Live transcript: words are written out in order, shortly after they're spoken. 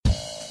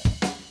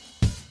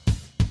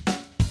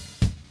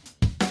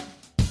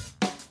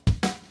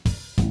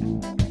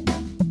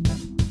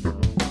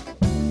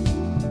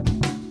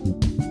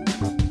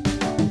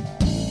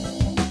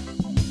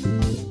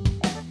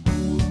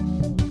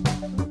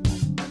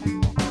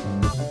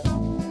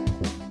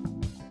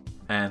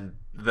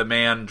the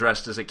man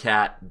dressed as a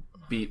cat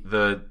beat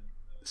the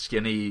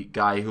skinny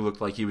guy who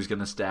looked like he was going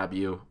to stab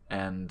you,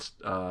 and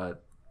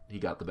he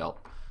got the belt.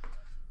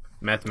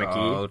 Meth McGee.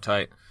 Oh,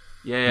 tight.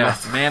 Yeah,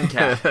 Man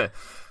Cat.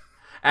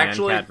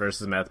 Actually, Man Cat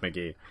versus Meth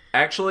McGee.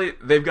 Actually,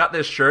 they've got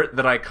this shirt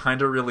that I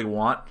kind of really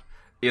want.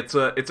 It's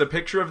a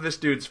picture of this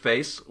dude's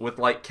face with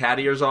like cat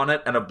ears on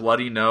it and a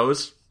bloody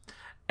nose,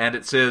 and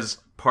it says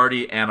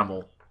 "Party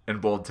Animal" in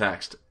bold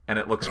text, and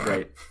it looks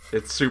great.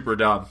 It's super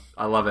dumb.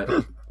 I love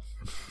it.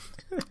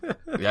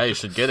 Yeah, you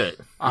should get it.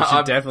 You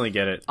should definitely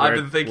get it. I've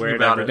been thinking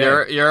about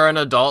it. You're an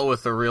adult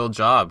with a real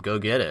job. Go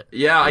get it.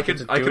 Yeah, I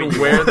could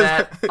wear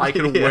that. I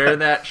could wear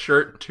that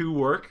shirt to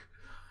work.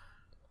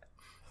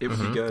 It would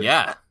be good.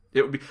 Yeah.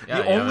 It would be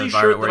the only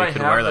shirt that I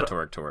have wear that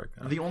to work.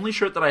 The only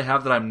shirt that I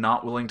have that I'm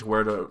not willing to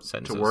wear to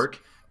work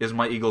is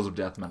my Eagles of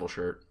Death metal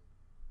shirt.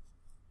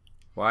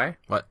 Why?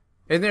 What?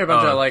 Isn't there a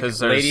bunch of like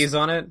ladies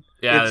on it?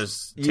 Yeah,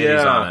 there's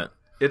titties on it.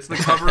 It's the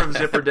cover of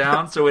Zipper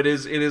Down, so it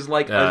is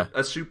like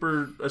a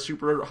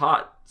super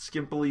hot,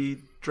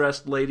 skimpily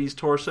dressed lady's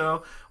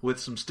torso with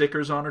some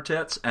stickers on her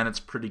tits, and it's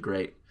pretty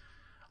great.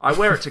 I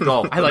wear it to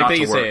golf. I like that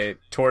you say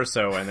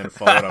torso and then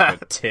follow it up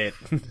with tit.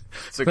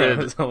 It's a good,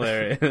 that's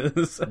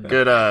hilarious.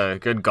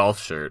 Good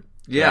golf shirt.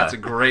 Yeah, it's a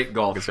great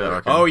golf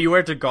shirt. Oh, you wear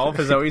it to golf?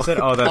 Is that what you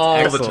said? Oh, that's all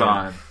excellent. the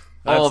time.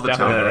 That's all the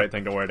definitely time. the right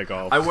thing to wear to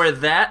golf. I wear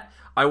that.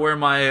 I wear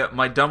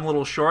my dumb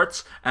little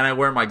shorts, and I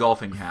wear my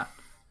golfing hat.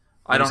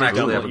 I don't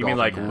actually have a golfing hat. You mean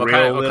like what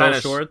little kind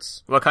of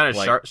shorts? What kind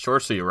of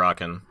shorts are you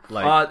rocking?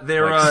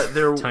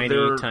 They're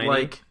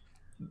tiny.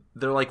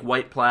 They're like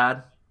white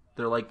plaid.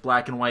 They're like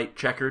black and white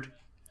checkered.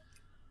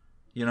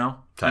 You know?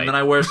 Tight. And then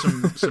I wear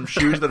some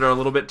shoes that are a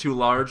little bit too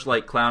large,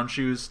 like clown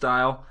shoes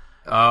style.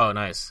 Oh,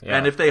 nice. Yeah.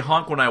 And if they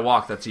honk when I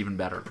walk, that's even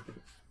better.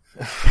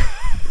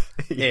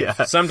 Yeah.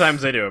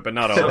 Sometimes they do it, but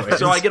not always.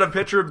 So I get a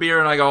pitcher of beer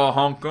and I go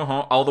honk,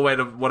 all the way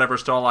to whatever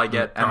stall I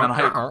get, and then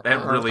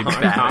I'm really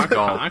bad at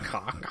golf.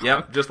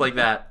 Yep, just like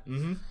that.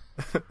 Mm-hmm.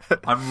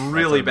 I'm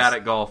really bad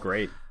at golf.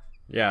 Great.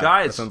 Yeah,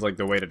 guys, that sounds like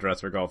the way to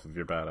dress for golf if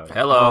you're bad at it.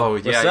 Hello. Oh,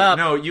 yeah. What's up?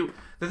 No,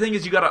 the thing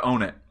is, you got to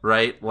own it,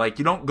 right? Like,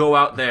 you don't go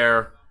out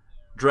there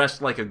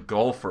dressed like a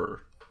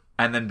golfer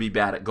and then be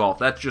bad at golf.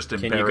 That's just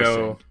embarrassing. Can you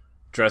go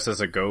dress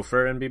as a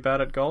gopher and be bad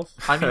at golf?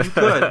 I mean, you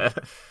could.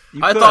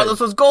 I thought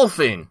this was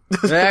golfing.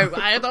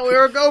 I thought we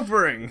were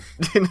gophering.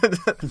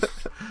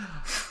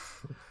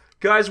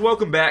 Guys,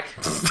 welcome back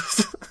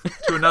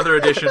to another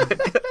edition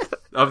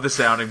of the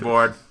Sounding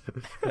Board.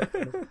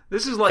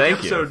 This is like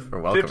episode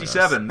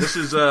 57. This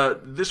is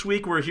this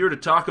week we're here to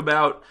talk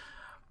about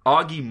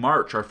Augie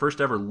March, our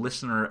first ever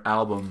listener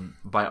album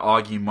by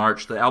Augie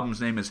March. The album's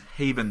name is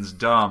Haven's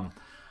Dumb.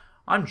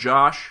 I'm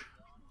Josh.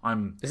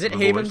 Is it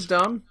Haven's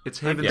Dumb? It's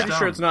Haven's Dumb. I'm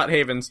sure it's not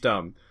Haven's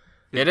Dumb.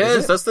 It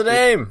is. That's the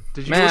name.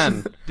 Did you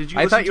Man, listen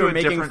I thought you to were a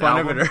making different fun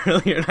album? of it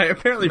earlier, and I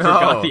apparently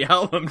forgot the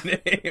album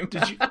name.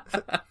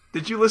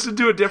 Did you listen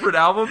to a different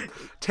album?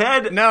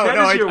 Ted? No, Ted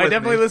is here I with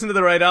definitely me. listened to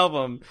the right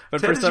album.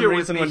 But Ted for is some here with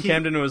reason, me. when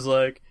Camden was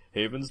like,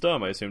 Haven's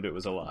Dumb, I assumed it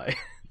was a lie.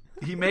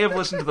 He may have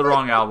listened to the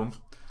wrong album.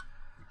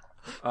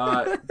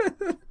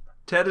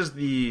 Ted is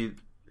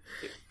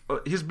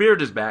his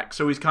beard is back,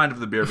 so he's kind of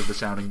the beard of the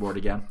sounding board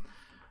again.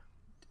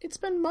 It's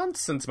been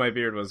months since my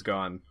beard was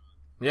gone.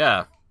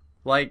 Yeah.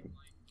 Like,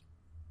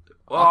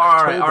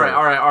 all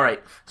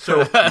right.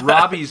 So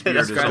Robbie's beard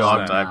is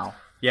gone now.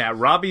 Yeah,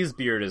 Robbie's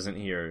beard isn't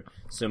here,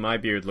 so my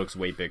beard looks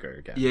way bigger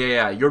again.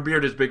 Yeah, your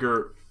beard is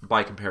bigger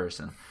by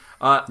comparison.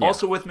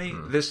 Also with me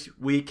this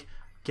week,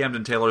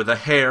 Camden Taylor, the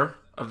hair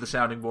of the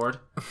sounding board.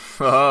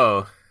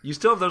 Oh. You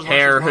still have those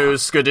hair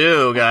who's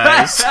skidoo,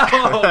 guys.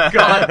 Oh,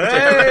 God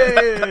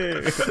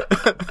damn it.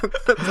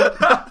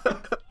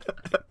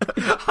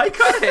 I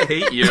kind of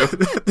hate you.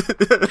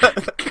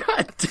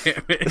 God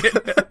damn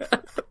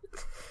it.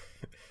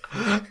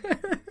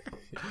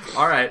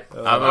 All right.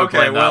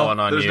 Okay, well,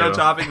 there's no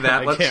topping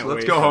that.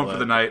 Let's go home for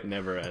the night. It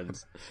never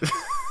ends.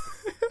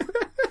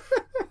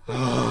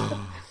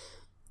 All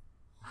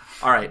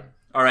right.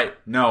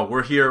 No,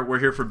 we're here. We're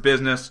here for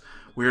business.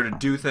 We're here to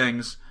do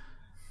things.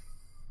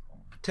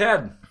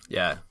 Ted.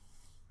 Yeah.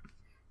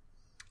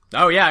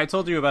 Oh, yeah, I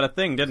told you about a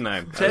thing, didn't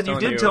I? Ted, you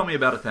did tell me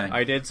about a thing.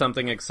 I did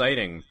something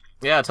exciting.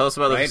 Yeah, tell us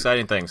about those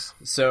exciting things.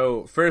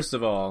 So, first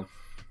of all,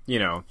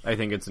 I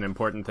think it's an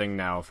important thing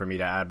now for me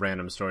to add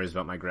random stories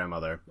about my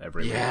grandmother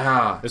every week.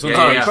 Yeah. This one's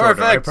shorter,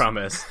 perfect. I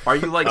promise. Are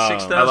you like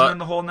 6,000 in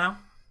the hole now?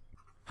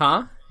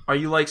 Huh? Are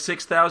you like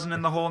 6,000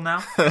 in the hole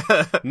now?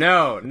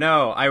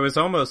 No. I was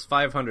almost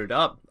 500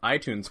 up,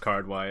 iTunes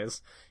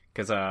card-wise.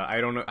 Because, I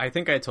don't know, I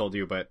think I told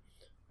you, but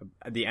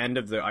at the end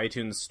of the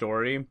iTunes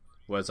story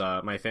was,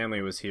 my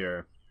family was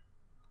here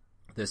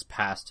this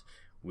past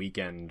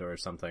weekend or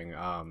something,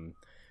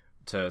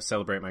 to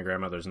celebrate my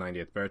grandmother's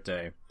 90th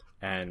birthday.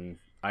 And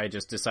I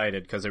just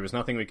decided, because there was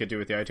nothing we could do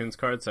with the iTunes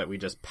cards, that we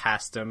just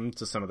passed them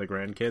to some of the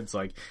grandkids.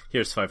 Like,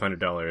 here's $500.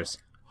 Just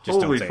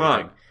Holy don't say fuck.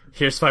 anything.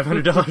 Here's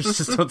 $500.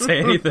 Just don't say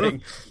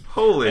anything.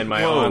 And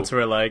my aunts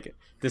were like,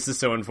 this is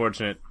so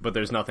unfortunate, but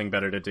there's nothing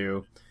better to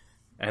do.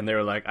 And they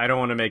were like, I don't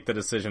want to make the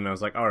decision. I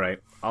was like, all right,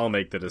 I'll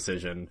make the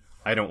decision.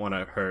 I don't want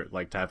her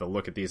to have to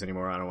look at these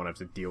anymore. I don't want to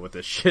have to deal with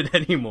this shit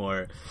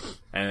anymore.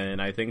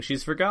 And I think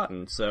she's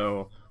forgotten.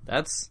 So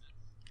that's,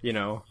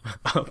 a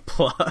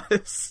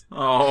plus.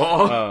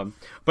 Oh.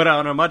 But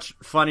on a much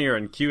funnier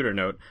and cuter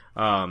note,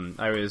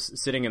 I was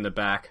sitting in the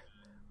back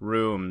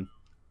room,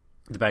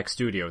 the back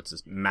studio. It's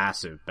this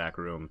massive back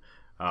room.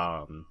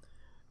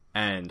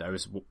 And I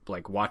was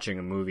watching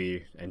a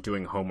movie and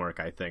doing homework,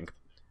 I think.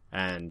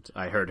 And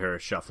I heard her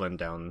shuffling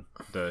down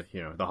the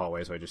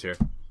hallway, so I just hear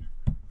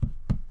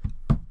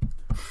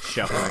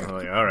shuffling. I'm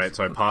like, all right,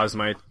 so I paused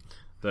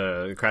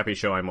the crappy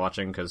show I'm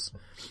watching because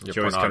she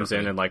always comes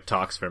in and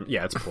talks from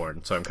it's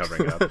porn, so I'm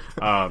covering it up.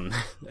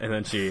 And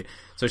then she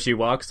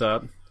walks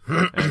up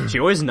and she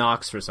always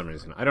knocks for some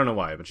reason. I don't know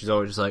why, but she's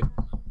always just like,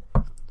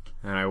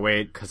 and I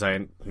wait because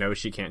I know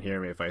she can't hear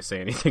me if I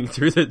say anything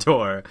through the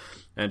door.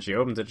 And she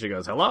opens it. She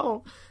goes,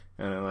 "Hello,"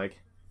 and I'm like,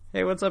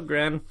 "Hey, what's up,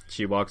 Gran?"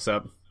 She walks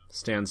up,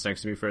 stands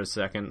next to me for a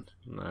second,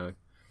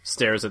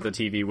 stares at the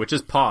TV, which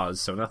is paused,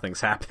 so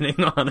nothing's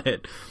happening on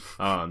it.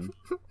 And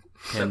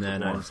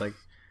then I was like,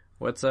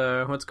 what's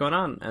going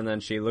on? And then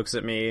she looks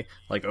at me,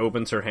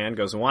 opens her hand,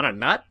 goes, "Want a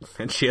nut?"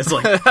 And she has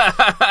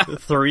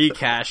 3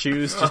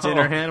 cashews just in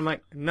her hand. I'm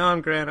like, "No,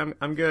 I'm Gran.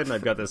 I'm good." And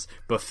I've got this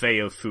buffet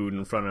of food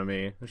in front of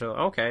me. And she's like,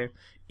 "Okay."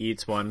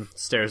 Eats one,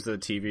 stares at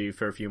the TV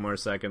for a few more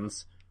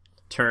seconds,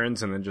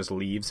 turns, and then just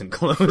leaves and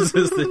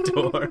closes the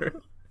door.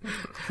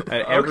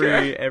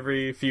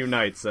 Every few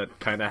nights that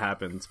kind of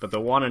happens, but the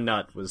want a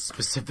nut was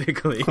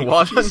specifically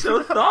she's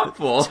so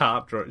thoughtful.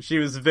 Top drawer. She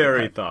was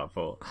very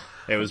thoughtful.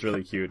 It was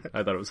really cute.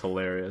 I thought it was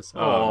hilarious.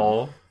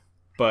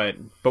 But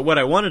what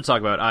I wanted to talk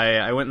about,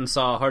 I went and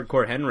saw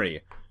Hardcore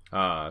Henry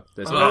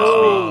this past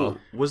week.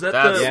 Was that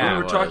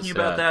we were talking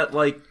about that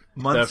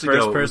months ago? The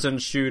first person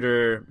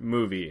shooter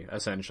movie,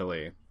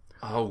 essentially.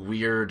 Oh,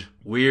 weird.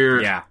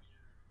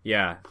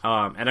 Yeah,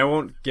 and I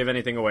won't give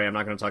anything away. I'm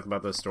not going to talk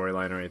about the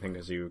storyline or anything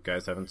because you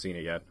guys haven't seen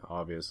it yet,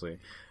 obviously.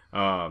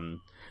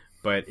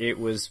 But it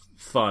was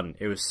fun.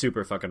 It was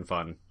super fucking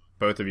fun.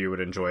 Both of you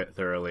would enjoy it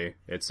thoroughly.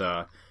 It's,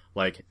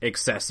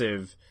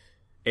 excessive.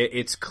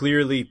 It's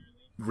clearly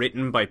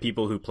written by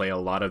people who play a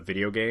lot of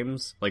video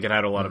games. It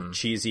had a lot of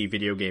cheesy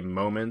video game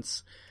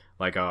moments.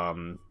 Every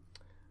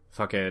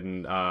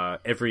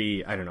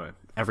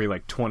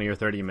 20 or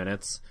 30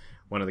 minutes.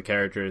 One of the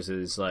characters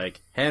is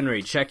like,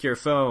 "Henry, check your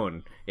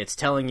phone. It's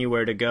telling you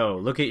where to go.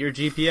 Look at your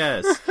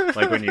GPS."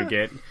 When you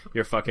get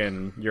your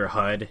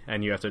HUD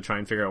and you have to try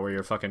and figure out where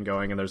you're fucking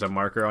going and there's a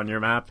marker on your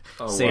map.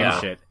 Same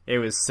shit. It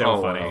was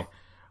so funny.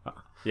 Wow.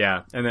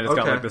 Yeah. And then it's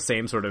got the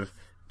same sort of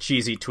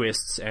cheesy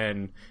twists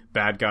and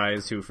bad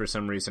guys who for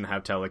some reason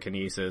have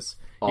telekinesis.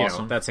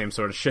 Awesome. That same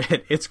sort of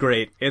shit. It's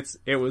great.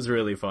 It was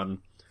really fun.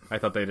 I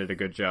thought they did a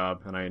good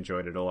job and I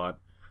enjoyed it a lot.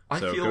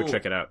 So go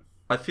check it out.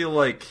 I feel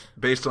like,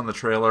 based on the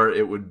trailer,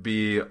 it would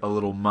be a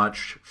little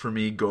much for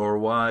me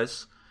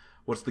gore-wise.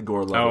 What's the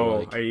gore level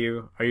like? Are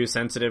you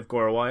sensitive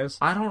gore-wise?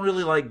 I don't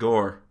really like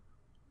gore.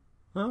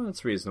 Oh,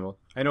 that's reasonable.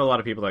 I know a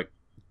lot of people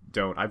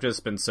don't. I've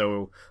just been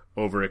so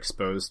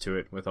overexposed to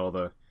it with all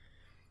the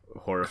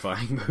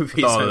horrifying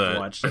movies I've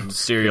watched. And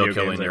serial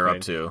killing you're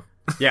up to.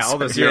 Yeah, all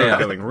the serial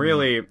killing.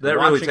 Really, that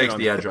really takes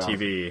the edge off.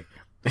 TV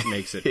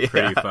makes it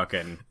pretty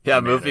fucking...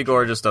 Yeah, movie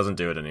gore just doesn't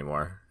do it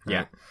anymore.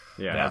 Yeah.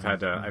 Yeah, I've had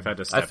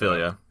to step I feel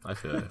you.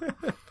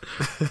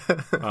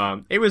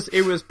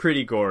 It was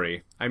pretty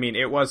gory. I mean,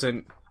 it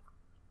wasn't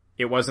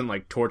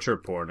like torture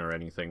porn or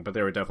anything, but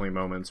there were definitely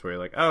moments where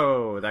you're like,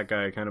 "Oh, that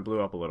guy kind of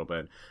blew up a little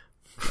bit."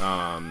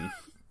 A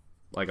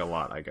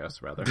lot, I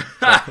guess, rather.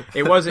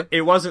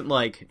 It wasn't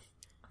like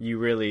you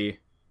really,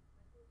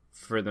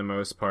 for the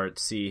most part,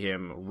 see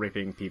him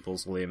ripping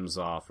people's limbs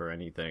off or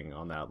anything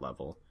on that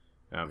level.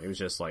 It was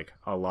just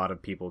a lot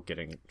of people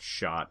getting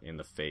shot in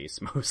the face,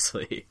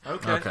 mostly.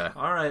 Okay.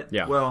 All right.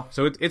 Yeah. Well,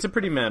 so it's a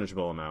pretty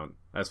manageable amount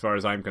as far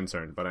as I'm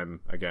concerned, but I'm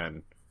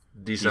again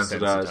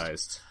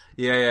desensitized.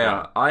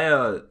 Yeah.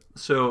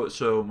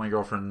 So my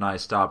girlfriend and I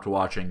stopped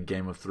watching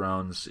Game of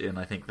Thrones in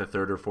I think the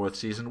 3rd or 4th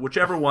season,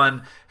 whichever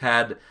one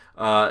had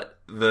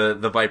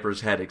the Viper's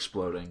head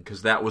exploding,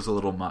 because that was a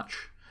little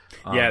much.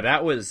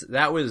 That was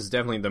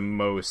definitely the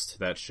most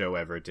that show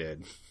ever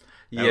did.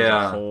 That was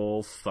a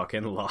whole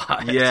fucking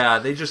lot. Yeah,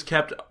 they just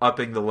kept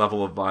upping the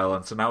level of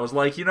violence, and I was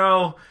like,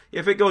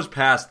 if it goes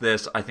past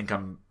this, I think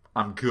I'm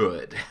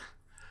good.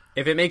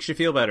 If it makes you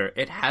feel better,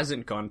 it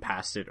hasn't gone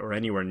past it or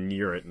anywhere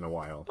near it in a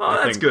while.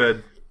 Oh, that's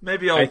good.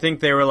 I think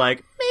they were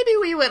like, maybe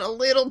we went a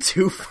little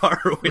too far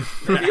with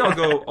that. Maybe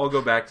I'll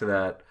go back to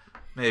that.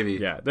 Maybe.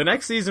 Yeah, the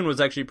next season was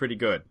actually pretty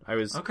good. I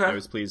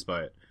was pleased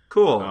by it.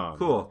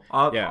 Cool.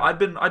 I've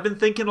been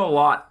thinking a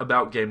lot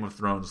about Game of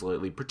Thrones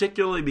lately,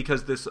 particularly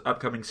because this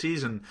upcoming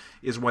season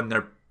is when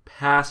they're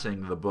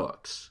passing the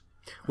books,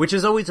 which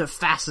is always a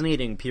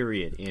fascinating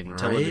period in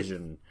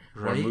television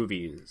or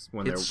movies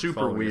when they're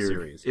following a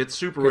series. It's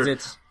super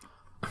weird.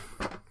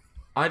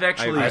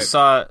 I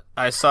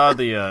saw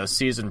the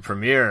season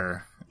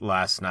premiere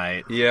last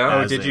night.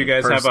 Yeah. Did you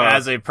guys have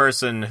as a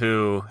person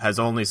who has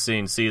only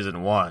seen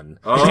season 1?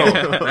 Oh,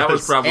 that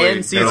was probably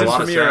and season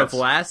premiere of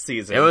last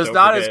season. It was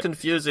not as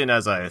confusing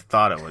as I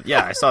thought it would.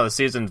 Yeah, I saw the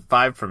season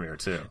 5 premiere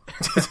too.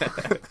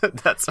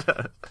 That's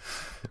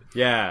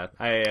yeah.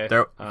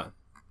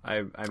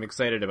 I'm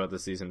excited about the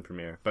season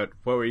premiere. But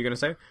what were you going to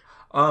say?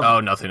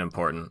 Nothing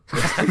important.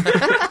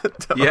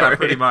 Yeah,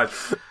 pretty much.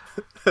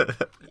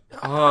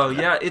 Oh,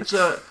 yeah, it's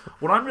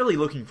what I'm really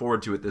looking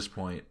forward to at this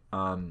point.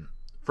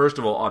 First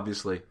of all,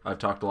 obviously, I've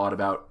talked a lot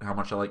about how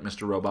much I like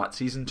Mr. Robot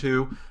Season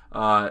 2.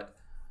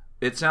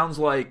 It sounds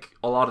like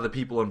a lot of the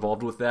people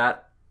involved with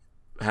that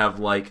have,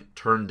 like,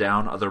 turned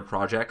down other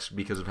projects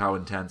because of how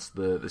intense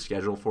the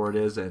schedule for it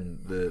is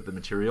and the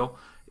material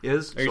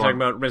is. Are you talking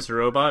about Mr.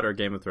 Robot or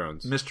Game of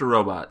Thrones? Mr.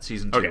 Robot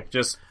Season 2. Okay,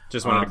 just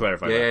wanted to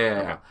clarify that.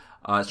 Yeah.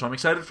 Okay. So I'm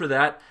excited for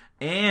that.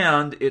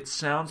 And it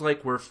sounds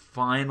like we're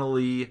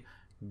finally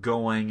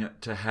going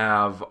to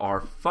have our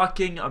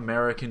fucking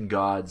American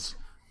Gods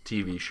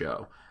TV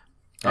show.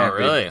 Oh,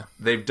 really?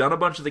 They've done a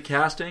bunch of the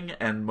casting,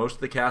 and most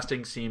of the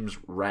casting seems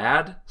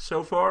rad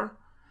so far.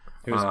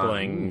 Who's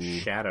playing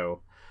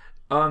Shadow?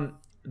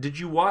 Did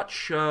you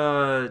watch,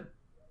 was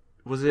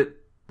it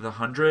The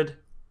 100?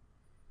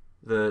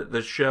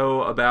 The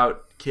show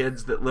about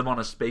kids that live on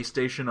a space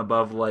station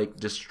above, like,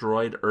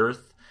 destroyed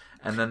Earth?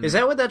 And then is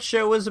that what that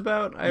show was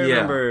about? I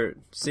remember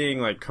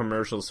seeing like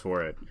commercials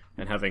for it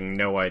and having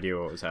no idea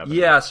what was happening.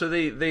 Yeah, so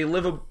they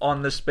live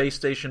on this space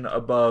station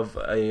above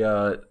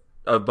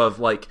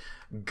like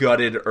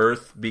gutted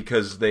Earth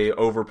because they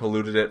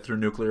overpolluted it through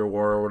nuclear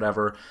war or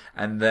whatever,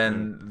 and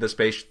then the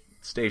space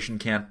station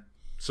can't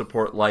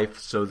support life,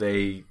 so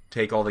they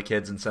take all the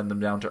kids and send them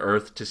down to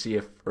Earth to see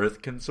if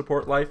Earth can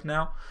support life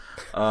now.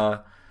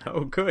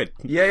 Oh, good.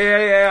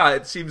 Yeah.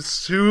 It seems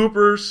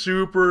super,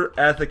 super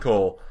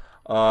ethical.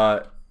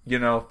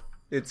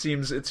 It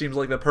seems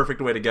like the perfect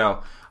way to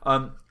go.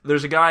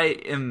 There's a guy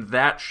in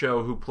that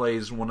show who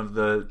plays one of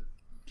the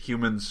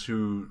humans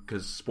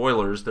because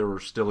spoilers, there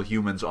were still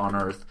humans on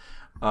Earth.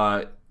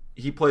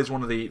 He plays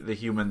one of the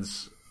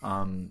humans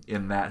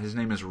in that. His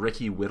name is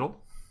Ricky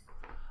Whittle.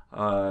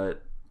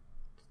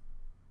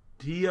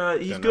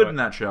 He's good in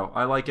that show.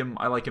 I like him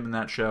in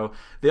that show.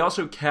 They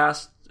also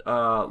cast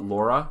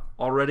Laura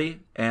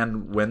already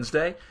and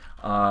Wednesday.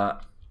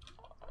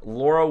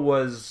 Laura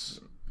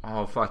was...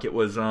 Oh, fuck, it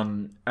was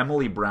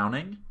Emily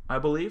Browning, I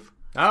believe.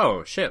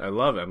 Oh, shit, I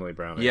love Emily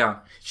Browning. Yeah.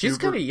 She's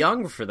kind of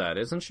young for that,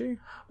 isn't she?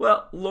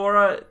 Well,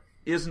 Laura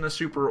isn't a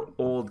super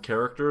old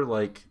character.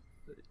 Like,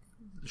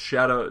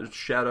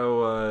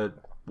 Shadow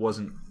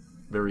wasn't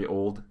very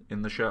old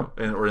in the show,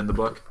 or in the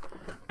book.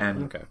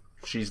 And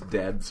she's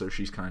dead, so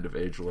she's kind of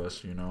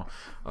ageless, you know.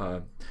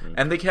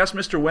 And they cast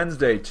Mr.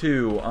 Wednesday,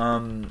 too.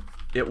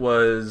 It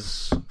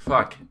was,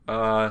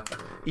 Ian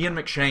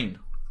McShane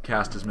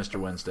cast as Mr.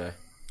 Wednesday.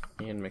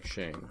 Ian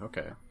McShane.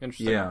 Okay,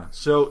 interesting. Yeah,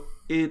 so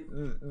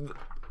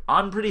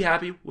I'm pretty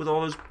happy with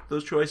all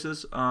those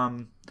choices.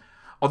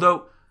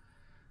 Although,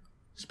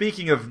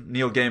 speaking of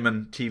Neil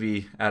Gaiman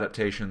TV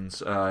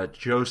adaptations,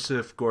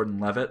 Joseph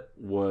Gordon-Levitt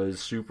was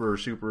super,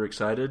 super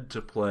excited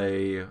to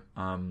play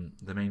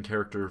the main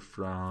character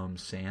from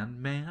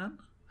Sandman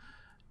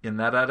in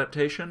that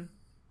adaptation,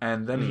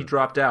 and then he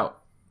dropped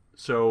out.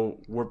 So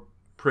we're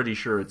pretty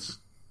sure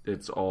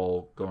it's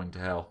all going to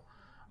hell.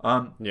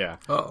 Yeah.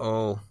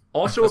 Uh-oh.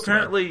 Also,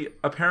 apparently,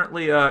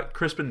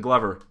 Crispin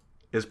Glover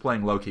is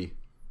playing Loki.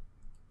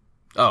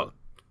 Oh,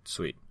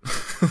 sweet.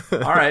 All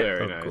right.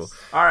 Very nice. Cool.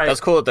 All right. That's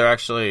cool that they're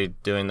actually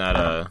doing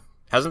that.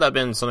 Hasn't that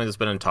been something that's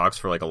been in talks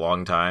for like a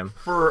long time?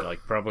 For like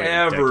probably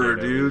ever,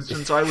 dude.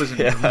 Since I was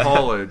in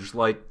college,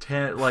 like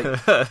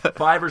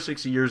 5 or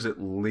 6 years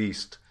at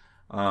least.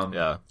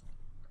 Yeah.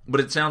 But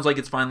it sounds like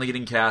it's finally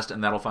getting cast,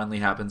 and that'll finally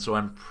happen. So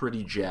I'm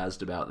pretty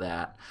jazzed about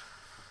that.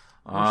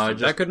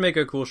 That could make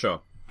a cool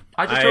show.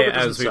 I just hope it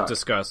doesn't as we've suck.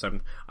 discussed,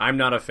 I'm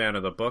not a fan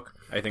of the book.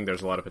 I think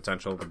there's a lot of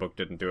potential. The book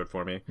didn't do it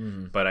for me,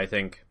 but I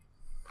think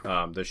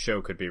the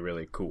show could be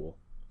really cool.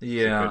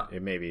 Yeah,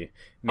 it maybe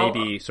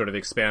sort of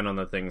expand on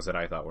the things that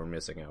I thought were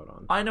missing out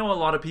on. I know a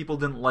lot of people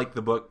didn't like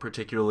the book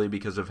particularly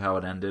because of how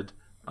it ended.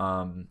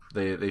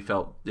 They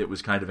felt it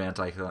was kind of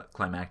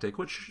anticlimactic,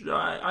 which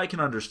I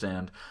can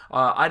understand.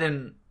 I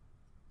didn't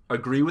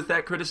agree with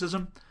that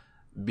criticism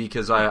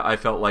because I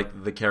felt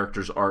like the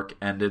character's arc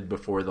ended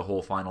before the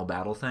whole final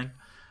battle thing.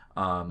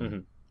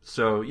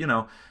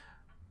 So,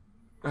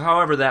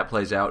 however that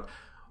plays out.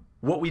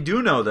 What we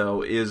do know,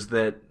 though, is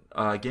that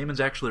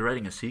Gaiman's actually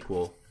writing a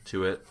sequel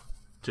to it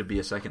to be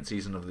a second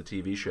season of the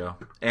TV show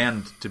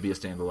and to be a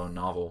standalone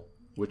novel,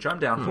 which I'm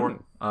down for.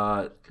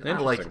 I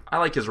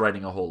like his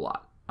writing a whole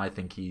lot. I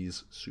think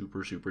he's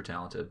super, super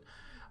talented.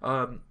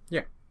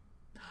 Yeah.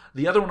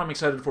 The other one I'm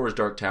excited for is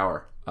Dark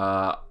Tower.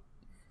 I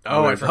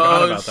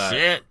forgot about that.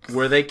 Shit.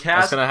 Where they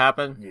cast... That's gonna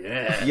happen?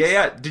 Yes.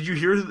 Yeah. Did you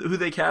hear who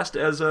they cast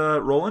as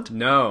Roland?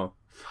 No.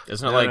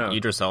 Isn't it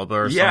Idris Elba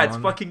or Yeah, someone? it's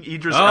fucking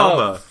Idris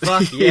Elba.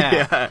 Fuck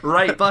yeah.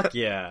 Right. Fuck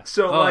yeah.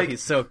 So,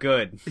 he's so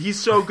good. He's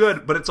so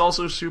good, but it's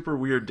also super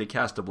weird to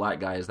cast a black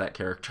guy as that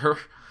character.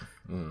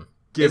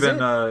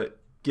 Given,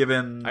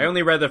 given... I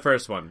only read the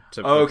first one.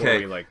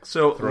 Okay,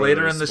 so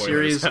later in the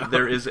series,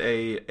 there is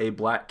a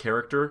black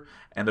character,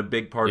 and a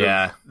big part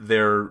of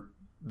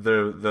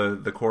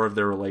the core of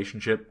their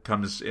relationship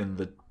comes in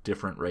the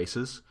different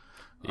races.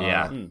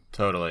 Yeah,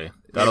 totally.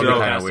 That'll be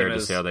kind of weird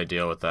to see how they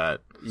deal with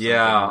that.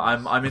 Yeah,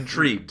 I'm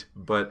intrigued,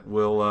 but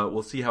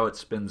we'll see how it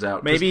spins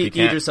out. Maybe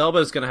Idris Elba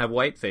is going to have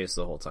white face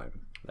the whole time.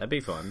 That'd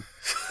be fun.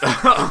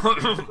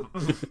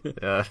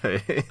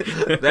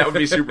 That would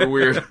be super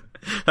weird.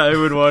 I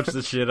would watch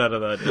the shit out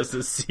of that just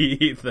to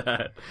see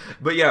that.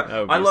 But yeah,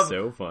 that would be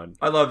so fun.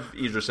 I love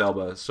Idris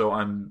Elba, so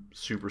I'm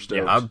super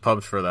stoked. Yeah, I'm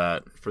pumped for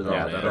that.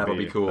 That'll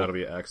be cool. That'll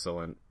be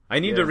excellent. I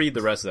need to read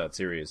the rest of that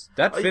series.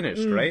 That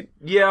finished, right?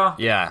 Yeah.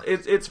 Yeah.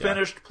 It's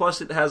finished,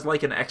 plus it has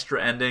like an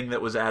extra ending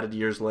that was added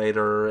years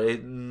later.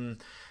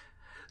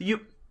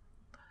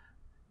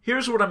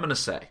 Here's what I'm going to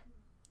say.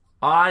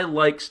 I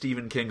like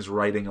Stephen King's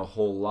writing a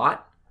whole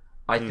lot.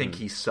 I think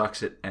he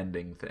sucks at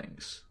ending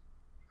things.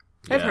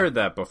 I've heard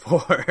that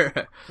before.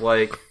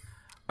 Like,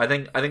 I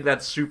think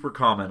that's super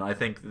common. I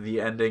think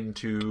the ending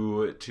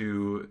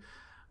to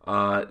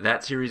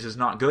that series is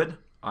not good.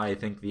 I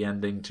think the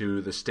ending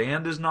to The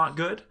Stand is not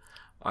good.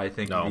 I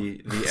think the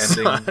ending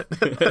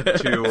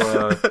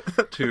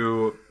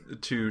to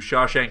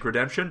Shawshank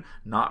Redemption,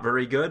 not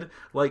very good.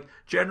 Like,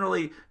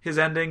 generally, his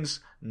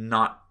endings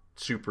not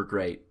super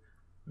great.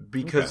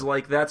 Because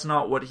that's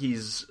not what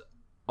he's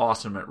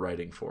awesome at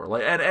writing for.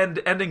 Like, and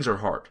endings are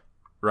hard,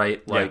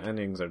 right? Like,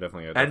 endings are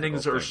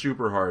definitely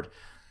super hard.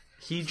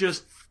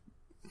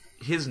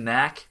 His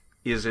knack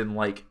is in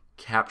like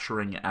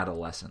capturing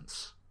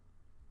adolescence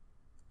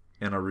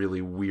in a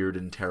really weird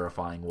and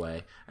terrifying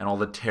way, and all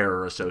the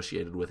terror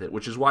associated with it,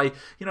 which is why,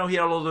 he had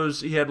all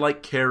those, he had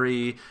like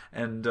Carrie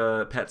and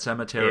Pet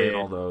Sematary and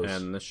all those.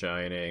 And The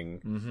Shining.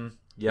 Mm-hmm.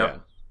 Yep. Yeah.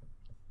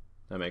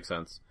 That makes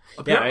sense.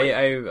 Apparently,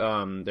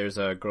 I there's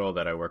a girl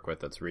that I work with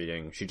that's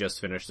reading. She just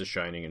finished The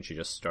Shining and she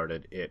just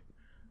started It.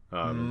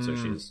 So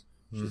she's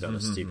on a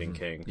Stephen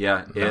King.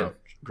 Yeah,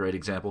 great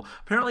example.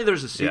 Apparently,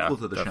 there's a sequel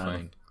to The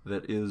Shining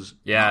that is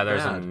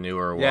there's a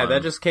newer one. Yeah,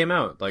 that just came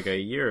out like a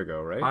year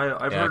ago, right?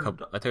 I've heard.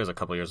 I think it was a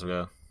couple years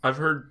ago. I've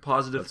heard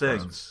positive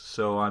things,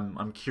 so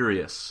I'm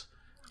curious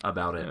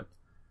about it.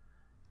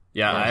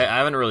 Yeah, I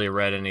haven't really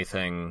read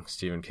anything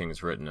Stephen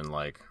King's written in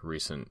like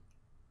recent.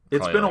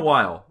 It's been a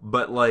while,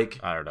 but like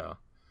I don't know.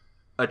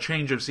 A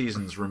Change of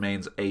Seasons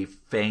remains a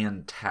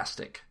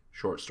fantastic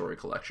short story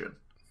collection.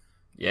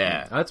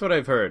 Yeah, that's what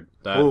I've heard.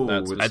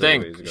 I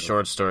think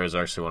short story is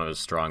actually one of his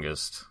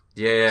strongest.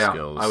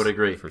 Skills, I would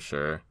agree for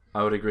sure.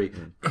 I would agree,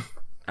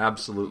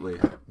 Absolutely.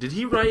 Did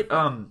he write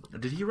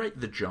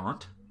The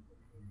Jaunt?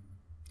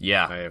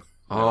 Yeah.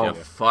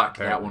 Fuck!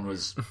 That one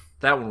was fucked.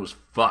 That one was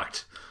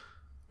fucked.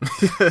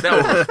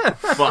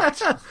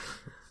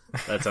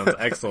 That sounds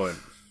excellent.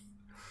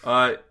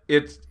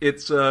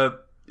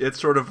 It's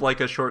sort of like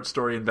a short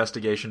story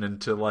investigation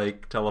into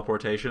like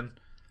teleportation.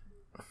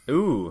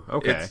 Ooh,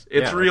 okay.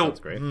 It's real.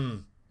 That's great.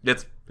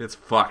 It's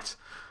fucked.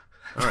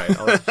 All right,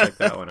 I'll check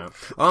that one out.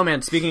 Oh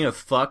man, speaking of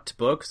fucked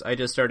books, I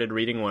just started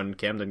reading one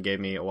Camden gave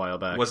me a while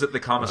back. Was it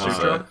the Kama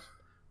Sutra?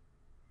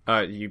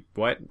 You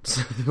what?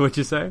 What'd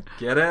you say?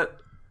 Get it?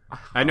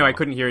 I know I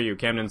couldn't hear you.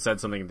 Camden said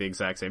something at the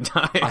exact same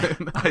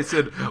time. I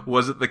said,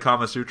 was it the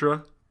Kama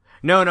Sutra?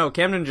 No,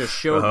 Camden just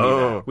showed me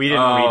that. We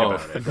didn't read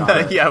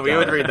about it. We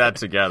would read that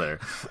together.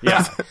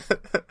 Yeah.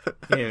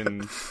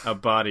 In a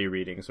body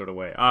reading sort of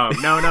way.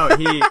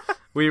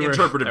 We were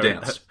interpretive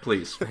dance,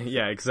 please.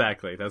 Yeah,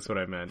 exactly. That's what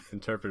I meant.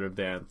 Interpretive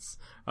dance.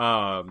 We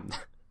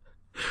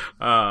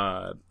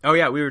were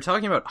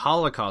talking about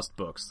Holocaust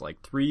books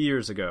like 3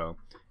 years ago.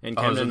 And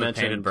Camden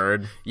mentioned Painted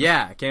Bird.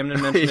 Yeah,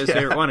 Camden mentioned his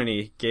favorite one, and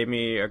he gave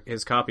me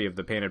his copy of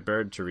The Painted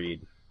Bird to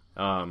read.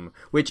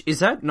 Which is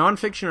that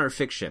nonfiction or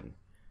fiction?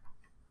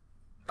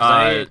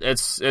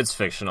 It's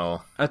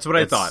fictional. That's what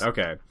I thought.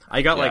 Okay.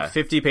 I got like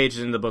 50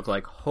 pages in the book,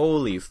 like,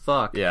 holy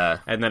fuck. Yeah.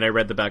 And then I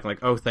read the back, like,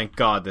 oh, thank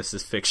God this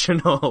is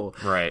fictional.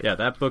 Right. Yeah,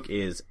 that book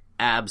is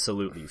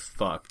absolutely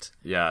fucked.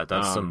 Yeah,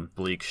 that's some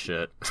bleak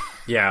shit.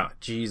 Yeah,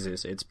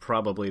 Jesus. It's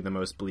probably the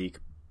most bleak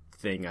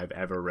thing I've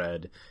ever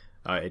read.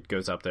 It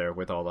goes up there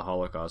with all the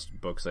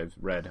Holocaust books I've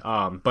read.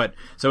 But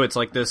so it's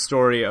like this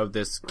story of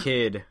this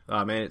kid,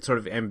 and it's sort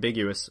of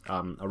ambiguous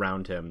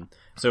around him.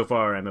 So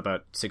far, I'm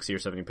about 60 or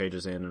 70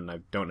 pages in, and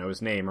I don't know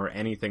his name or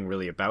anything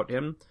really about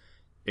him,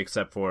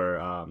 except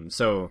for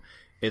so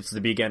it's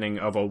the beginning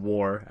of a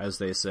war, as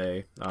they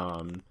say,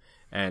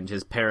 and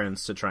his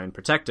parents, to try and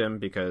protect him,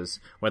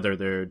 because whether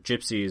they're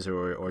gypsies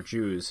or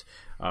Jews,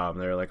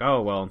 they're like,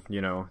 oh well,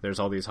 there's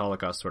all these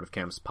Holocaust sort of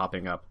camps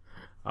popping up.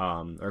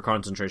 Or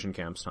concentration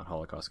camps, not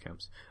Holocaust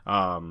camps.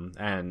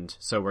 And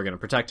so we're going to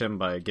protect him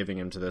by giving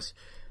him to this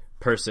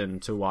person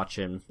to watch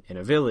him in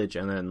a village,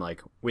 and then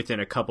like within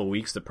a couple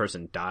weeks the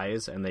person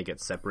dies and they get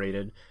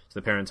separated, so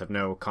the parents have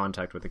no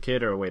contact with the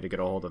kid or a way to get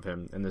a hold of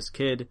him. And this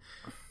kid,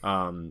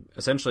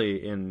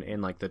 essentially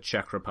in like the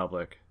Czech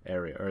Republic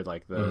area, or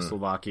like the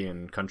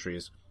Slovakian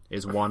countries,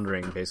 is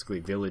wandering basically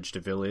village to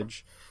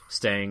village,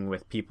 staying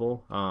with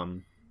people,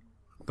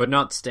 but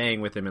not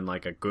staying with them in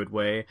like a good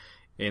way,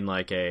 in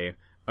like a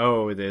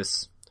oh,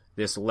 this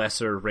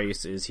lesser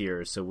race is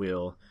here, so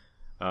we'll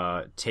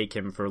take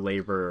him for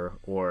labor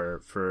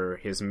or for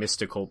his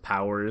mystical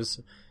powers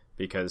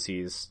because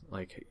he's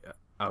like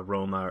a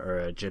Roma or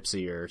a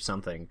gypsy or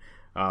something.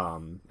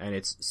 And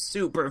it's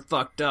super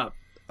fucked up.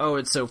 Oh,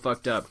 it's so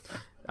fucked up.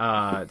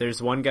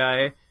 There's one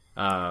guy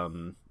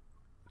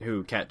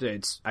who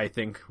it's I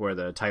think where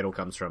the title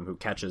comes from, who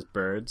catches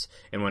birds,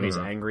 and when he's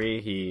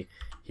angry,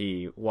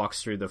 he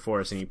walks through the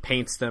forest and he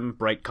paints them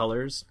bright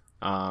colors,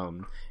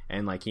 and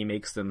like he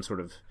makes them sort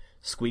of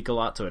squeak a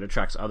lot so it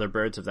attracts other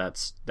birds of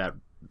that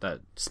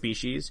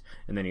species,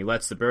 and then he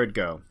lets the bird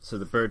go. So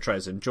the bird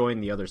tries to join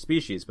the other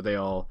species, but they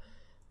all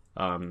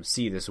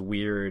see this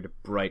weird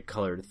bright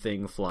colored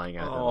thing flying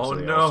at them, so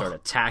they all start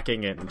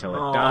attacking it until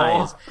it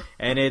dies,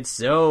 and it's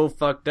so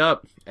fucked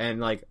up. And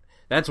like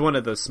that's one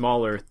of the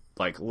smaller,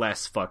 like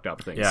less fucked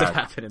up things that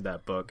happen in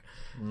that book.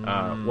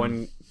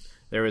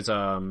 There was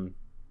an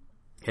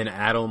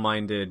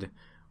addle-minded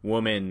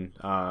woman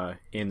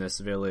in this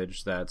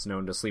village that's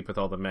known to sleep with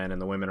all the men,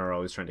 and the women are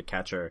always trying to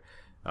catch her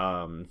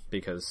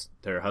because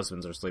their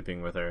husbands are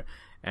sleeping with her,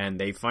 and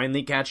they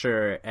finally catch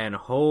her, and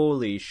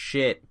holy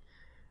shit,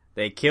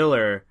 they kill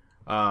her.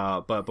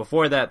 But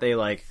before that, they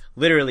like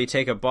literally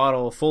take a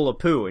bottle full of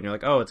poo, and you're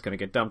like, oh, it's gonna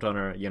get dumped on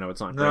her. You know,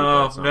 it's not great.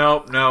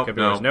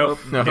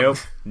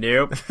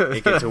 Nope.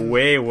 It gets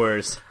way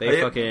worse.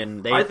 I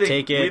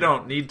think we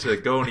don't need to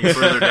go any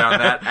further down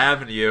that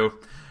avenue.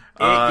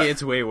 It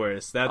gets way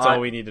worse. That's all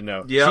we need to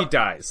know. Yep. She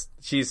dies.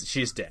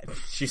 She's dead.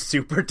 She's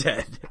super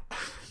dead.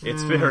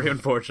 It's very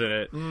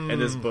unfortunate,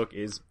 and this book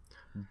is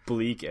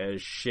bleak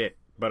as shit.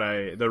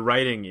 But the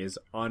writing is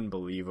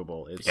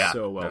unbelievable. It's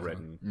so well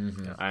written.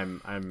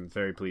 Mm-hmm. I'm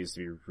very pleased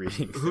to be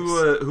reading this.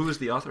 Who is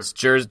the author? It's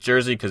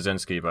Jerzy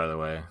Kosinski, by the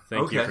way.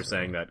 Thank you for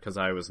saying that, because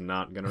I was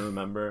not going to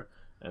remember,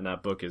 and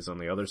that book is on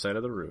the other side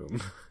of the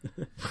room.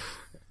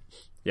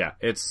 Yeah,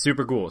 it's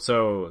super cool.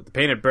 So, The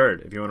Painted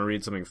Bird, if you want to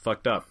read something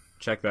fucked up,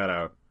 check that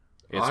out.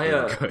 It's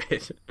really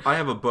good. I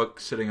have a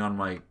book sitting on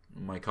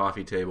my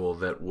coffee table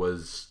that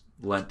was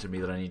lent to me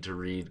that I need to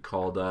read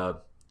called,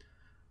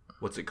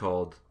 what's it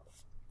called?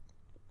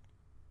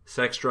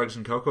 Sex, Drugs,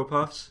 and Cocoa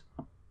Puffs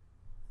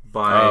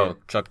by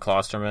Chuck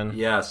Klosterman.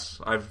 Yes,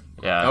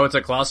 Oh, it's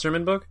a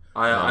Klosterman book.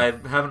 I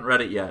haven't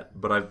read it yet,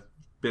 but I've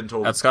been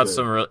told that's got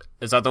some.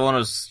 Is that the one?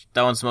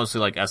 That one's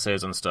mostly like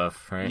essays and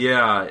stuff, right?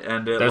 Yeah,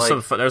 and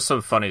there's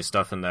some funny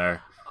stuff in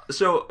there.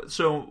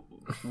 So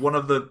one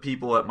of the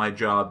people at my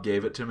job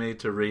gave it to me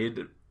to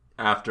read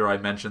after I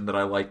mentioned that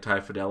I liked High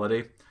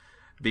Fidelity.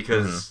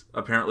 Because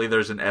apparently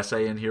there's an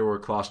essay in here where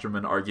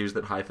Klosterman argues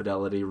that High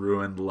Fidelity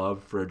ruined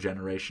love for a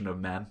generation of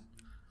men.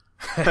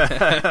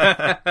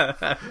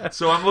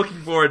 So I'm looking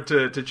forward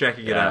to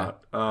checking it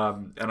out.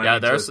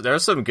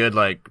 There's some good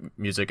like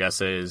music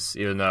essays,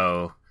 even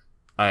though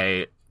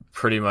I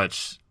pretty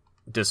much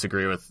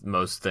disagree with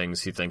most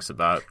things he thinks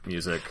about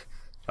music.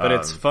 But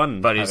it's fun.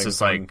 But he's just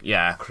fun.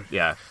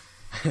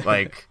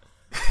 Like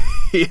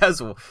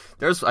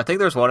I think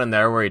there's one in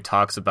there where he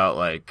talks about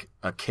like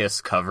a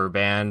Kiss cover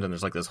band, and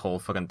there's like this whole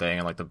fucking thing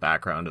in like the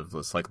background of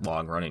this like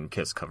long running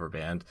Kiss cover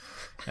band,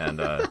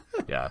 and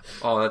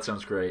Oh, that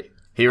sounds great.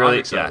 He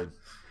really,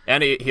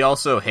 and he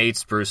also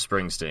hates Bruce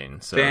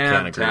Springsteen, so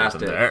fantastic. I can't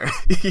agree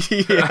with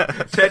him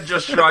there. Ted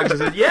just shrugs and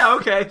said, "Yeah,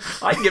 okay,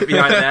 I can get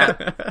behind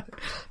that."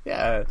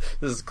 Yeah,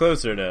 this is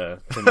closer to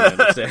my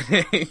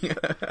understanding.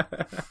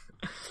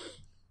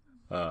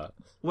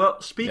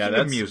 Well, speaking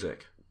of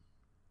music,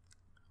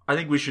 I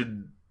think we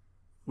should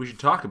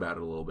talk about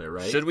it a little bit,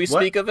 right? Should we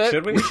speak of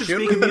it? We should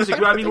speak of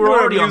music. I mean, we're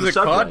already on the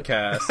subject.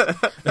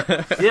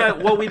 Podcast. Yeah,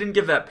 well, we didn't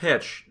give that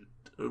pitch.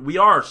 We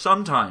are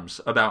sometimes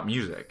about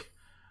music.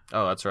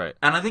 Oh, that's right.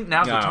 And I think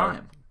now's the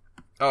time.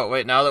 Oh,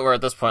 wait, now that we're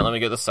at this point, let me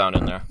get the sound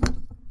in there.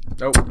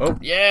 Oh.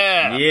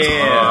 Yeah!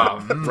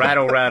 Yeah!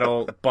 Rattle,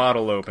 rattle,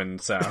 bottle open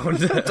sound.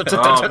 Man,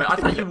 I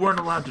thought you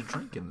weren't allowed to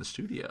drink in the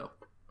studio.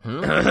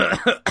 Oh,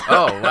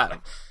 wow.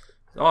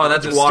 Oh,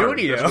 that's water.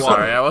 Studio. That's water.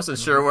 Sorry, I wasn't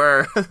sure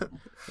where.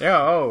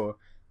 Yeah,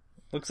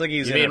 looks like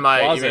he's in a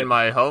closet. You mean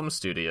my home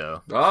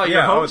studio? Oh,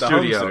 your home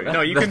studio.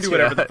 No, you can do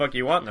whatever the fuck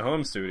you want in the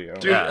home studio.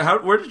 Dude,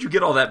 where did you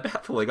get all that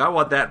baffling? I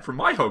want that for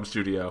my home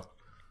studio.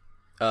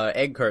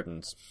 Egg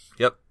curtains.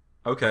 Yep.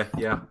 Okay,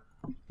 yeah.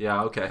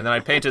 Yeah, okay. And then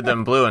I painted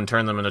them blue and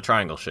turned them into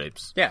triangle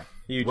shapes. Yeah,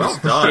 you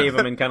just shave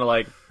them and kind of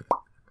like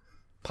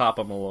pop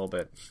them a little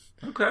bit.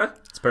 Okay.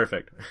 It's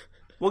perfect.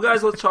 Well,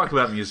 guys, let's talk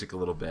about music a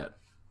little bit.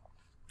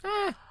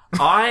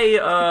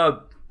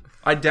 I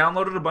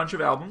downloaded a bunch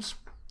of albums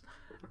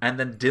and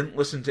then didn't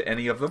listen to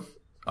any of them.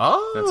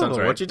 Oh, that sounds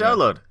right. What'd you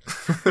download?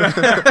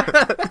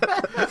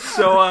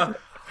 So,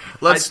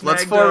 let's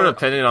form an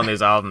opinion on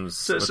these albums.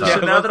 So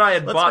now that I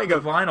had bought the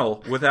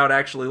vinyl without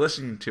actually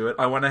listening to it,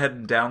 I went ahead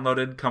and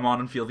downloaded "Come On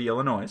and Feel the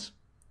Illinois."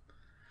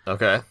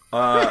 Okay.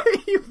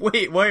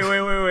 Wait.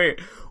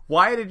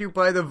 Why did you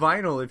buy the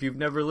vinyl if you've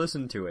never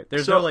listened to it?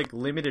 There's no like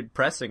limited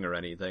pressing or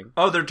anything.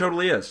 Oh, there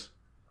totally is.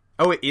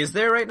 Oh, is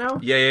there right now?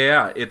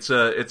 Yeah. It's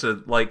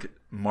a like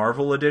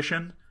Marvel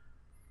edition.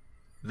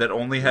 that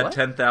only had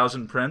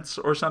 10,000 prints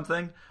or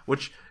something,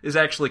 which is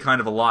actually kind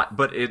of a lot.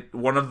 But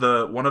one of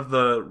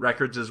the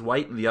records is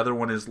white, and the other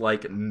one is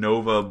like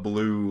Nova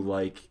blue,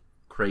 like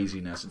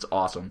craziness. It's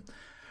awesome.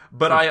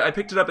 But I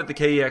picked it up at the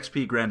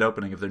KEXP grand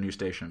opening of their new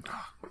station.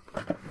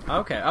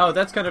 Okay. Oh,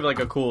 that's kind of like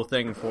a cool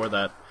thing for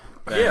that.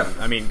 Yeah.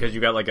 I mean, because you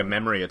got like a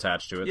memory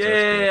attached to it. Yeah, so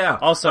that's cool. yeah.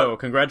 Also,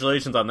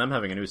 congratulations on them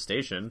having a new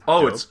station.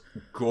 Oh, Dope. It's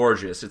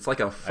gorgeous. It's like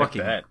a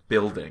fucking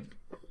building.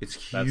 It's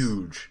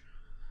huge.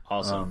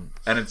 Awesome.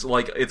 And it's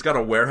got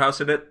a warehouse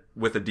in it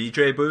with a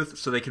DJ booth,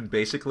 so they can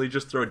basically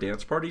just throw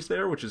dance parties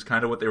there, which is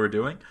kind of what they were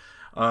doing.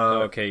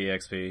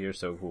 KEXP, you're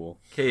so cool.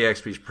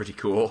 KEXP is pretty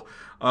cool.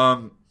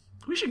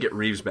 We should get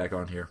Reeves back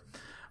on here.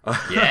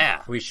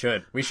 Yeah, we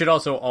should. We should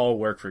also all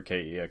work for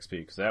KEXP,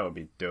 because that would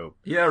be dope.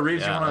 Yeah,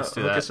 Reeves, you want to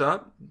hook us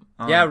up?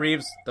 Yeah,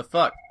 Reeves, the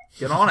fuck?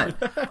 Get on it.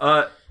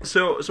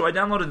 So I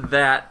downloaded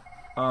that.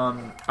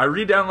 I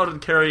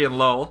re-downloaded Carrie and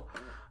Lowell,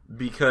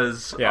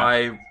 because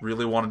I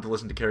really wanted to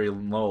listen to Carrie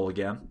and Lowell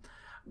again.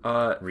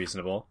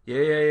 Reasonable.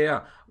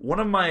 Yeah. One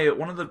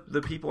of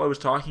the people I was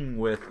talking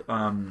with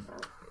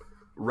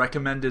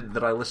recommended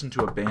that I listen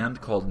to a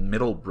band called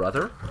Middle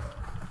Brother,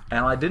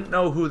 and I didn't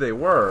know who they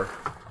were,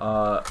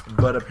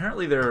 but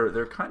apparently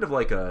they're kind of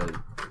like a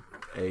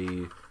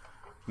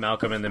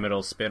Malcolm in the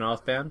Middle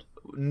spin-off band.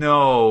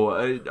 No,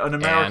 an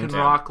American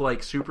rock like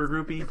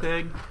supergroupy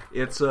thing.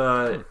 It's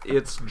John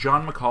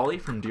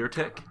McCauley from Deer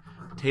Tick,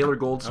 Taylor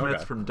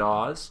Goldsmith from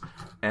Dawes,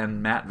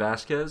 and Matt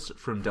Vasquez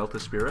from Delta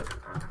Spirit.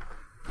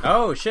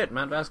 Oh shit,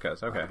 Matt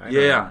Vasquez. Okay.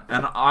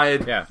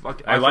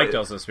 I like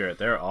Delta Spirit.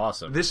 They're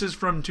awesome. This is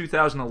from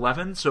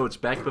 2011, so it's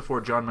back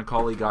before John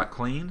McCauley got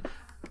clean.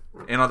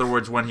 In other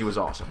words, when he was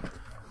awesome.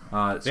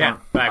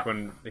 Back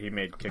when he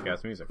made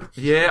kick-ass music.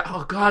 Yeah.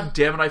 Oh god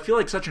damn it! I feel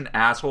like such an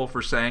asshole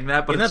for saying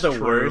that, but Isn't it's that the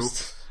true.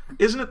 Worst?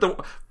 Isn't it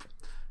the?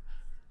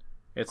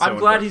 I'm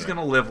glad he's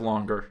gonna live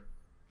longer.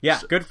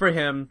 Yeah, good for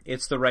him.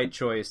 It's the right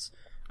choice.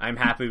 I'm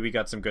happy we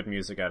got some good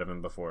music out of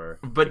him before.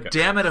 But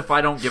damn it if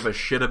I don't give a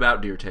shit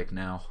about Deer Tick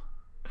now.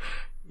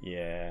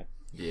 Yeah.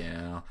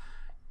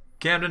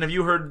 Camden, have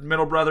you heard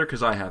Middle Brother?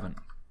 Because I haven't.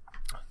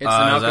 It's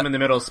the Malcolm in the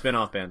Middle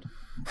spin-off band.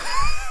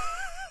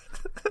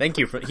 Thank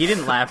you for... He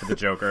didn't laugh at the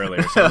joke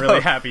earlier, so I'm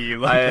really happy you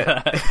liked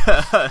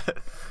that.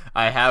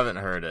 I haven't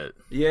heard it.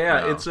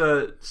 Yeah, no. It's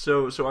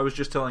so I was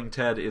just telling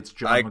Ted, it's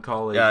John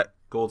McCauley,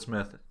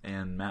 Goldsmith,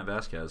 and Matt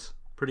Vasquez.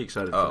 Pretty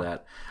excited for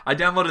that. I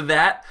downloaded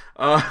that.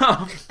 All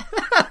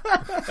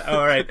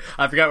right,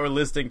 I forgot we're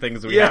listing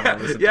things we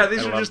haven't listened to. Yeah,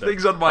 these are just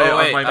things on my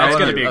on my. That's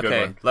going to be a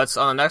good one. Let's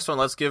on the next one.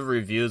 Let's give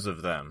reviews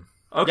of them.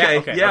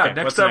 Okay.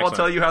 Next time I'll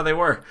tell you how they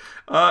were.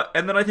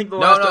 And then I think the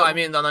last. I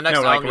mean on the next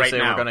album,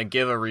 we're going to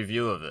give a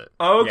review of it.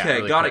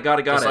 Okay, really got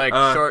it. Just like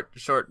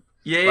short.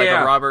 Yeah, like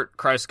a Robert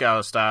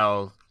Christgow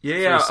style.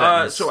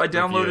 Yeah. So I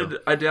downloaded.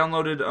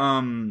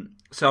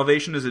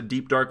 Salvation is a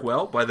Deep Dark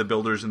Well by the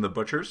Builders and the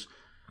Butchers.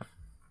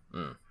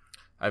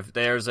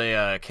 There's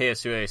a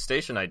KSUA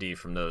station ID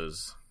from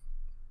those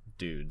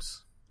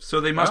dudes.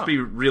 So they must be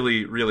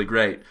really, really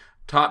great.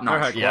 Top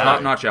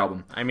notch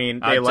album. I mean,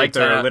 they like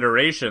their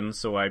alliteration,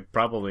 so I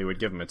probably would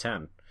give them a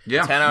 10.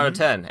 Yeah, 10 out of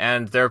 10,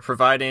 and they're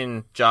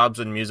providing jobs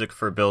and music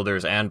for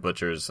builders and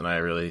butchers, and I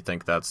really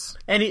think that's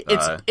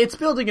it's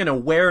building an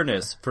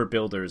awareness for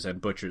builders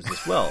and butchers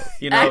as well.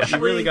 You know, actually,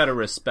 you really got to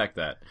respect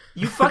that.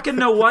 You fucking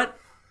know what?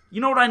 You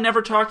know what I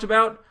never talked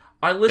about?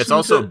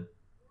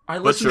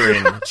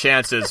 Butchering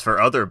chances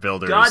for other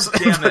builders. God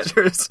damn it.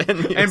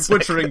 And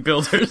butchering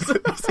builders.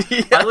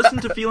 I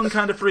listened to Feeling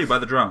Kinda Free by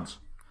the Drones.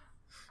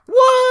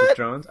 What? The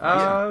Drones?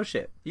 Oh,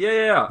 shit.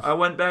 Yeah. I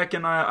went back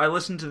and I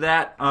listened to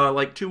that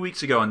like 2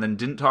 weeks ago and then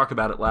didn't talk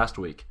about it last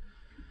week.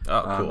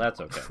 Oh, cool. That's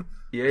okay.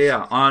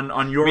 Yeah. On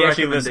your recommendation. We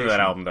actually listened to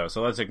that album, though,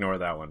 so let's ignore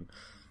that one.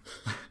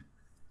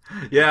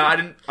 Yeah, I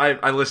didn't.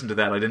 I listened to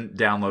that. I didn't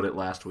download it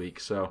last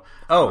week, so...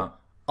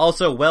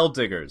 Also, well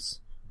diggers.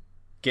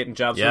 Getting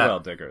jobs for well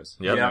diggers.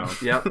 Yep.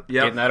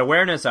 Getting that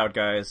awareness out,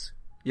 guys.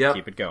 Yep.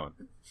 Keep it going.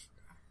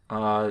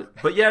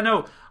 But yeah,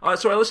 no.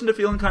 So I listened to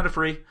Feeling Kinda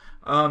Free.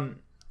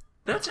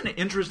 That's an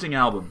interesting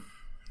album.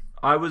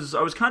 I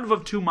was kind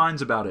of two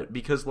minds about it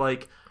because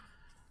like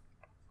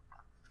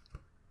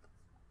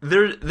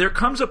there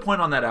comes a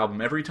point on that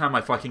album every time I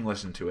fucking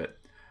listen to it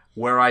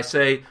where I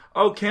say,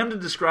 "Oh, Camden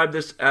described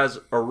this as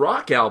a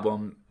rock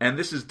album, and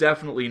this is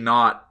definitely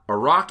not a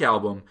rock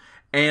album."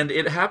 And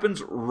it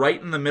happens right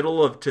in the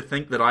middle of To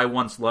Think That I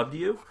Once Loved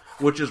You,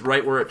 which is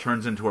right where it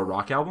turns into a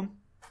rock album.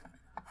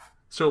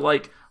 So,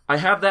 like, I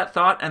have that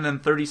thought, and then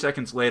 30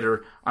 seconds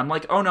later, I'm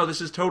like, oh no, this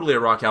is totally a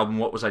rock album,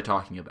 what was I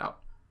talking about?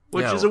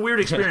 Which is a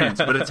weird experience,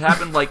 but it's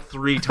happened like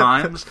 3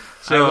 times.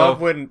 So I love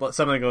when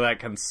something like that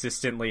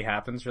consistently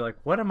happens. You're like,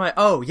 what am I...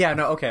 Oh, yeah,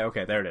 no,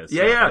 okay, there it is.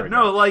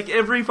 Like,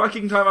 every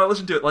fucking time I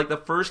listen to it, like, the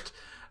first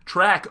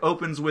track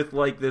opens with,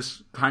 like,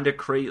 this kind of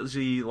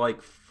crazy,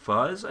 like...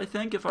 fuzz, I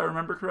think, if I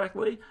remember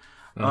correctly.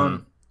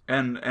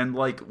 And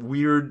like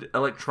weird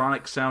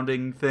electronic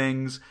sounding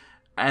things,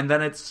 and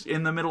then it's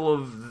in the middle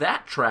of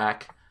that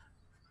track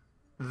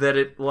that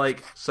it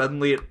like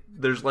suddenly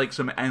there's like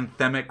some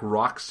anthemic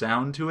rock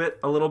sound to it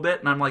a little bit,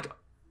 and I'm like,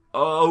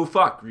 oh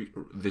fuck,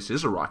 this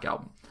is a rock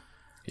album.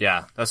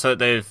 Yeah, that's what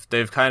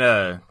they've kind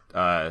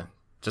of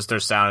just their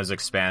sound has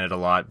expanded a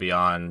lot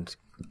beyond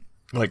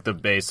like the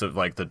base of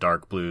like the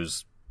dark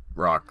blues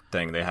rock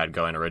thing they had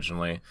going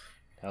originally,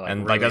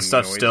 and like that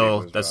stuff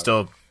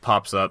still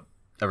pops up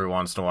every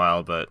once in a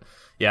while. But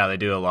yeah, they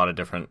do a lot of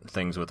different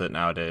things with it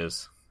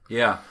nowadays.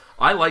 Yeah,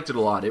 I liked it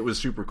a lot. It was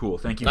super cool.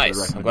 Thank you for the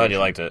recommendation. I'm glad you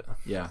liked it.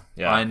 Yeah.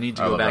 I need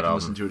to go back and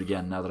listen to it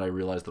again now that I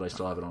realize that I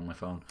still have it on my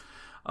phone.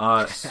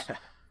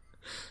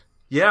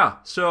 Yeah,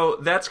 so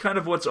that's kind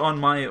of what's on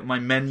my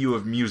menu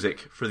of music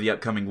for the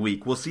upcoming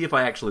week. We'll see if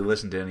I actually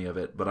listen to any of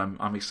it, but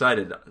I'm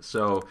excited.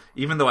 So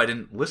even though I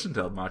didn't listen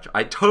to much,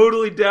 I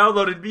totally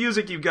downloaded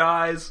music, you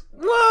guys.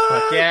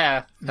 What? Fuck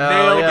yeah.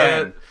 Nailed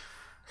it.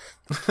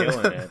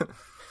 Killing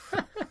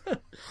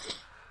it.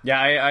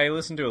 Yeah, I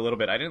listened to a little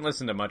bit. I didn't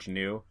listen to much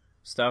new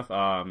stuff.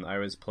 I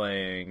was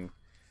playing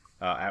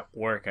at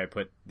work. I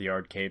put the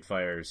Arcade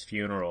Fire's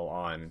Funeral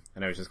on,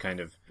 and I was just kind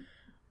of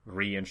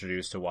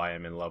reintroduced to why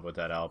I'm in love with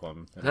that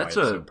album and why it's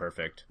so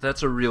perfect.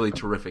 That's a really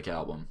terrific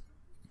album.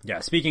 Yeah,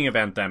 speaking of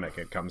anthemic,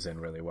 it comes in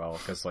really well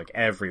because like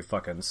every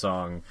fucking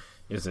song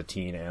is a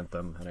teen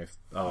anthem, and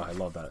I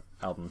love that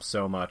album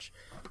so much.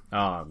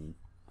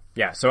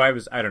 Yeah, so I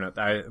don't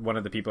know. One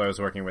of the people I was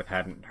working with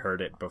hadn't heard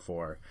it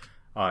before,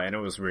 and it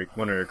was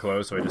one of her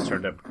clothes, so I just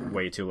turned up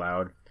way too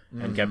loud.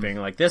 And kept being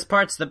like, this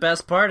part's the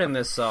best part in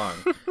this song.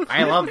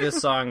 I love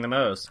this song the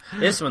most.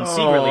 This one's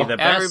secretly the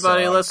best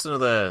Everybody song. Listen to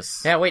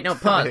this. Yeah, wait, no,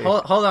 pause.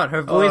 Hold on.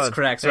 Her voice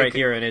cracks right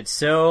here, and it's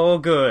so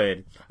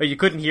good. Oh, you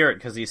couldn't hear it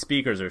because these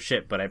speakers are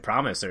shit, but I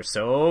promise they're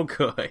so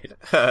good.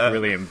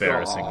 Really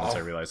embarrassing once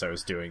I realized I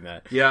was doing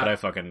that. Yeah. But I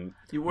fucking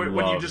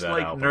when you just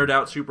like album. Nerd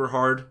out super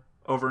hard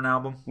over an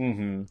album.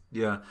 Mm-hmm.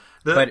 Yeah.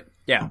 But,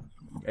 yeah,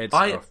 it's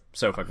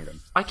so fucking good.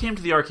 I came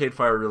to the Arcade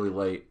Fire really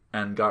late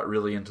and got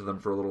really into them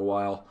for a little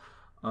while.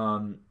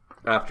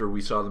 After we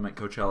saw them at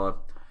Coachella.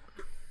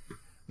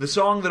 The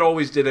song that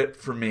always did it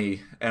for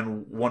me,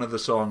 and one of the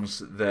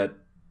songs that,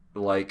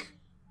 like,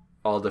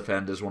 I'll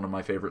defend as one of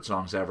my favorite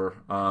songs ever,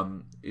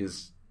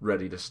 is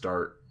Ready to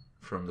Start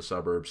from The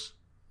Suburbs.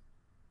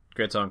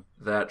 Great song.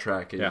 That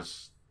track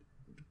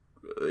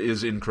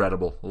is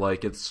incredible.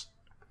 Like, it's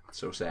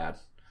so sad.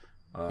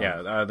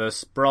 The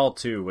Sprawl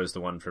 2 was the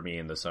one for me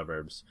in The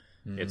Suburbs.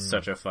 It's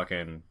such a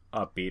fucking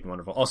upbeat,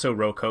 wonderful. Also,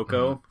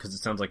 Rococo, because it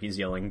sounds like he's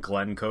yelling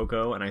Glen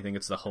Coco, and I think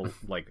it's the whole,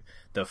 like,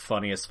 the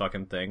funniest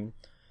fucking thing.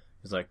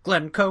 He's like,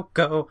 Glen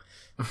Coco!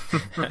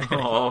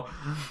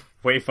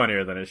 Way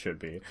funnier than it should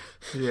be.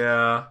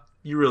 Yeah.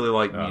 You really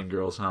like Mean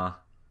Girls, huh?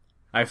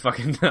 I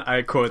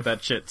quote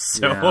that shit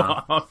so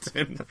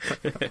often.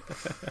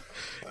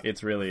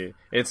 It's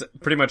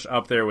pretty much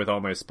up there with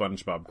all my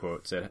SpongeBob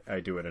quotes. I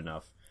do it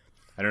enough.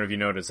 I don't know if you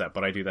noticed that,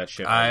 but I do that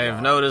shit.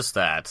 I've noticed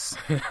that.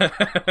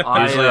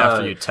 Usually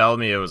after you tell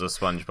me it was a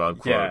SpongeBob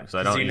quote, because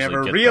I don't usually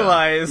never get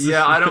realize.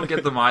 Yeah, I don't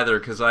get them either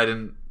because I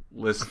didn't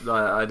listen.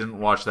 I didn't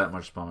watch that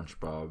much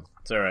SpongeBob.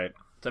 It's all right.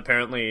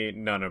 Apparently,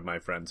 none of my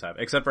friends have,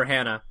 except for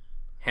Hannah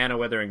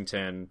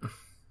Witherington.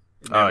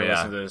 Never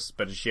listened to this,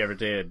 but if she ever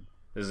did,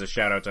 this is a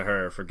shout out to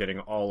her for getting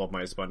all of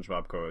my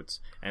SpongeBob quotes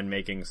and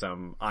making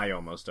some I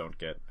almost don't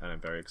get, and I'm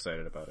very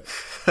excited about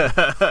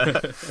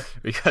it.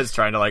 Because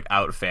trying to like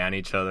out fan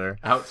each other,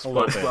 out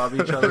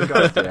SpongeBob each other.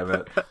 God damn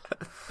it!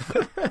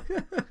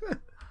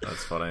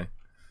 That's funny.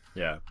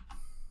 Yeah.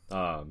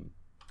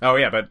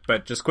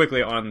 But just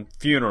quickly on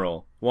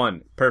Funeral.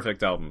 1,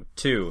 perfect album.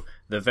 2,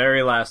 the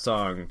very last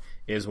song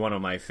is one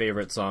of my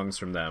favorite songs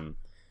from them.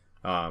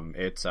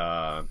 It's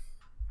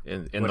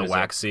in the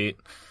wax seat.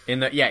 In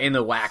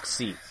the wax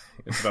seat.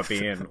 It's about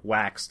being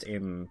waxed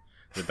in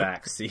the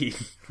back seat.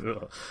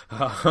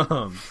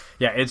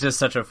 It's just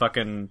such a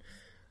fucking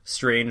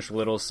strange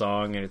little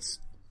song, and it's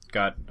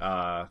got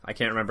I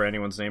can't remember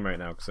anyone's name right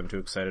now because I'm too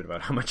excited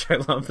about how much I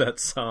love that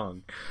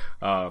song.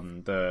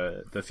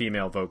 The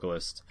female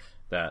vocalist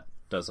that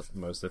does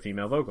most of the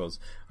female vocals.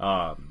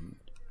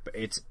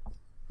 It's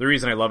the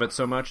reason I love it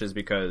so much is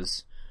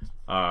because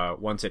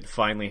once it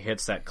finally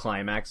hits that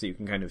climax that you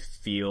can kind of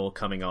feel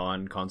coming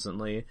on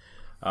constantly,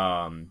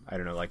 I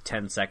don't know, like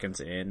 10 seconds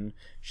in,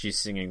 she's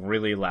singing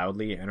really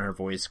loudly and her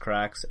voice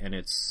cracks, and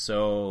it's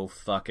so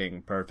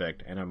fucking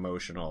perfect and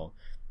emotional.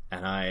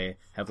 And I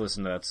have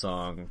listened to that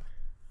song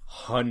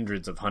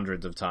hundreds of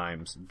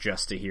times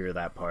just to hear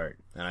that part.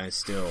 And I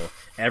still,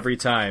 every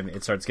time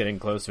it starts getting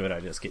close to it, I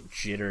just get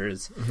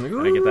jitters. And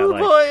I get that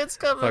like, boy, it's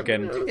coming.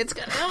 It's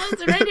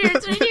right here,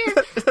 it's right here.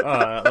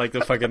 Like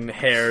the fucking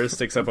hair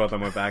sticks up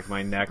on the back of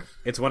my neck.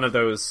 It's one of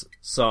those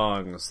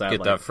songs that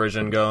get that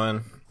frisson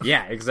going.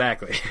 Yeah,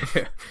 exactly.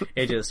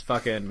 It just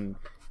fucking,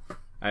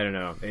 I don't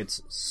know.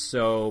 It's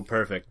so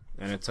perfect.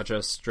 And it's such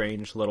a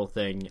strange little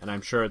thing. And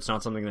I'm sure it's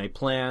not something they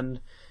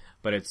planned,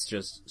 but it's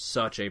just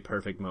such a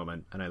perfect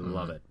moment, and I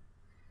love it.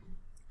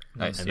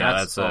 Nice. And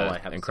that's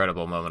an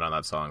incredible moment on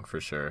that song, for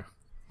sure.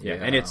 Yeah,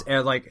 and it's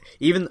like,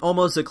 even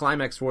almost a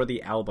climax for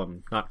the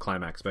album. Not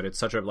climax, but it's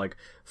such a, like,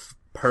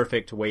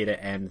 perfect way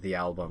to end the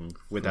album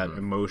with that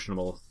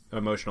emotional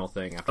emotional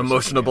thing.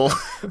 Emotionable.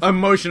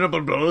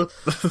 Emotionable.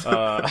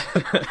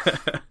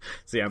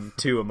 See, I'm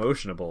too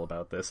emotionable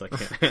about this. I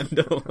can't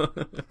handle.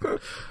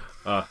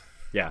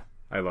 Yeah,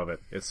 I love it.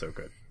 It's so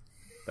good.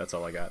 That's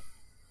all I got.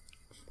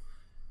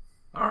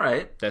 All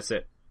right. That's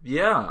it.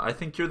 Yeah, I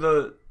think you're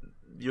the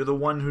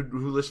one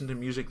who listened to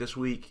music this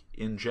week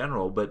in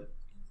general, but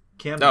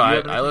Cam, no,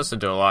 I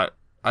listened to a lot.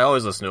 I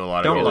always listen to a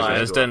lot of music. I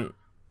just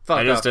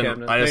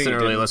didn't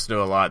really listen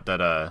to a lot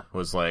that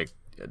was like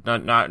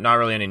not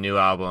really any new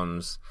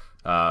albums.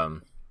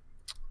 It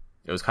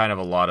was kind of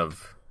a lot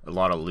of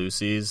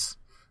Lucy's.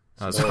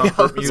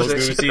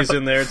 Lucy's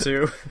in there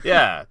too.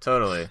 Yeah,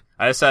 totally.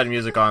 I just had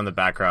music on in the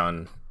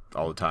background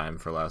all the time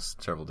for the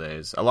last several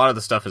days. A lot of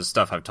the stuff is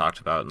stuff I've talked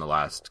about in the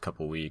last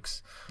couple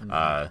weeks.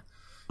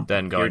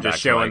 Then going You're just back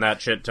showing to, like,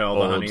 that shit to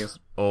all the honeys.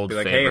 Old Be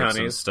like, favorites hey, honeys,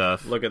 and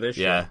stuff. Look at this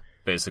shit. Yeah,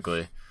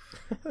 basically.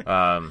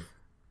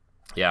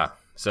 Yeah,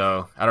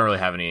 so I don't really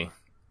have any.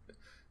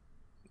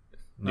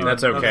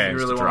 That's okay.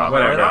 Really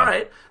Whatever. All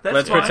right.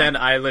 Let's pretend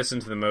I listen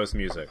to the most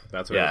music.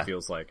 That's what it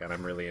feels like, and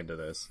I'm really into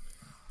this.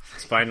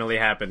 It's finally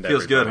happened.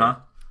 Feels good, huh?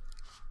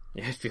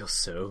 Yeah, it feels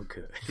so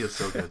good. Feels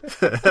so good.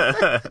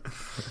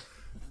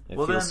 It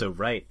feels so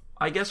right.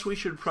 I guess we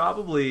should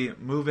probably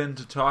move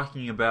into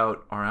talking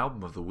about our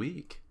album of the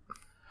week.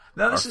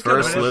 Now, this is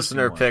first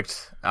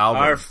listener-picked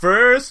album. Our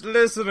first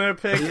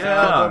listener-picked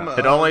album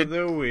of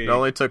the week. It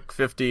only took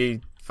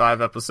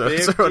 55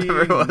 episodes or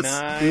whatever it was.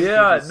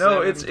 Yeah,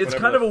 no, it's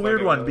kind of a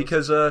weird one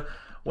because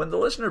when the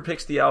listener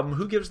picks the album,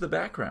 who gives the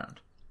background?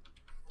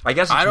 I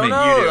guess it's I don't me.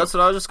 know. That's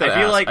what I was just going to ask.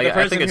 I feel like the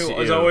person who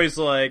was you. always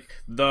like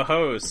the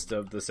host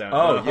of the sound.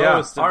 Oh, yeah.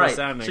 Host of all right. The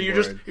sounding so you're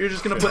board.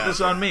 just going to put this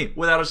on me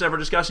without us ever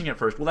discussing it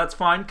first. Well, that's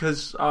fine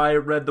because I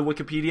read the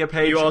Wikipedia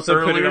page You also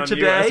put it earlier on you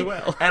today, as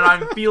well. and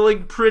I'm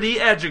feeling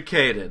pretty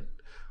educated.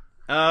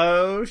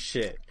 Oh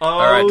shit! All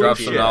right, drop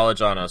some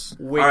knowledge on us.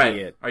 All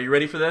right, are you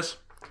ready for this?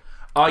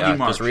 Augie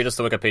March. Just read us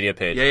the Wikipedia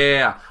page.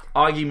 Yeah.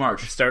 Augie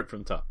March. Start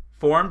from top.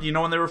 Formed, you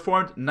know when they were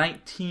formed?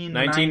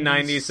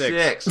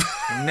 1996.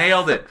 1996.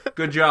 Nailed it.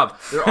 Good job.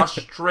 They're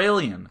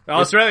Australian.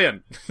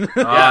 Australian.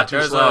 Yeah,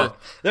 too slow.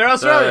 They're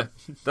Australian.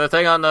 The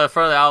thing on the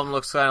front of the album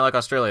looks kind of like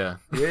Australia.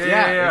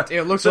 Yeah.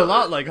 It looks a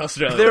lot like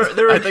Australia.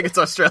 I think it's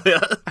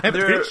Australia. I'm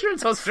pretty sure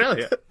it's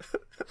Australia.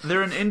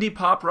 They're an indie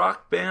pop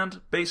rock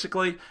band,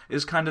 basically,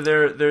 is kind of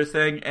their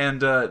thing,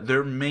 and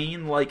their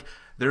main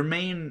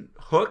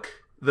hook,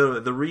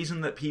 the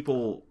reason that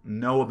people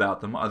know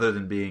about them, other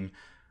than being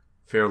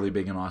fairly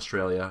big in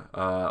Australia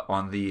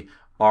on the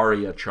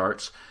ARIA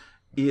charts,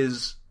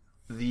 is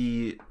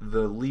the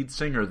lead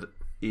singer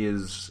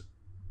is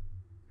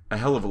a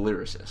hell of a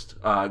lyricist.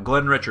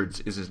 Glenn Richards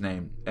is his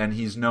name, and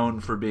he's known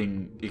for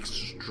being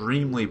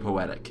extremely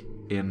poetic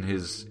in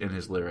his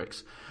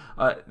lyrics.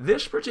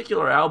 This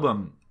particular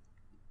album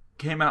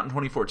came out in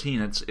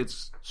 2014.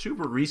 It's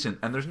super recent,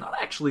 and there's not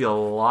actually a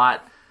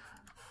lot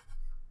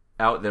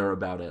out there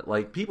about it.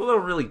 Like, people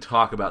don't really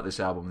talk about this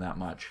album that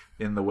much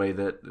in the way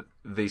that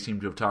they seem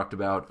to have talked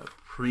about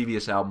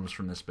previous albums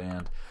from this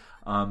band.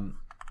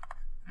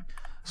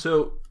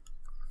 So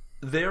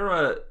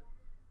their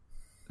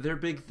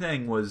big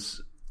thing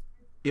was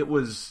it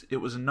was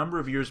a number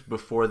of years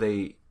before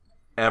they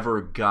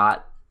ever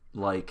got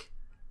like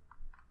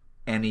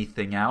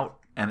anything out,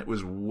 and it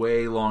was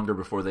way longer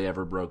before they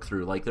ever broke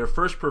through. Like, their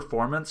first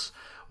performance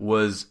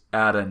was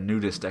at a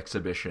nudist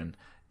exhibition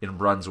in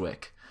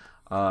Brunswick.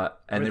 And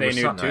were they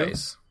nude too?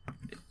 Nice.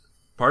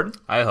 Pardon?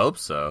 I hope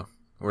so.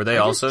 Were they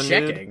also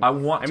nude? I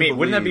want.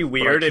 Wouldn't that be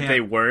weird if they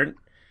weren't?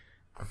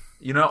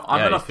 You know, I'm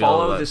going to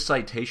follow this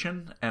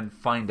citation and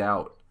find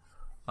out.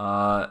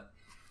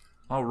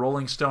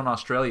 Rolling Stone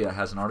Australia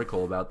has an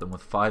article about them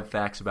with 5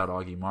 facts about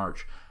Augie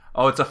March.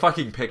 Oh, it's a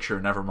fucking picture.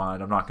 Never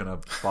mind. I'm not going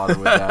to bother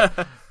with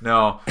that.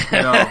 No.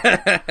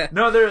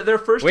 They're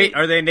first. Wait,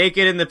 are they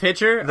naked in the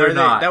picture? They're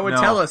not. That would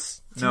tell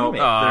us. No, they're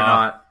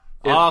not.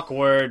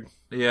 Awkward.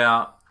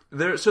 Yeah.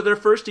 Their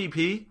first EP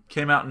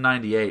came out in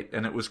 '98,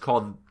 and it was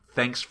called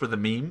 "Thanks for the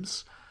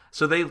Memes."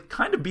 So they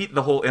kind of beat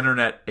the whole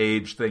internet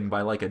age thing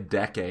by like a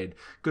decade.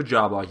 Good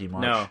job, Augie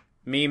March. No,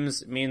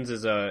 memes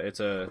is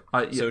a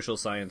social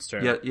science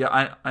term.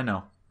 Yeah, I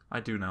know. I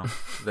do know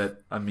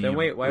that a meme then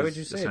wait, why would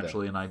you say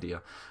essentially an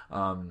idea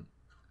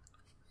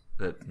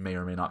that may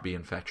or may not be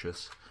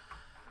infectious.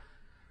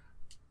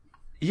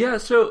 Yeah,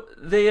 so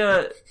they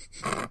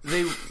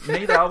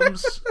made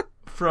albums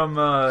from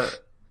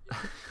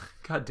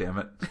God damn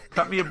it.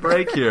 Cut me a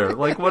break here.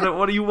 Like,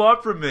 what do you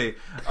want from me?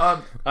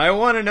 I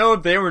want to know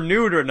if they were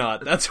nude or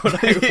not. That's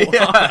what I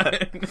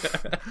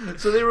want.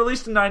 So they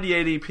released a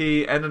 98 EP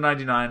and a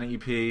 99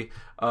 EP.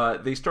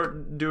 They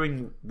started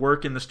doing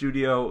work in the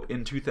studio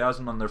in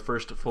 2000 on their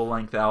first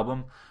full-length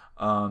album.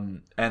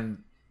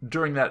 And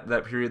during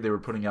that period, they were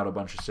putting out a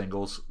bunch of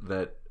singles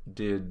that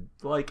did,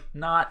 like,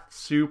 not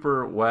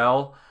super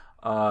well.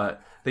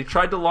 They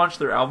tried to launch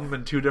their album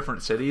in 2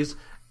 different cities,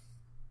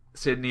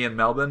 Sydney and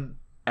Melbourne,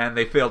 and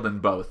they failed in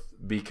both.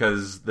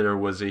 because there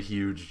was a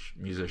huge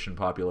musician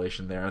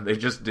population there, and they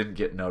just didn't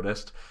get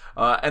noticed.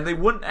 And they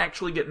wouldn't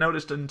actually get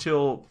noticed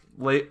until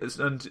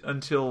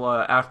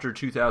after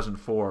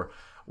 2004,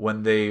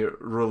 when they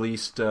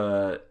released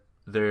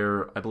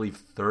their, I believe,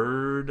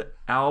 third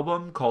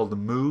album called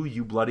 "Moo,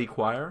 You Bloody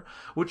Choir,"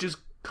 which is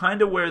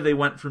kind of where they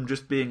went from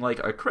just being like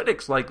a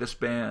critics like this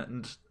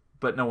band,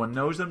 but no one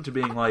knows them, to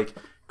being like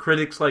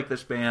critics like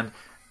this band,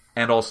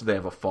 and also they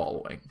have a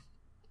following.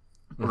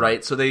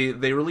 Right, so they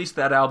released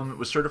that album. It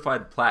was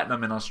certified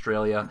platinum in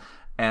Australia,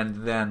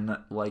 and then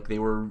like they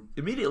were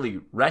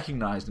immediately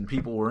recognized, and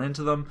people were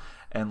into them.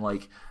 And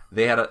like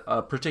they had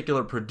a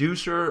particular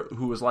producer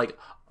who was like,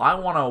 "I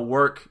want to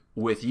work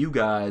with you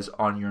guys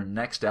on your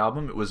next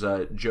album." It was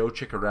Joe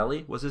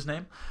Ciccarelli was his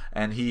name,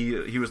 and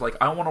he was like,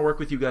 "I want to work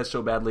with you guys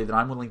so badly that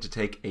I'm willing to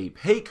take a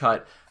pay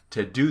cut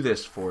to do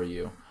this for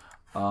you."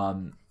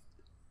 And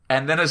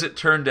then, as it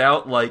turned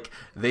out, like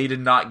they did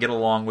not get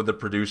along with the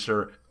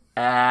producer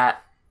at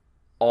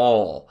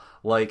all.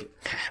 Like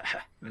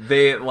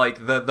they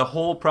like the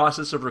whole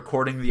process of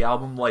recording the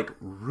album like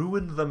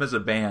ruined them as a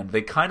band.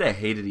 They kind of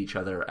hated each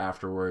other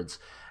afterwards,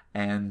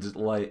 and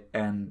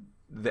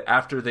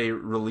after they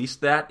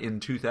released that in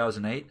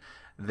 2008,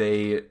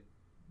 they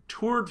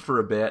toured for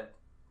a bit,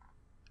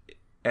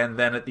 and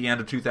then at the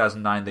end of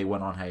 2009 they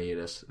went on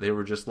hiatus. They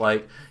were just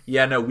like,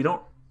 yeah, no, we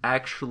don't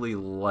actually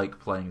like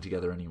playing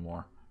together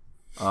anymore.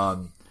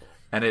 And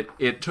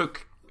it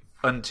took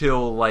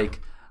until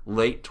like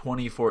late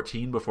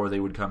 2014 before they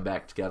would come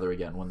back together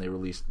again, when they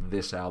released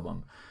this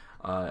album.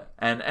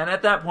 And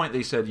at that point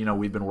they said,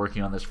 we've been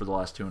working on this for the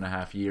last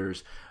 2.5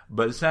 years,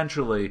 but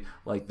essentially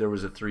like there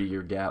was a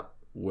 3-year gap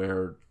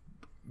where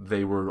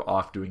they were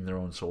off doing their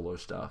own solo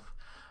stuff.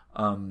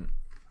 What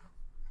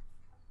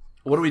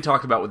do we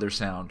talk about with their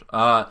sound?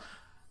 I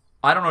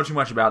don't know too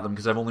much about them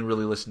because I've only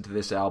really listened to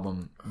this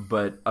album,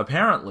 but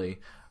apparently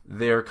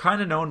they're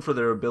kind of known for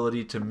their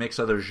ability to mix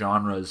other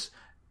genres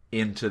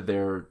into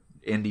their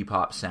indie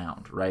pop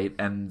sound, right?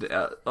 And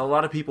a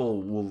lot of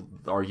people will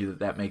argue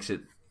that makes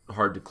it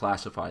hard to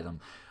classify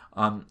them.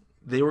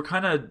 They were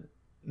kind of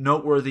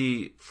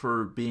noteworthy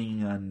for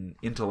being an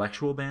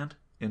intellectual band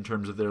in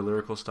terms of their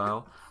lyrical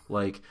style.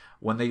 Like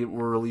when they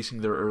were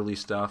releasing their early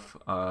stuff,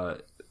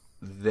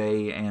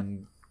 they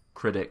and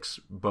critics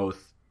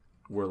both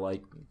were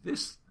like,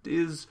 this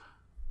is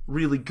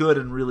really good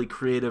and really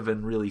creative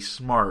and really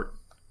smart,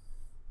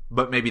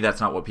 but maybe that's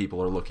not what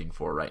people are looking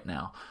for right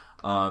now.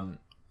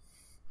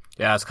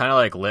 Yeah, it's kind of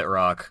like lit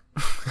rock,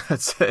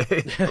 I'd say,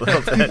 a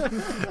little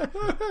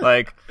bit.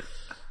 Like,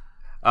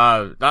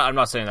 I'm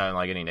not saying that in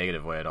like any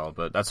negative way at all,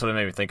 but that's what it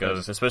made me think of.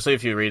 Especially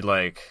if you read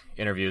like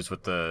interviews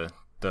with the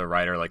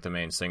writer, like the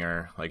main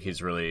singer, like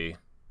he's really,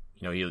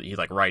 he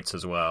like writes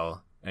as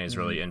well, and he's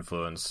really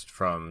influenced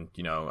from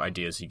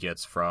ideas he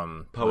gets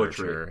from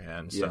poetry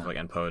and stuff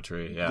and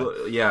poetry.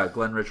 Yeah,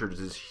 Glenn Richards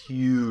is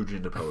huge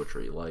into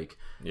poetry. Like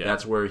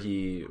that's where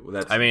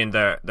I mean,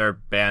 their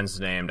band's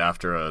named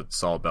after a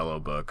Saul Bellow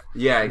book.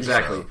 Yeah,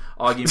 exactly. So.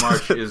 Augie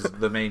March is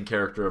the main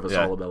character of a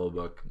Saul Bellow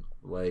book.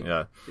 Like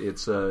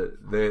it's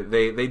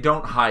they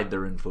don't hide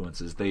their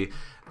influences. They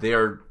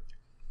are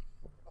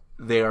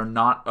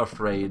not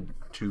afraid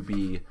to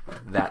be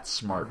that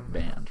smart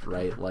band,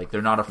 right? Like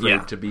they're not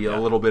afraid to be a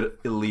little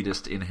bit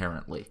elitist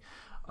inherently.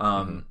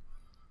 And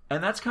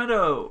that's kind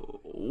of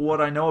what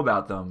I know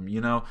about them,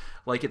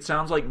 Like it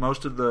sounds like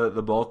most of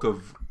the bulk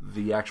of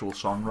the actual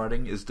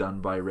songwriting is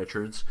done by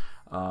Richards.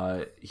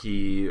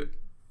 He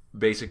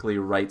basically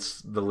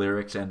writes the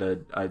lyrics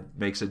and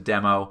makes a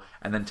demo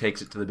and then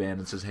takes it to the band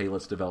and says, hey,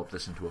 let's develop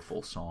this into a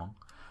full song.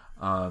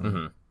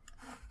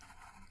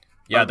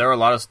 Yeah, there were a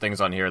lot of things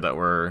on here that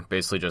were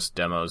basically just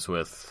demos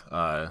with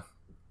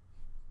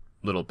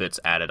little bits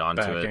added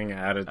onto Backing it.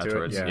 Added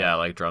afterwards. To it, yeah,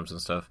 like drums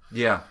and stuff.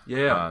 Yeah,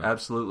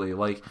 absolutely.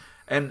 Like,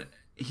 and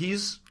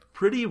he's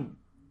pretty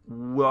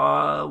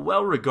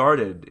well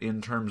regarded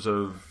in terms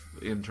of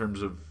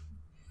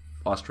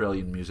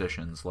Australian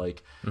musicians.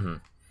 Like,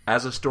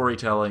 as a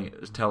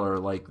storyteller,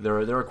 like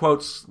there are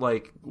quotes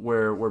like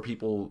where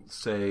people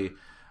say.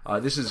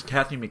 This is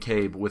Kathy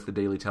McCabe with the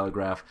Daily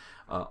Telegraph.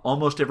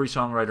 Almost every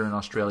songwriter in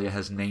Australia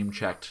has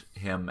name-checked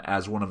him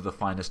as one of the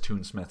finest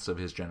tunesmiths of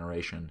his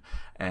generation.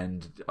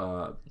 And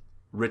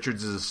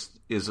Richards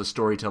is a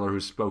storyteller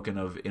who's spoken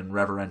of in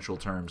reverential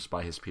terms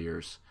by his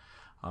peers.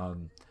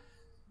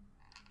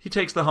 He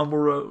takes the humble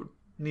road,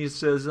 and he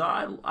says,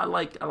 I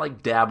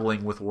like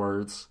dabbling with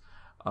words.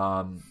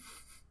 But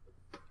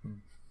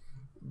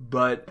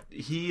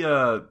he...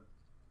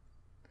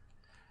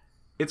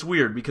 it's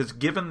weird, because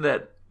given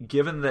that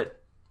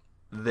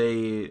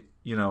they,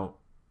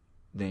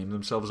 name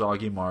themselves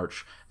Augie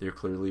March, they're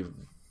clearly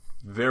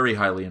very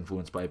highly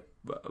influenced by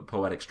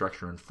poetic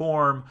structure and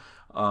form.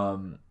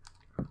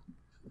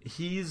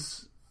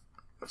 He's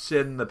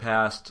said in the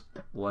past,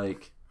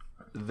 like,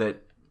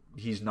 that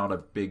he's not a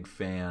big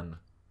fan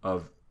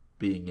of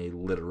being a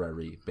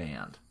literary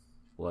band.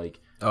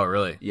 Like, oh,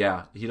 really?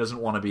 Yeah, he doesn't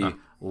want to be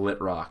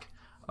lit rock.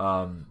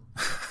 Doesn't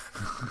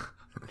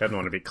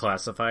want to be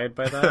classified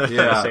by that.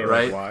 Yeah, say,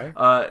 right.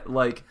 Like,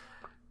 why?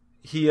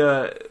 he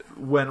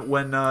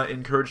when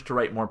encouraged to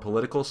write more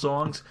political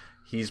songs,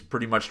 he's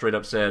pretty much straight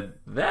up said,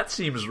 that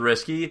seems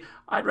risky.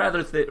 I'd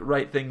rather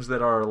write things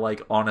that are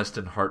like honest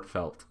and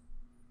heartfelt,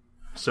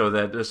 so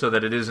that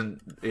it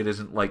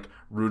isn't like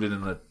rooted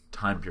in a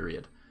time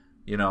period.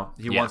 You know,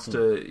 he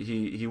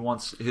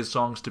wants his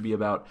songs to be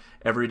about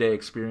everyday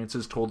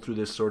experiences told through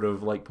this sort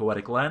of like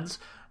poetic lens,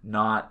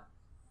 not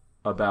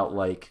about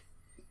like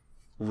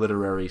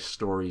literary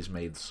stories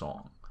made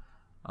song.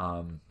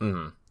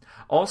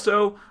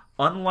 Also,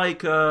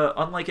 unlike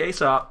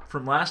Aesop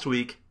from last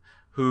week,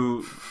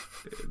 who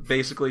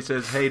basically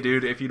says, "Hey,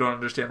 dude, if you don't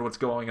understand what's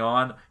going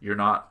on, you're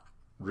not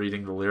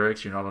reading the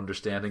lyrics, you're not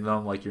understanding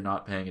them, like you're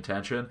not paying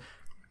attention."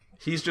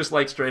 He's just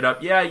like straight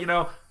up, "Yeah, you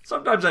know,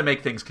 sometimes I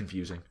make things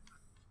confusing."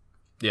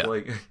 Yeah,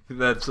 like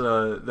that's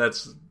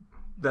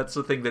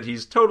the thing that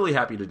he's totally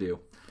happy to do.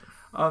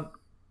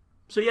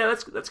 So yeah,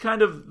 that's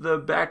kind of the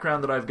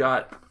background that I've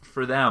got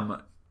for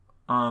them.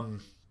 I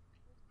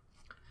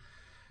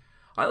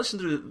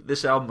listened to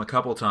this album a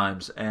couple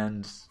times,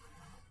 and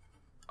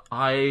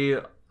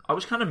I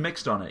was kind of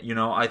mixed on it. You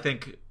know, I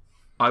think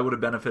I would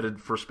have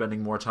benefited for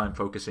spending more time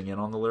focusing in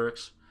on the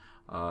lyrics.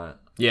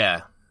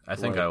 Yeah, I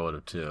think I would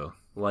have too.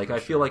 Like, I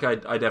feel like I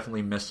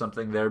definitely missed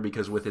something there,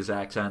 because with his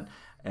accent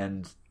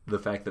and the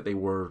fact that they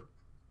were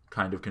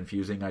kind of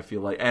confusing, I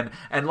feel like, and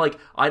like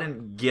I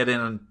didn't get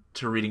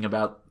into reading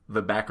about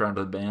the background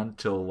of the band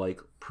till like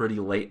pretty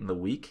late in the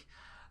week,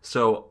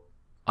 so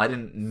I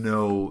didn't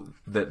know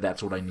that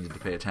that's what I needed to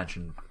pay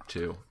attention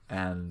to,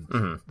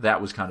 and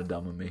that was kind of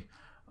dumb of me.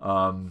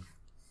 I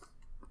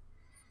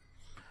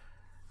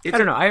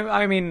don't know.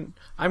 I mean,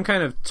 I'm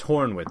kind of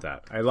torn with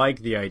that. I like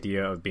the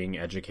idea of being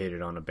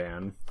educated on a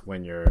band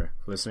when you're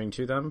listening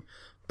to them,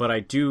 but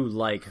I do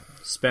like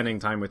spending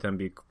time with them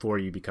before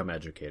you become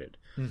educated.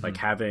 Like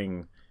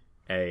having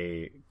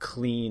a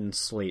clean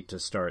slate to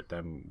start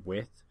them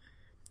with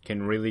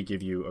can really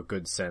give you a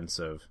good sense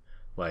of,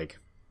 like,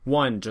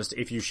 one, just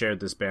if you shared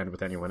this band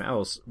with anyone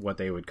else, what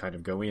they would kind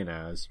of go in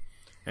as,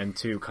 and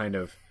two, kind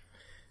of,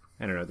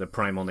 I don't know, the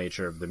primal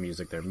nature of the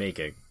music they're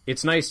making.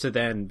 It's nice to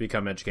then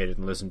become educated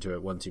and listen to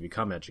it once you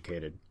become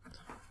educated,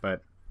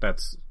 but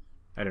that's,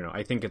 I don't know,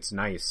 I think it's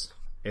nice.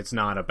 It's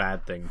not a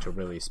bad thing to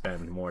really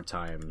spend more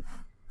time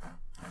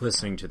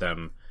listening to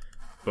them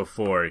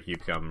before you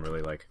become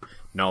really, like,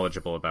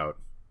 knowledgeable about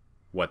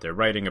what they're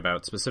writing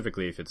about,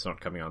 specifically if it's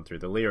not coming on through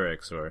the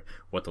lyrics or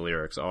what the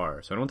lyrics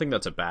are. So I don't think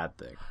that's a bad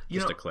thing,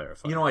 just to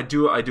clarify. You know, I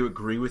do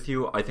agree with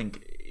you. I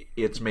think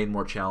it's made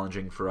more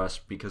challenging for us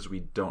because we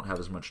don't have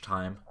as much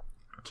time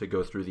to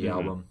go through the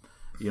album,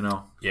 you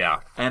know? Yeah.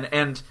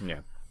 And yeah.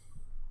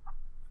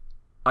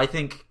 I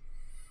think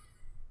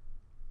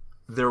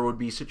there would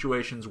be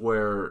situations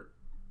where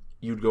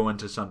you'd go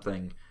into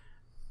something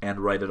and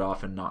write it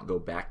off and not go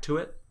back to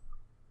it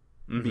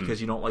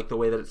because you don't like the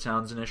way that it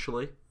sounds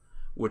initially,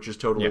 which is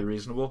totally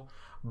reasonable.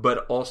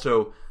 But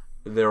also,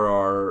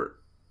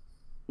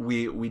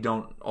 we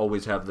don't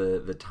always have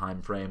the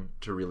time frame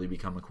to really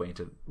become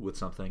acquainted with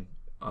something,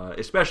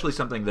 especially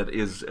something that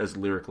is as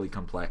lyrically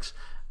complex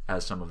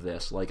as some of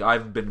this. Like,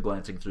 I've been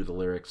glancing through the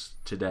lyrics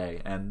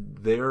today, and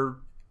they're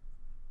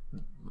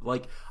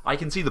like, I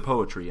can see the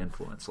poetry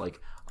influence. Like,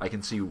 I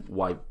can see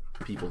why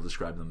people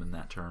describe them in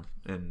that term,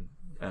 and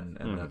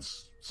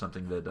that's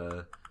something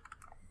that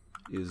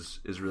is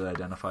really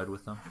identified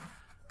with them.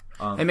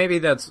 And maybe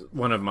that's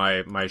one of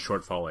my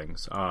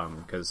shortfallings,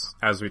 because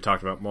as we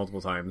talked about multiple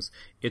times,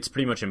 it's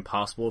pretty much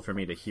impossible for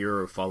me to hear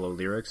or follow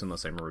lyrics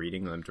unless I'm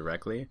reading them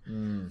directly.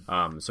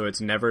 So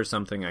it's never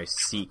something I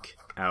seek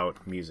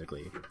out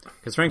musically.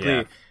 Because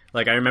frankly,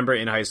 like, I remember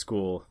in high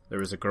school, there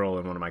was a girl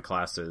in one of my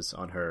classes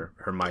on her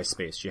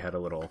MySpace. She had a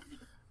little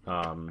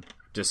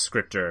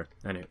descriptor,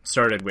 and it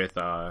started with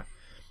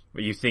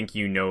you think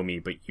you know me,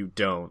 but you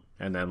don't.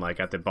 And then, like,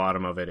 at the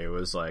bottom of it, it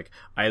was like,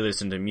 I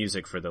listen to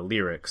music for the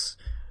lyrics.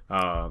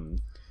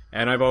 And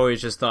I've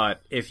always just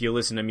thought, if you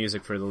listen to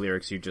music for the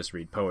lyrics, you just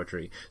read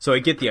poetry. So I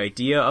get the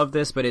idea of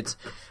this, but it's,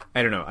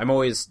 I don't know, I'm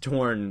always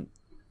torn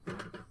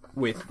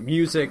with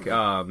music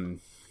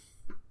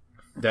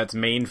that's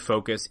main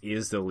focus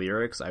is the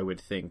lyrics. I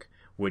would think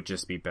would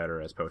just be better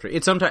as poetry.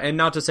 It's sometimes, and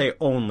not to say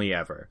only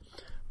ever,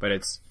 but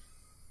it's,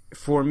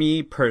 for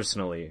me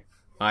personally,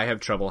 I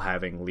have trouble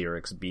having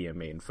lyrics be a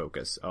main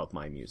focus of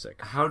my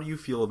music. How do you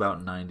feel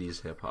about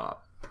 90s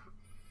hip-hop?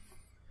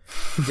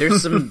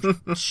 There's some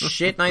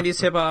shit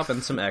 90s hip-hop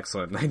and some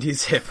excellent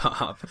 90s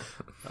hip-hop.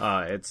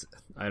 It's,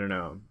 I don't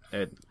know.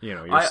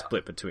 You're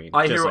split between.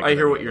 I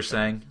hear what you're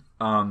saying,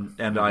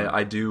 and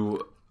I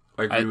do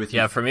agree with you.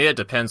 Yeah, for me it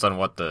depends on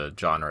what the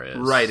genre is.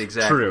 Right,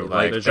 exactly. True.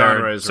 Like, the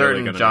genre is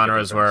certain really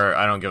genres where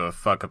I don't give a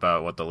fuck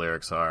about what the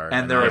lyrics are.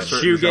 And there are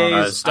certain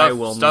shoegaze,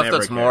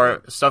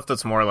 stuff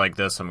that's more like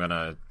this, I'm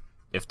gonna,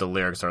 if the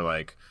lyrics are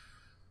like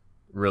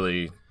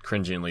really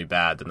cringingly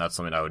bad, then that's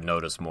something I would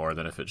notice more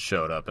than if it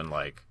showed up in,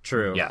 like,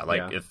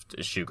 if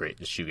a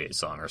shoegaze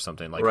song or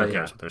something, like, who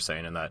cares what they're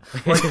saying in that.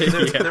 Like,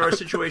 there are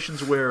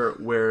situations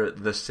where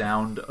the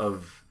sound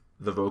of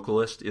the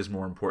vocalist is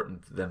more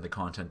important than the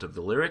content of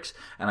the lyrics,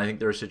 and I think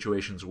there are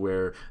situations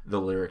where the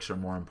lyrics are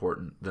more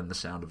important than the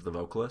sound of the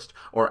vocalist,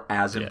 or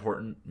as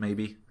important,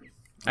 maybe.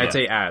 I'd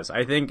say as.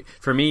 I think,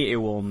 for me, it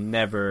will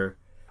never...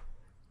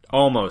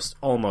 Almost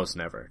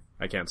never.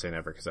 I can't say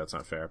never because that's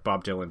not fair.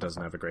 Bob Dylan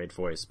doesn't have a great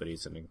voice, but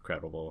he's an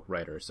incredible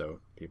writer, so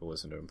people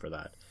listen to him for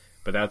that.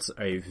 But that's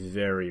a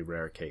very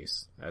rare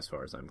case, as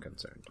far as I'm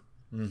concerned.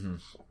 Mm-hmm.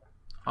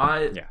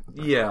 I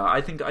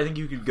think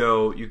you could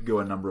go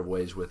a number of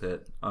ways with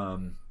it.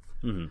 And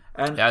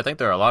I think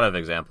there are a lot of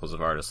examples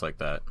of artists like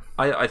that.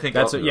 I think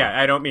that's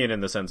I don't mean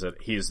in the sense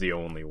that he's the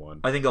only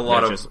one. I think a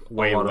lot that's just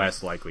way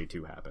less likely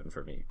to happen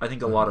for me. I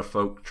think a lot of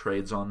folk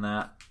trades on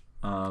that.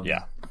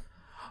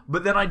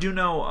 But then I do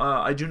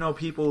know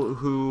people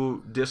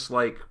who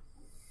dislike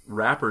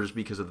rappers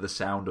because of the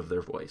sound of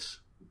their voice.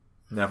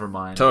 Never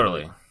mind.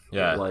 Totally.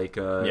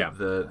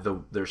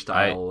 Their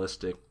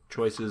stylistic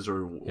choices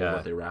or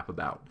what they rap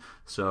about.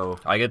 So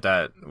I get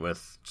that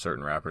with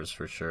certain rappers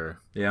for sure.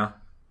 Yeah.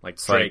 Like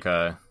Drake.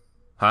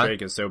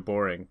 Drake is so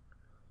boring.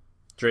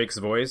 Drake's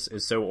voice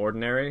is so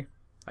ordinary.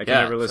 I can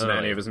never listen to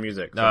any of his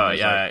music. No,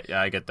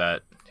 I get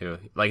that too.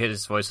 Like,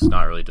 his voice is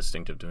not really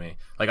distinctive to me.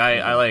 Like,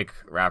 I like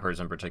rappers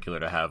in particular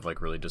to have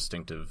like really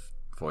distinctive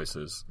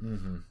voices.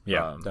 Mm-hmm.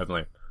 Yeah,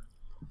 definitely.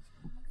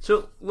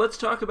 So let's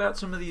talk about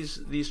some of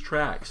these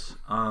tracks.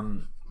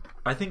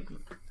 I think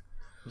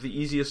the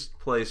easiest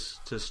place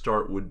to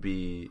start would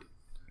be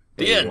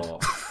the end.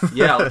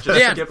 Yeah, let's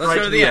just get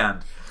right to the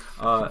end.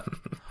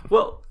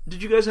 Well,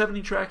 did you guys have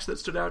any tracks that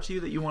stood out to you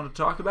that you want to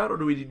talk about, or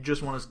do we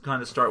just want to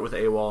kind of start with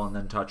AWOL and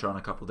then touch on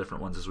a couple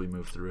different ones as we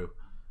move through?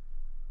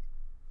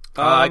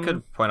 I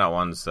could point out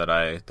ones that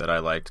I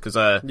liked because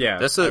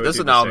this is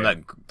an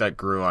album that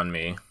grew on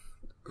me.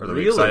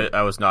 Really?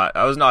 I was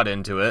not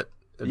into it.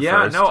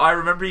 First. No, I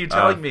remember you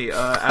telling me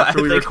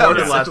after we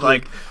recorded last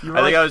week.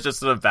 I think I was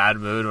just in a bad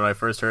mood when I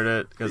first heard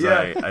it because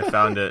I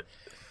found it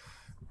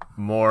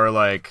more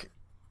like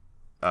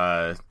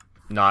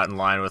not in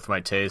line with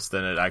my taste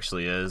than it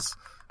actually is.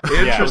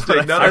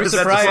 Interesting. Yeah. I was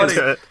surprised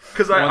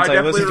because I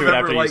definitely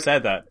remember you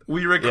said that.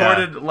 We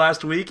recorded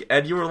last week,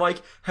 and you were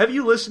like, "Have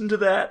you listened to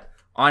that?"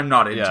 I'm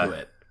not into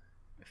it.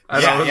 I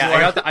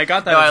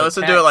got that. No, I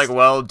listened to it like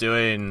while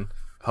doing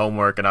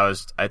homework, and I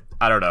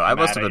don't know. I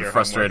must have been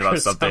frustrated about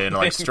something and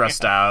like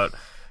stressed out,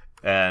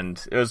 and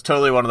it was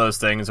totally one of those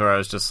things where I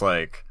was just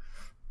like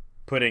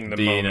putting the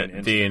being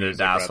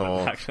an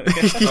asshole.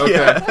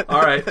 Okay,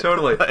 all right,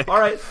 totally. All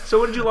right. So,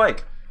 what did you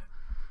like?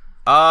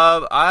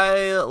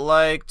 I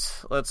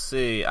liked. Let's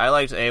see. I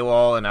liked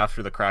AWOL and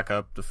After the Crack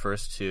Up, the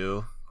first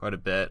two, quite a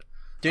bit.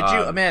 Did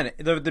you? Man,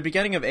 the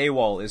beginning of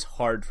AWOL is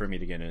hard for me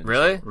to get into.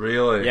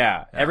 Really?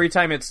 Yeah. Every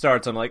time it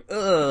starts, I'm like,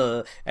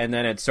 ugh, and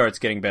then it starts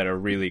getting better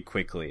really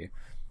quickly.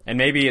 And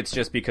maybe it's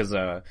just because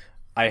I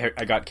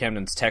got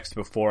Camden's text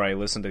before I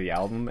listened to the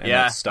album, and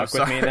it stuck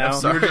with me now.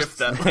 We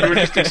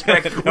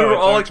were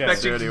all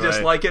expecting to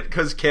dislike it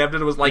because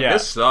Camden was like,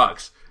 "This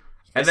sucks."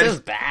 And this is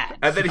bad.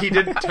 And then he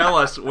didn't tell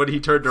us when he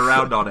turned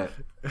around on it.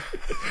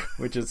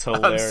 Which is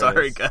hilarious. I'm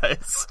sorry,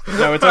 guys.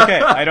 No, it's okay.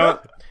 I don't...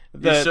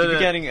 The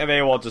beginning of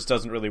AWOL just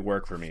doesn't really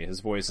work for me. His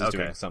voice is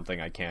doing something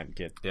I can't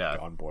get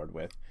on board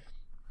with.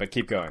 But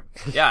keep going.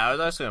 Yeah, I was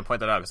actually going to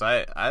point that out,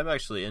 because I'm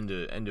actually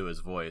into his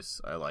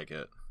voice. I like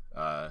it.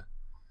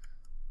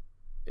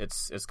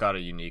 It's got a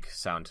unique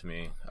sound to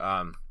me.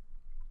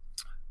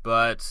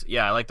 But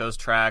yeah, I like those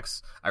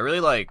tracks. I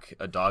really like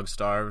A Dog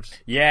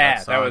Starved.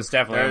 Yeah, that was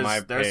definitely on my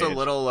page. There's a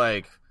little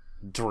like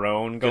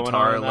drone going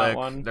on in that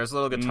one. There's a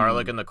little guitar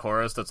lick in the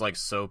chorus that's like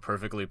so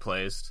perfectly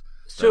placed.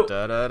 So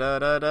and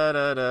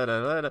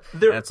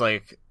it's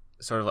like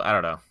sort of, I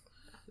don't know.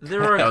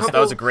 That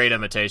was a great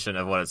imitation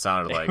of what it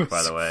sounded like,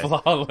 by the way.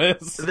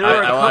 Flawless.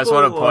 I just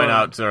want to point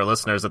out to our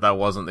listeners that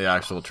wasn't the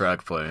actual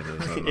track playing.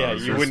 Yeah,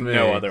 you wouldn't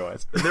know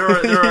otherwise. There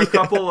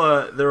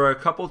are a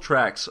couple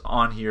tracks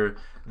on here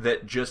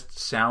that just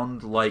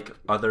sound like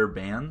other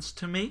bands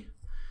to me.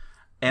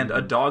 And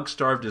A Dog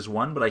Starved is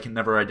one, but I can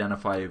never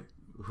identify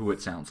who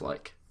it sounds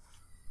like.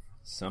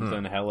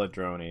 Something hella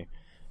droney.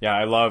 Yeah,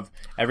 I love,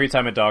 every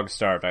time A Dog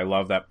Starved, I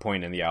love that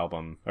point in the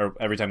album, or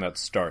every time that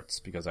starts,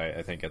 because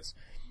I think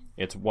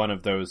it's one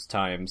of those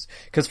times.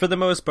 Because for the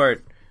most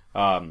part,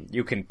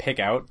 you can pick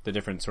out the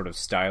different sort of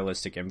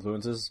stylistic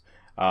influences.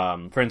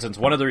 For instance,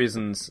 one of the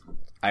reasons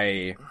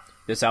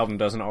this album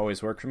doesn't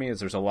always work for me is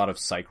there's a lot of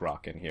psych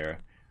rock in here.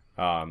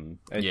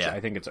 I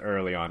think it's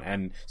early on,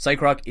 and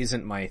psych rock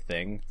isn't my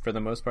thing for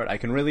the most part. I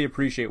can really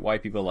appreciate why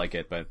people like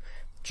it, but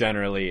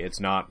generally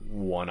it's not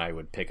one I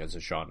would pick as a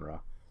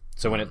genre.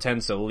 So when it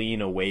tends to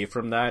lean away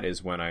from that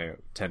is when I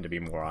tend to be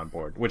more on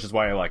board, which is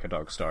why I like A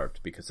Dog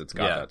Starved, because it's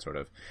got that sort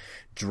of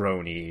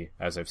droney,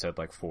 as I've said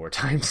like 4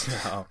 times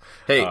now.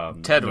 Hey,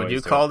 Ted, would you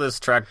call this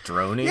track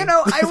droney? You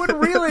know, I would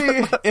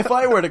really, if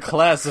I were to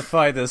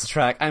classify this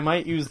track, I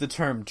might use the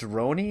term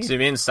droney. So you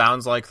mean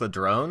sounds like the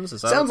drones?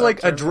 Is that sounds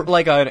like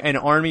an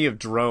army of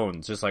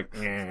drones, just like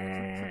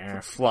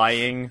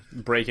flying,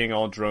 breaking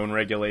all drone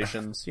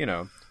regulations, you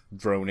know,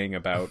 droning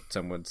about,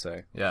 some would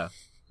say. Yeah.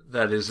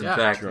 That is, in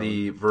fact,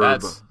 the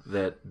verb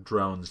that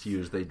drones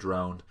use. They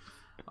droned.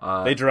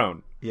 They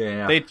drone.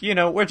 Yeah.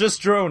 We're just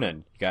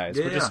droning, guys.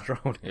 We're just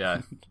droning.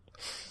 Yeah.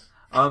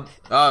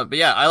 But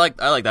yeah, I like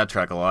that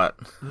track a lot.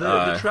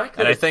 The track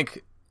that... And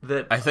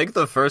I think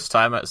the first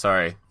time...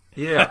 Sorry.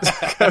 Yeah.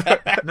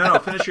 No,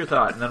 finish your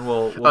thought, and then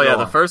we'll go yeah, on.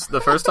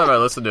 the first time I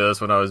listened to this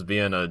when I was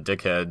being a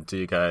dickhead to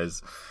you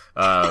guys,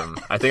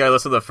 I think I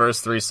listened to the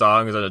first 3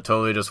 songs, and it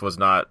totally just was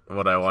not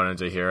what I wanted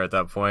to hear at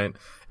that point.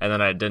 And then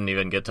I didn't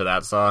even get to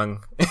that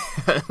song.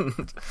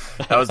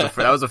 that was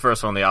the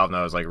first one on the album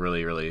I was like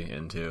really, really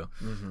into.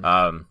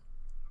 Mm-hmm.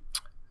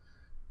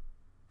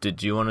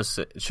 Did you want to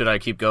say? Should I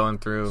keep going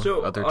through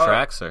other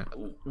tracks? Or?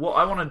 Well,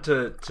 I wanted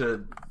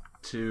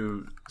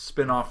to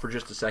spin off for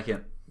just a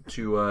second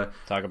to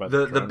talk about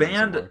the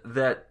band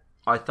that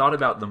I thought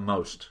about the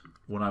most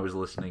when I was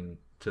listening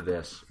to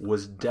this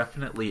was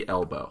definitely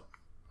Elbow.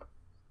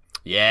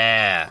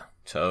 Yeah.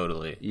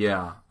 Totally.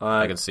 Yeah.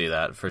 I can see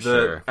that for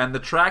sure. And the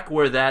track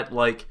where that,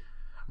 like,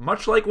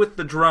 much like with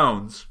the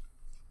drones,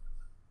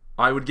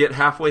 I would get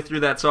halfway through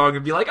that song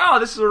and be like, oh,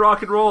 this is a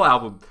rock and roll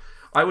album.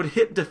 I would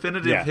hit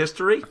Definitive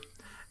History,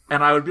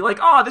 and I would be like,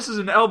 oh, this is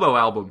an Elbow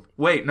album.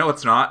 Wait, no,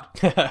 it's not.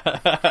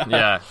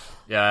 Yeah,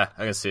 I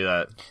can see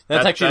that.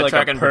 That's actually that like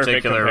track a in perfect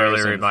particular really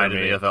comparison reminded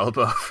for me of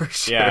Elbow for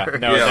sure. Yeah,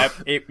 no,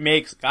 it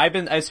makes...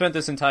 I spent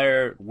this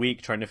entire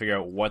week trying to figure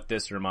out what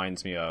this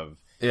reminds me of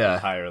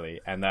entirely,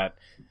 and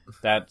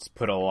that's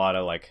put a lot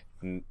of, like,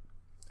 I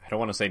don't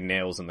want to say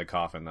nails in the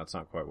coffin, that's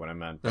not quite what I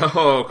meant.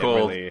 Oh, cool.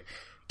 It really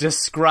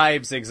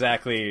describes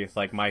exactly,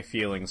 like, my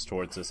feelings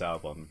towards this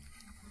album.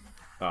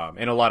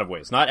 In a lot of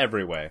ways. Not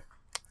every way.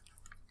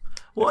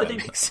 Well, I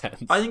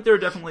think there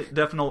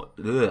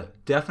are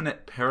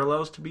definite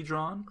parallels to be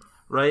drawn,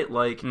 right?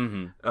 Like,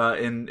 in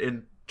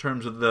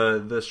terms of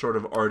the sort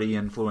of arty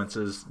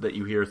influences that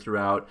you hear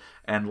throughout,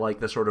 and, like,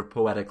 the sort of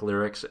poetic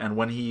lyrics, and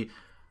when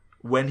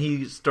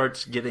he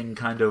starts getting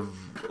kind of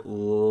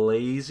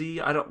lazy,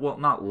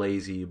 not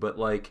lazy, but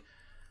like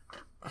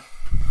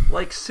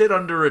sit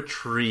under a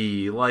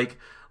tree, like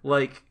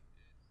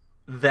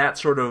that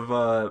sort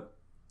of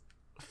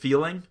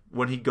feeling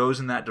when he goes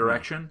in that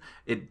direction,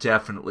 it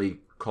definitely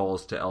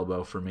calls to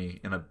Elbow for me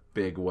in a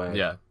big way.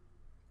 Yeah.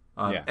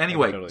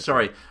 Anyway, totally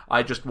sorry,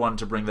 I just wanted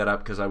to bring that up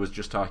because I was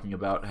just talking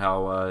about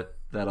how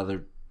that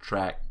other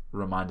track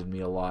reminded me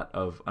a lot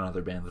of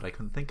another band that I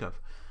couldn't think of.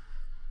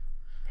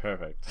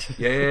 Perfect.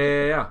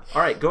 Yeah.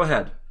 All right, go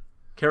ahead.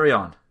 Carry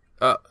on.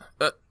 Okay.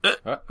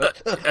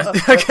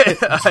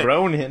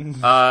 Thrown in.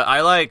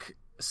 I like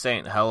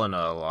Saint Helena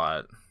a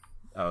lot.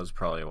 That was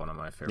probably one of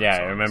my favorite songs.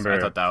 I remember. I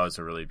thought that was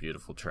a really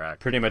beautiful track.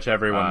 Pretty much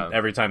everyone,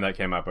 every time that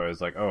came up, I was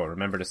like, oh,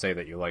 remember to say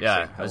that you like Saint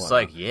Helena. I was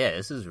like, yeah,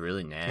 this is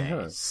really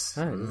nice.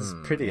 Oh, this is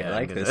pretty. I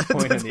like this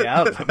point in the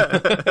album.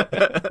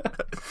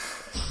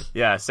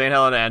 Yeah, Saint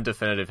Helena and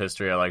Definitive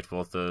History. I liked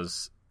both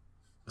those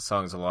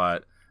songs a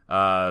lot.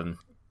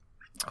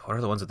 What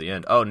are the ones at the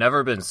end? Oh,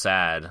 Never Been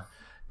Sad.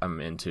 I'm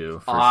into.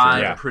 For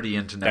I'm sure. pretty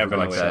into Never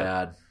Been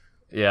Sad.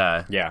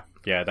 Yeah.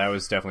 That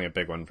was definitely a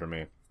big one for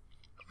me.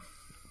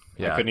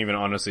 Yeah. I couldn't even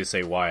honestly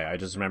say why. I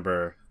just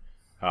remember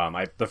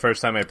the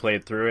first time I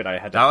played through it, I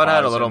had to that one had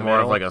a pause little in the more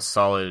middle. of like a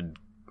solid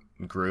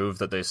groove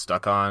that they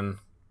stuck on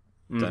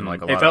than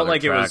like a lot it felt of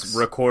like tracks. It was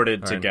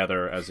recorded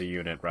together as a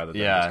unit rather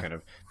than just kind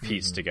of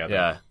pieced together.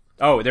 Yeah.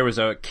 Oh, there was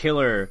a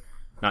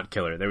not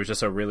killer. There was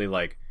just a really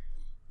like,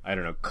 I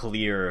don't know,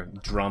 clear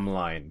drum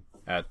line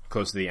at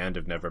close to the end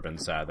of Never Been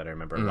Sad that I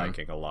remember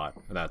liking a lot.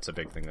 And that's a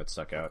big thing that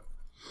stuck out.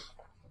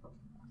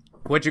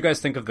 What'd you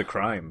guys think of The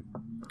Crime?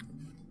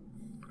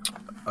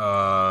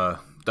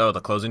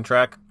 The closing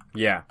track?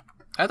 Yeah.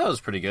 I thought it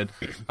was pretty good.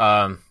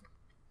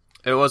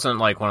 It wasn't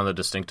like one of the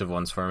distinctive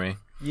ones for me.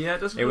 Yeah,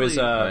 it doesn't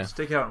really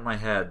stick out in my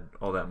head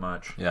all that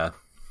much. Yeah.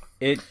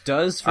 It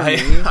does for me.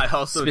 I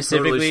also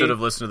totally should have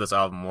listened to this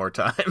album more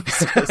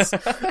times.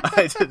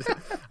 I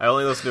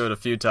only listened to it a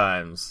few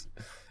times.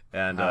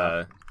 And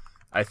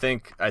I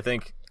think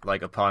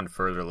like upon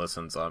further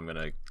listens I'm going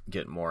to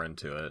get more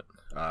into it.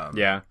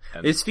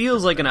 It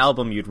feels like an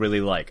album you'd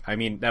really like. I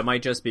mean, that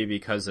might just be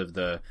because of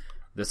the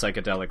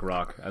psychedelic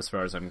rock, as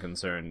far as I'm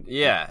concerned.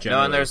 Yeah,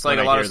 no, and there's like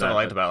a lot of stuff I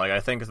liked about it. Like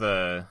I think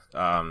the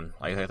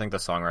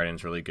songwriting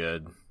is really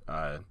good.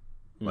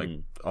 Like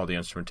all the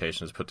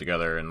instrumentation is put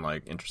together in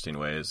like interesting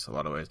ways, a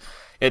lot of ways.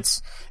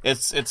 It's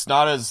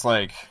not as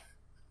like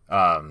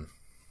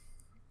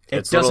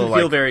it doesn't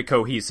feel very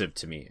cohesive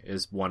to me.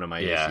 Is one of my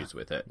issues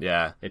with it.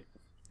 Yeah,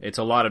 it's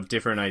a lot of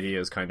different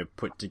ideas kind of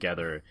put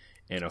together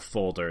in a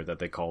folder that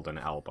they called an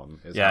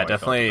album.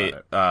 Definitely.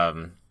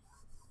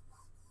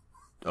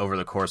 Over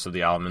the course of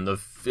the album,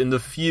 in the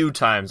few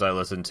times I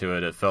listened to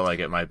it, it felt like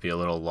it might be a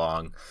little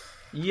long.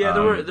 Yeah,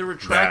 there were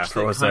tracks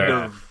that kind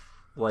of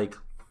like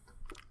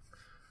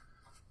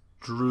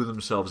drew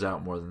themselves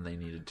out more than they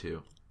needed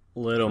to. A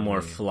little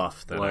more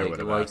fluff than I would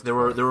have asked. There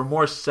were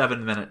more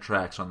 7-minute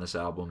tracks on this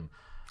album.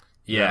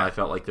 Yeah, I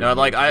felt like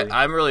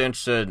I'm really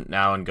interested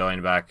now in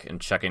going back and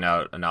checking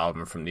out an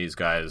album from these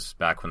guys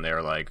back when they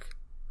were like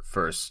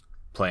first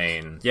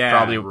playing. Yeah,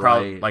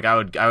 probably like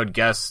I would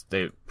guess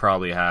they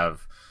probably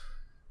have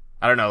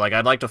I don't know. Like,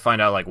 I'd like to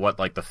find out like what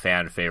like the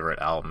fan favorite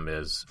album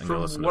is. And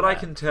from what I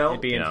can tell,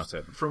 I'd be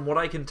interested. From what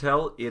I can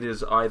tell, it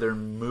is either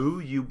 "Moo,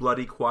 You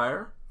Bloody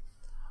Choir"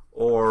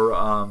 or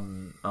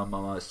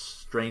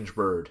 "Strange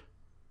Bird."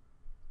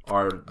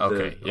 Are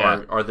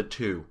the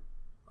two.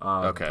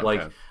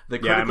 The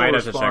critical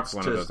response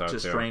to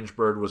Strange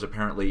Bird was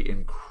apparently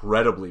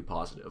incredibly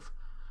positive.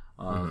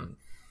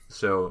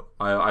 So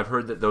I've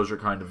heard that those are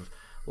kind of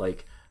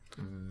like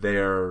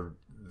they're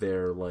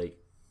like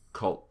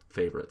cult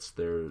favorites.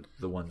 They're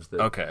the ones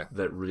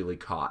that really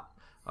caught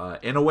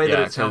in a way that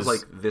it sounds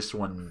like this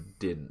one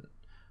didn't.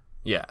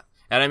 Yeah,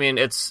 and I mean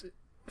it's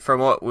from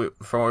what we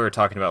were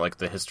talking about, like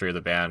the history of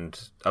the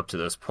band up to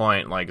this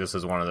point. Like this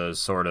is one of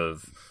those sort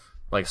of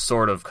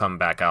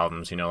comeback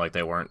albums. You know, like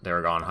they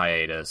were on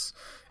hiatus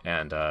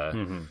and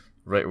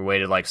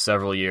waited like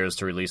several years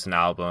to release an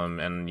album,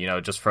 and you know,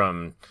 just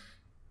from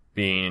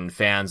being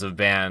fans of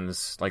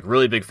bands, like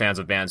really big fans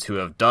of bands who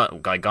have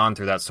gone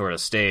through that sort of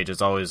stage,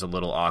 it's always a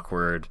little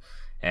awkward,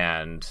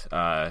 and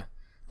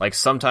like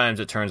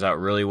sometimes it turns out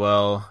really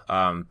well,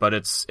 but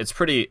it's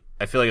pretty.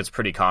 I feel like it's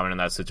pretty common in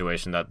that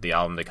situation that the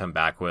album they come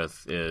back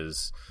with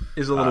is a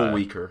little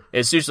weaker.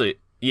 It's usually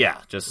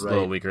just a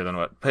little weaker than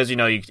because you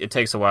know it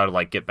takes a while to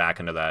like get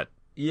back into that.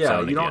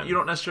 Yeah, you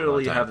don't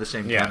necessarily have the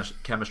same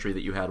chemistry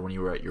that you had when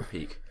you were at your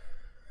peak.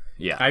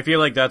 Yeah, I feel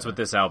like that's what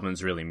this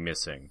album's really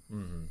missing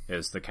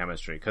is the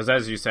chemistry. Because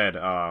as you said,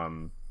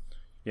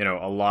 you know,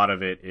 a lot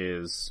of it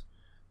is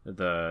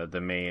the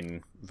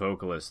main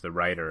vocalist, the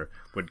writer,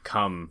 would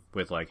come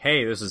with like,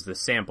 "Hey, this is the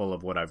sample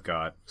of what I've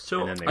got."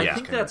 So and then I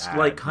think that's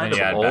like kind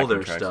of all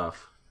their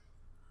stuff,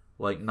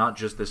 like not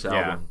just this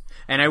album.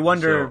 And I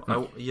wonder,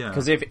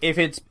 because if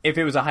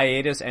it was a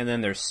hiatus and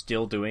then they're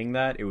still doing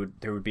that,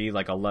 there would be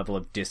like a level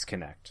of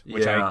disconnect,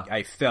 which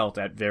I felt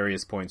at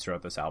various points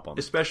throughout this album.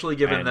 Especially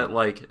given that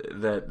like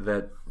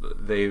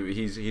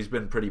he's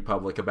been pretty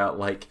public about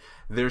like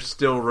they're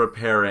still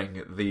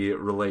repairing the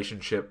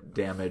relationship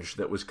damage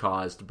that was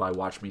caused by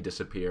 "Watch Me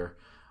Disappear."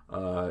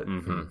 How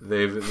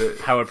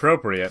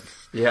appropriate.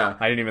 Yeah,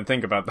 I didn't even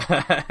think about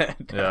that.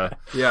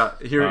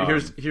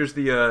 Here's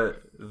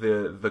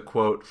the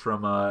quote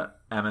from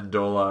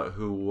Amendola,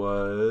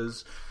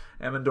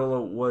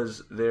 Amendola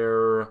was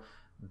their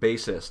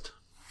bassist.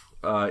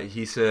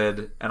 He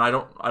said, and I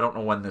don't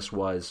know when this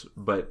was,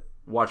 but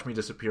 "Watch Me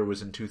Disappear"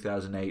 was in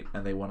 2008,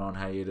 and they went on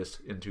hiatus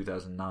in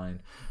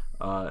 2009.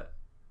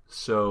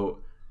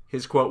 So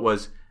his quote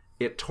was,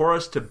 "It tore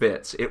us to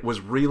bits. It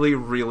was really,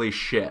 really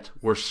shit.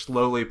 We're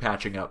slowly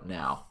patching up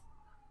now."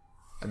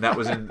 And that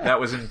was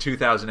in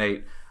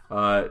 2008,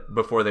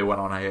 before they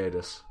went on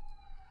hiatus.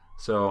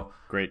 So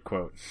great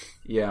quote.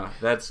 Yeah,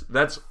 that's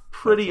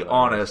pretty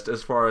honest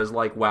as far as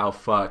like, wow,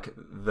 fuck,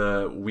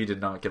 we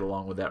did not get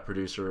along with that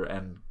producer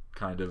and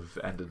kind of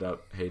ended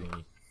up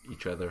hating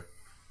each other.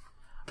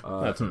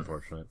 That's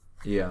unfortunate.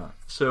 Yeah.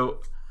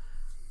 So,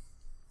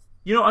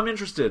 you know, I'm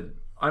interested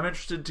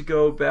to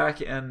go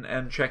back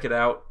and check it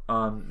out,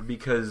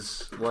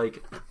 because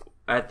like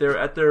at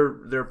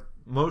their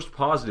most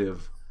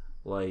positive,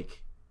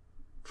 like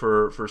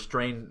for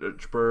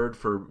Strange Bird,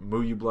 for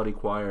 "Moo, You Bloody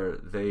Choir,"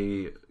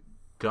 they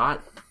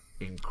got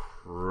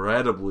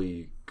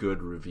incredibly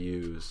good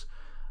reviews.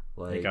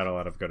 Like, they got a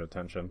lot of good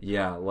attention.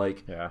 Yeah,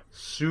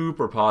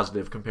 super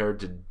positive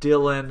compared to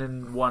Dylan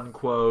in one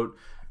quote,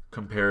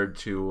 compared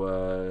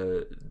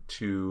to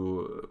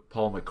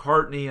Paul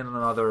McCartney in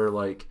another.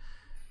 Like,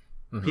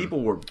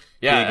 people were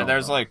and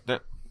there's like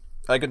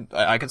I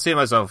could see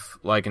myself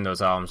liking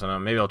those albums,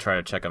 and maybe I'll try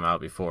to check them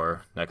out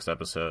before next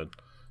episode.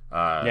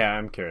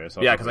 I'm curious.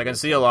 Because I can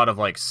see a lot of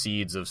like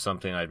seeds of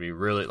something I'd be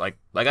really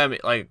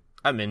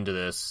I'm into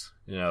this,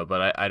 you know,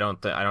 but I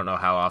don't know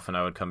how often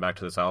I would come back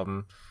to this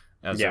album,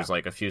 as there's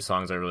like a few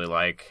songs I really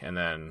like, and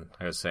then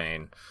like I was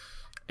saying,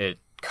 it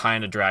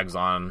kind of drags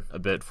on a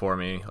bit for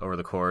me over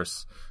the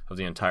course of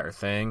the entire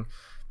thing.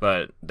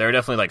 But there are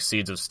definitely like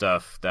seeds of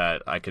stuff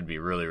that I could be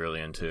really, really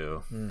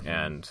into,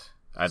 and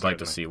I'd like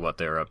to see what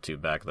they were up to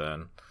back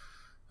then.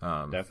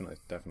 Definitely.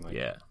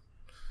 Yeah.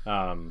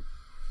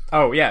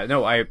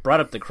 I brought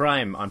up the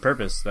crime on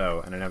purpose though,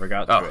 and I never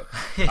got to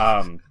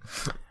it.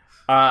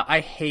 I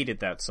hated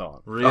that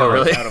song. Really? Oh,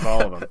 really? Out of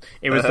all of them.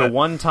 It was the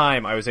one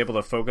time I was able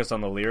to focus on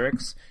the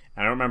lyrics.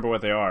 I don't remember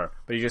what they are,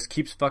 but he just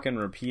keeps fucking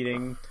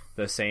repeating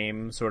the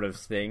same sort of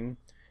thing.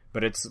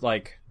 But it's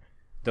like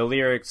the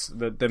lyrics,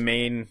 the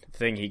main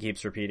thing he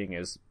keeps repeating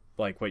is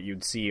like what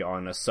you'd see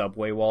on a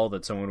subway wall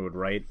that someone would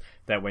write,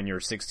 that when you're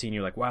 16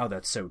 you're like, wow,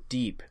 that's so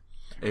deep.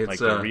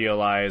 It's like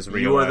realize,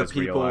 you are the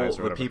people,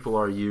 the people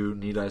are you,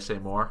 need I say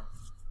more?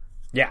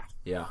 Yeah.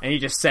 Yeah. And he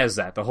just says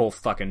that the whole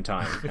fucking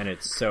time, and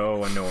it's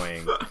so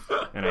annoying.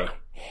 And I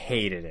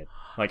hated it.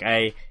 Like,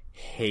 I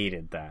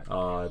hated that.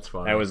 Oh, that's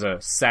funny. That was a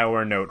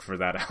sour note for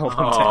that album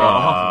to end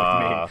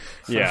off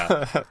with me.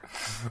 Yeah.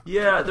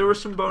 Yeah, there were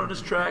some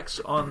bonus tracks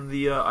on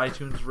the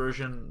iTunes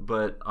version,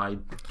 but I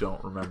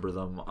don't remember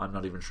them. I'm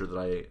not even sure that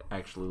I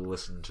actually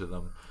listened to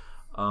them.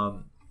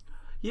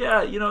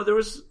 Yeah, you know, there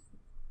was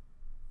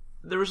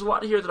a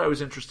lot here that I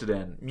was interested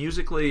in.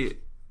 Musically,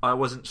 I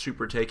wasn't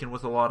super taken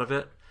with a lot of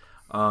it.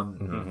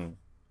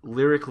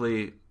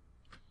 Lyrically,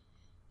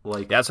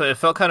 like so it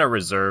felt kind of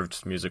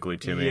reserved musically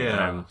to me. Yeah. And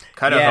I'm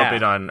kind of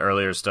hoping on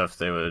earlier stuff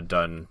they would have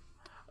done.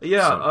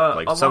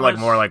 Yeah, some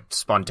more like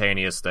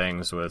spontaneous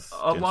things with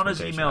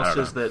Alana's email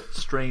says that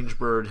Strange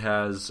Bird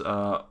has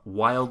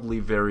wildly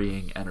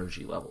varying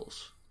energy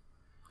levels.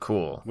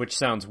 Cool. Which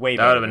sounds way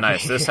better. That would have been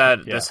nice.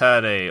 This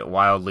had a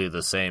wildly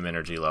the same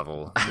energy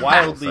level.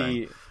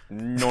 Wildly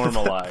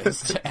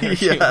normalized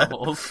energy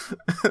levels.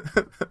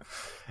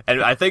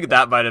 And I think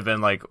that might have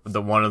been like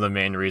one of the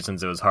main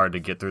reasons it was hard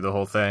to get through the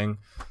whole thing.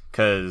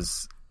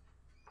 Because,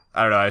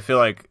 I don't know, I feel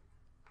like,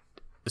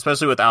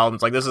 especially with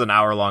albums, like this is an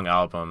hour-long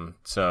album,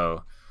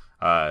 so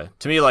to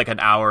me, like an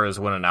hour is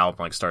when an album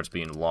like starts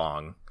being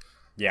long.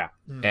 Yeah.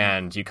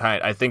 And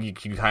I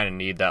think you kind of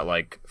need that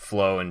like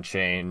flow and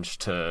change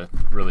to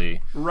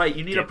really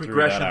you need a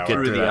progression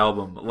through the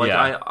album. Like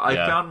I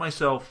found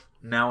myself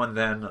now and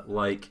then,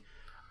 like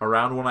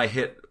around when I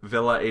hit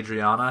Villa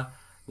Adriana,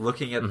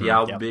 looking at the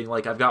album, being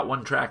like, I've got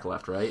one track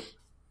left, right?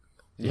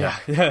 Yeah,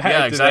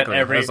 exactly.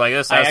 It's like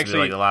this has to be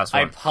like the last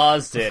one. I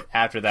paused it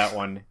after that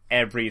one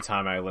every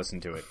time I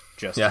listened to it.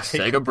 Just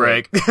take a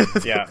break.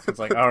 It's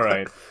like, all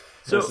right.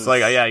 So it's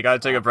like, you got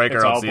to take a break,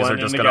 or else these are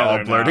just going to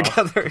all blur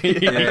together.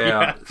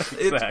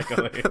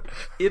 Exactly.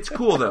 It's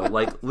cool though.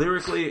 Like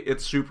lyrically,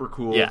 it's super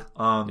cool.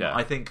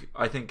 I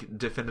think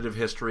Definitive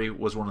History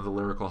was one of the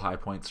lyrical high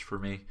points for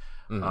me.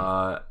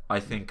 I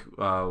think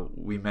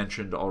we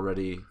mentioned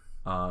already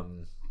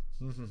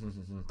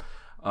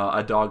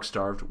A Dog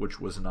Starved, which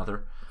was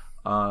another.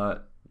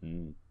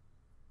 You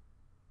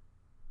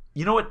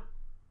know what?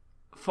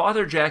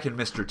 Father Jack and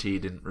Mr. T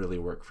didn't really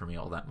work for me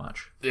all that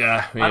much.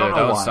 Yeah, I don't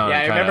know why.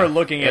 I remember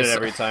looking at it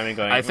every time and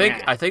going, I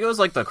think it was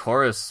like the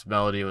chorus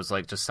melody was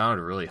like just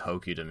sounded really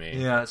hokey to me.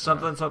 Yeah,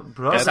 something. It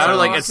sounded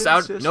like it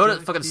sounded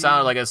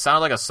like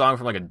a song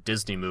from like a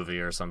Disney movie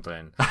or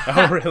something.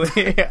 Oh,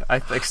 really? I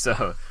think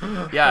so.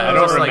 Yeah, I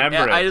don't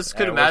remember it. I just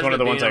could imagine it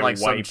being like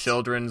some wiped.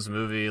 children's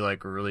movie,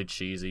 like a really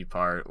cheesy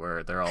part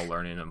where they're all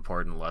learning an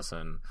important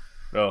lesson.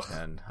 Oh,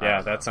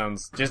 that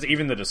sounds just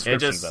even the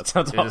description. That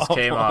sounds awful.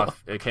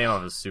 It came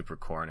off as super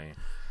corny,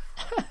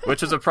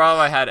 which is a problem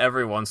I had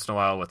every once in a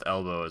while with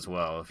Elbow as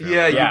well. You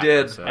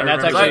did, so, and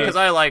that's actually because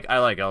I like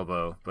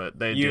Elbow, but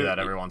they do that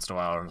every once in a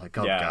while. I'm like,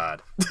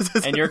 god.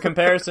 And your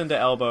comparison to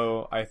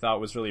Elbow, I thought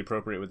was really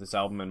appropriate with this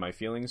album and my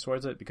feelings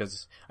towards it,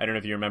 because I don't know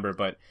if you remember,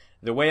 but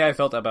the way I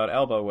felt about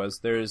Elbow was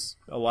there's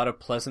a lot of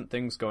pleasant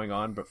things going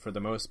on, but for the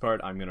most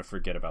part, I'm going to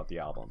forget about the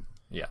album.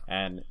 Yeah.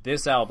 And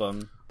this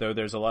album, though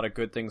there's a lot of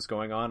good things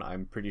going on,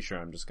 I'm pretty sure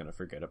I'm just going to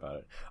forget about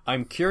it.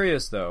 I'm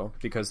curious, though,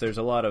 because there's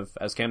a lot of,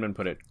 as Camden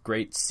put it,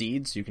 great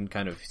seeds you can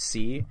kind of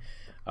see,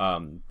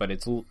 but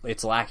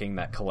it's lacking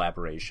that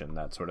collaboration,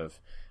 that sort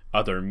of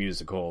other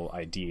musical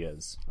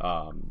ideas.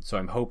 So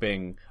I'm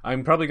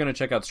probably going to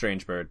check out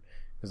Strange Bird,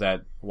 because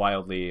that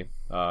wildly,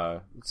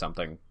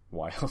 something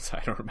wild, I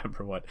don't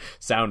remember what,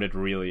 sounded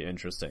really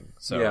interesting.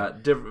 So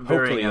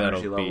varying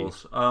energy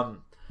levels.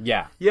 I'm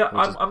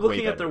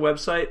looking at their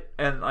website,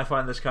 and I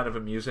find this kind of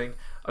amusing.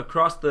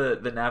 Across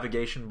the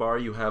navigation bar,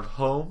 you have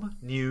home,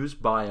 news,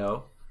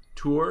 bio,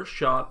 tour,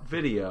 shop,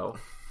 video,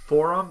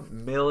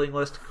 forum, mailing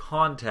list,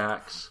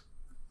 contacts,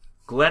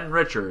 Glenn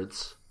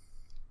Richards,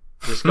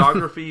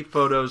 discography,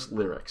 photos,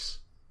 lyrics.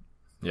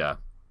 Yeah.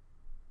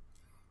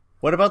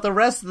 What about the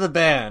rest of the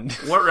band?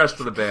 What rest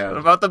of the band?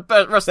 What about the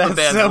rest of the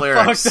band's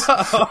lyrics?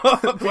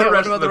 What about the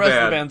rest of the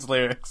band's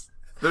lyrics?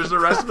 There's the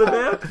rest of the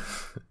band?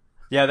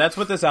 Yeah, that's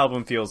what this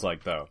album feels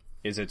like, though.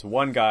 It's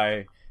one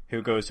guy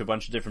who goes to a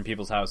bunch of different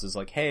people's houses,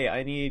 like, "Hey,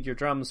 I need your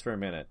drums for a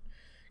minute.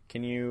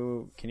 Can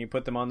you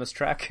put them on this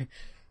track?"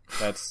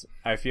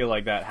 I feel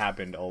like that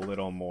happened a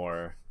little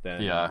more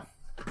than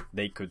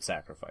they could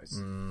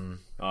sacrifice.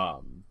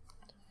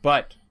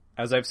 But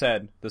as I've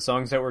said, the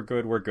songs that were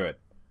good were good.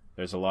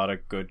 There's a lot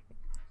of good,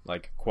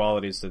 like,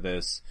 qualities to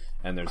this,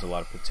 and there's a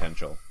lot of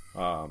potential.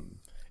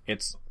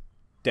 It's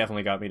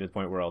definitely got me to the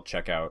point where I'll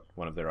check out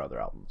one of their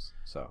other albums.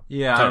 So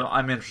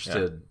I'm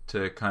interested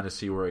to kind of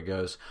see where it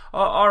goes.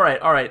 All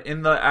right.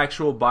 In the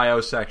actual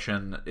bio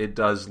section, it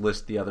does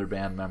list the other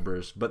band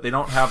members, but they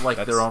don't have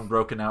like their own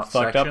broken out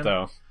fucked section. Up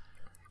though.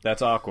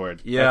 That's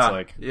awkward.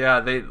 Yeah,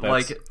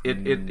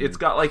 it's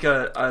got like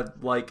a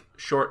like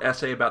short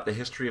essay about the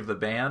history of the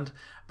band,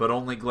 but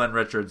only Glenn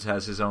Richards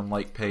has his own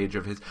like page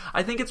of his.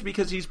 I think it's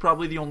because he's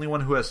probably the only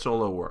one who has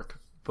solo work,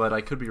 but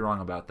I could be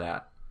wrong about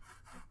that.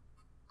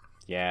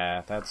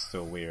 Yeah, that's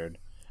still weird.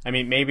 I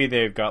mean, maybe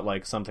they've got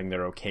like something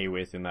they're okay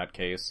with in that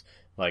case,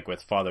 like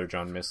with Father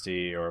John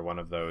Misty or one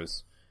of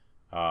those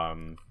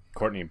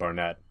Courtney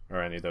Barnett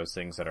or any of those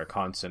things that are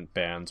constant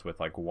bands with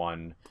like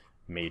one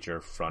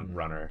major front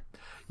runner.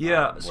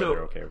 Yeah, so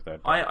they're okay with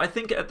that. I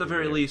think at the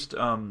very least,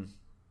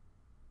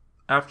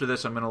 after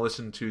this, I'm going to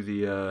listen to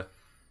the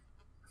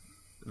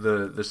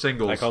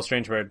singles. I Call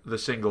Strange Bird. The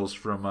singles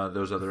from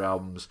those other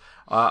albums.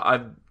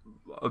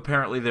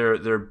 Apparently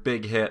their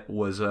big hit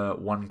was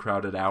One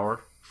Crowded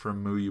Hour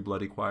from Moo You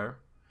Bloody Choir.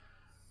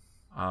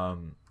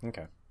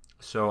 Okay.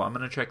 So I'm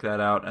going to check that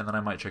out, and then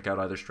I might check out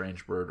either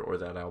Strange Bird or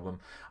that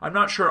album. I'm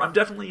not sure. I'm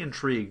definitely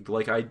intrigued.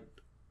 Like,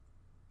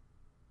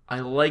 I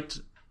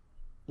liked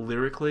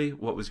lyrically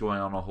what was going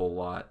on a whole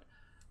lot.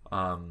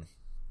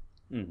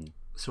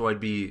 So I'd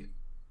be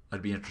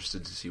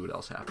interested to see what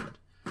else happened.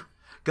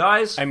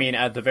 Guys, I mean,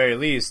 at the very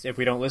least, if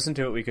we don't listen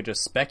to it, we could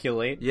just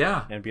speculate.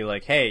 Yeah. And be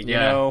like, hey, you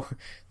know,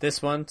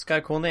 this one's got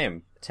a cool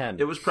name. 10.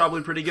 It was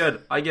probably pretty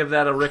good. I give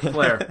that a Ric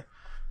Flair.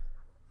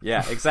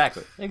 Yeah,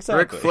 exactly.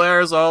 Ric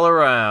Flair's all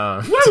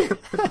around. Woo!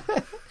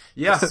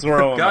 Yeah.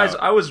 Guys,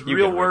 I was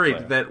real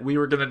worried that we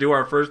were going to do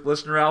our first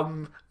listener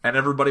album and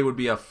everybody would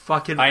be a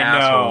fucking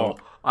asshole.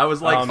 I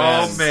was like,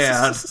 oh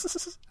man.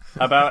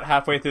 About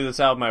halfway through this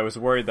album, I was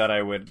worried that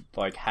I would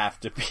like have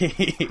to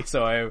pee.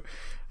 So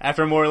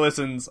after more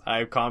listens,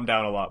 I calmed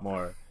down a lot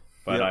more.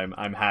 But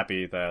I'm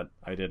happy that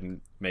I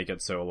didn't make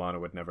it so Alana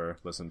would never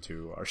listen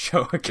to our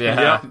show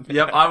again.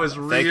 Yep. I was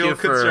real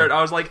concerned.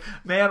 I was like,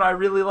 man, I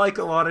really like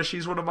Alana.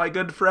 She's one of my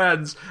good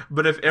friends.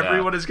 But if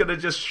everyone is going to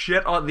just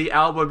shit on the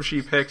album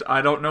she picked,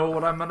 I don't know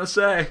what I'm going to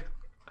say.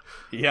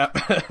 Yep.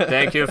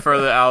 Thank you for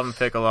the album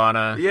pick,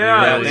 Alana.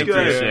 Yeah, we really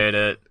appreciate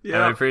it. Yeah,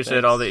 and we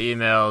appreciate all the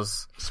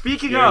emails.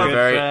 Speaking of,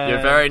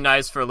 you're very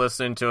nice for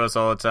listening to us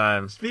all the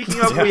time.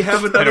 Speaking of, we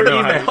have another email.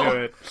 I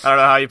don't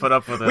know how you put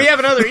up with it. We have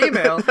another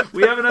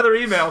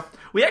email.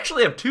 We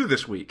actually have 2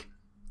 this week.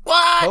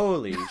 What?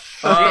 Holy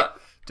shit,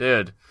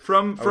 dude!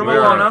 From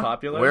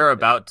Alana, we're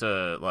about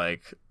to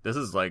this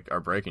is like our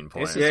breaking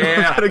point.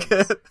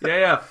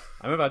 Yeah.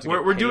 I'm about to.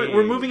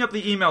 We're moving up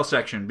the email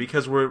section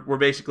because we're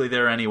basically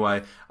there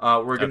anyway.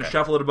 We're going to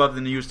shuffle it above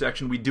the news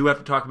section. We do have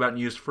to talk about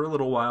news for a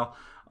little while.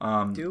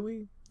 Do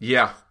we?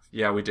 Yeah,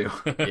 we do.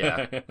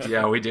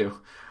 Yeah, we do.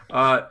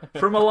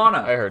 From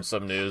Alana, I heard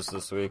some news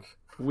this week.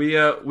 We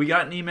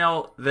got an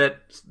email that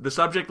the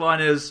subject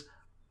line is,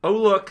 "Oh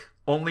look,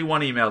 only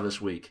one email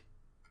this week."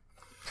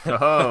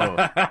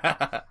 Oh.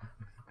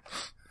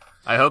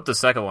 I hope the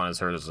second one is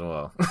heard as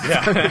well.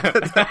 Yeah.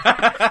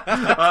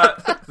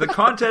 The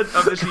content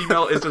of this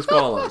email is as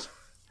follows.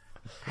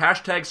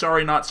 #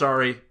 sorry not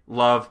sorry,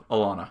 love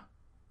Alana.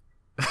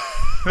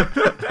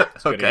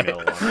 Okay. Email,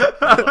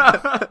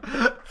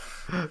 Alana.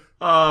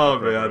 Oh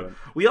man.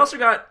 We also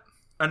got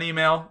an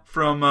email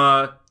from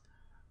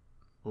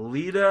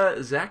Lida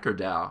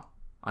Zachardow.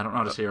 I don't know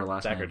how to say her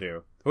last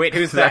name. Wait,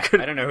 who's that?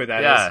 I don't know who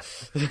that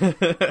is.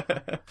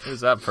 Who's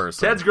that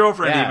person? Ted's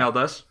girlfriend emailed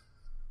us.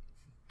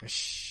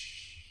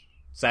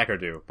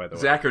 Zachardow, by the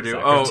way.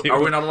 Zachardow. Oh,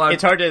 are we not allowed?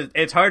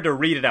 It's hard to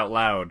read it out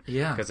loud.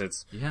 Yeah, because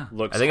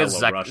looks. I think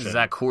it's Russian.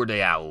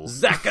 Zachardow.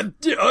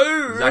 Zachardow.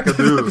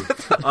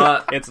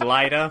 It's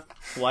Lida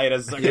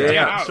Zachardow.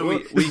 Yeah. So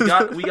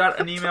we got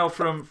an email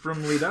from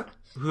Lida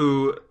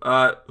who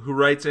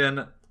writes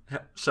in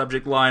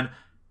subject line,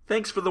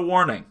 "Thanks for the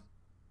warning."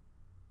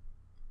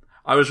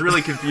 I was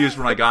really confused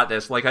when I got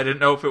this. Like, I didn't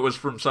know if it was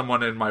from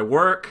someone in my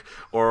work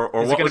or is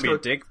what it was going to be a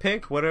dick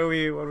pic? What do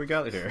we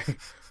got here?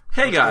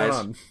 Hey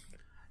guys,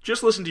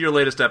 just listened to your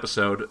latest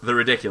episode, The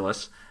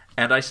Ridiculous,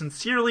 and I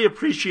sincerely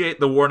appreciate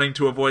the warning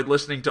to avoid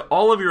listening to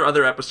all of your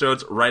other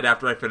episodes right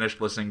after I finished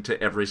listening to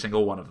every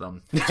single one of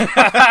them.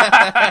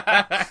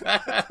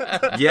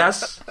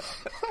 Yes,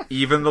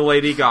 even the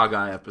Lady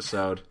Gaga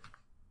episode.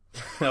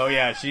 Oh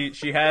yeah,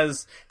 she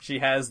has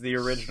the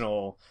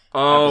original.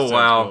 Oh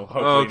wow.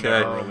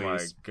 Okay. Oh my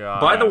god.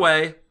 By the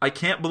way, I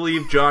can't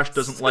believe Josh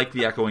doesn't like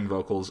the echoing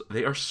vocals.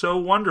 They are so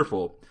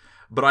wonderful.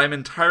 But I'm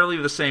entirely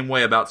the same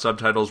way about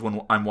subtitles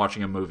when I'm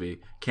watching a movie.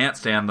 Can't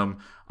stand them.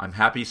 I'm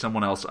happy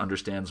someone else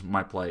understands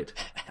my plight.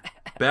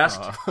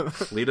 Best,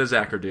 Lida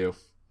Zachardow.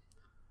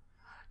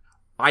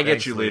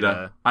 Thanks, you,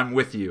 Lida. I'm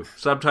with you.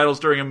 Subtitles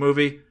during a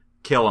movie,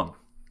 kill them.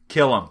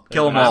 Kill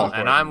them all.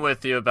 And I'm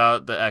with you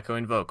about the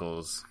echoing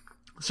vocals.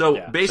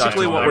 So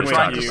basically what we're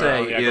trying to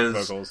say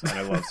is vocals, and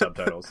I love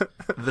subtitles.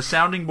 The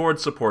sounding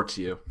board supports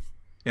you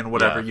in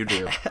whatever you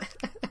do.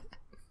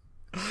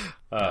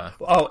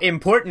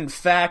 Important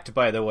fact,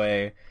 by the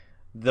way.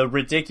 The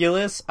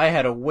Ridiculous, I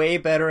had a way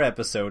better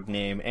episode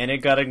name, and it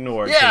got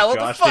ignored because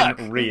Josh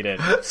didn't read it.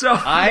 So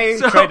I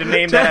tried to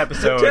name that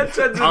episode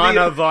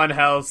Anna von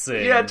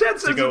Helsing. Yeah, Ted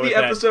sends in the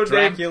episode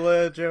name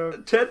Dracula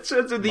joke. Ted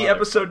sends in the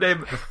episode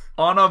name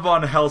Anna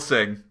von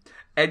Helsing.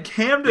 And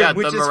Camden,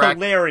 which is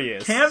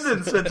hilarious.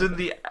 Camden sends in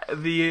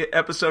the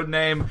episode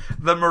name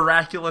The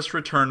Miraculous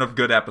Return of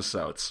Good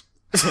Episodes.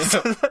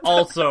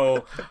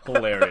 Also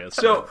hilarious.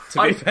 So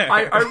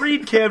I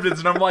read Camden's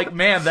and I'm like,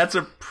 man, that's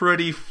a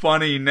pretty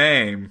funny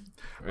name.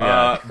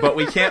 Yeah. But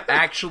we can't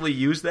actually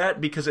use that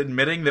because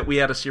admitting that we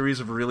had a series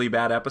of really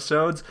bad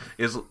episodes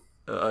is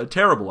a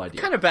terrible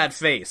idea. Kind of bad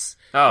face.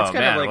 Oh, it's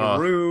kind of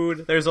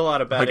rude. There's a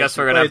lot of bad. I guess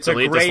we're gonna have to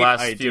delete this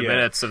last few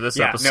minutes of this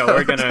episode. No,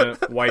 we're gonna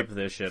wipe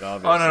this shit.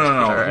 Obviously.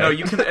 Oh no! Right. No,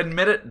 you can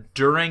admit it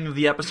during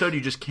the episode.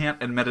 You just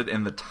can't admit it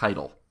in the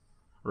title,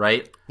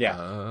 right?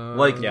 Yeah.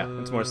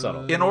 It's more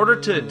subtle. In order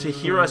to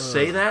hear us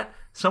say that,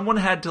 someone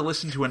had to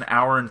listen to an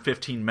hour and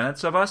 15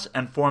 minutes of us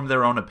and form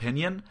their own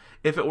opinion.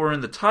 If it were in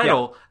the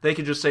title, they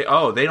could just say,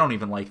 "Oh, they don't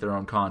even like their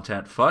own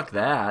content. Fuck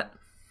that."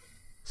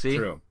 See?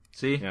 True.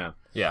 See? Yeah.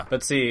 Yeah.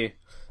 But see,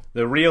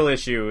 The real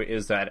issue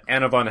is that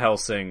Anna Von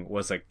Helsing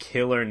was a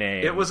killer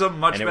name. It was a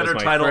much better it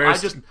was my title.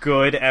 First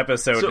good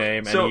episode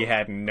name, and he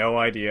had no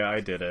idea I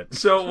did it.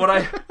 So what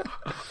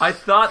I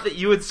thought that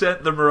you had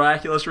sent The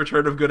Miraculous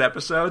Return of Good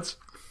Episodes,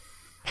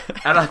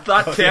 and I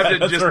thought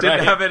Camden didn't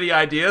have any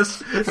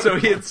ideas, so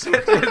he had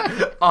sent in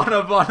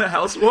Anna Von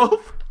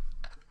Helswolf.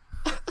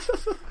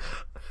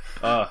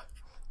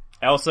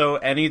 Also,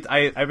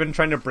 I've been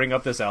trying to bring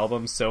up this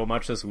album so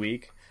much this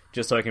week,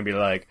 just so I can be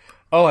like,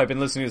 oh, I've been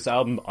listening to this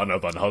album, Anna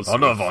Von Helsing.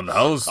 Anna Von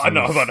Helsing.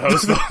 Anna Von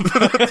Helsing.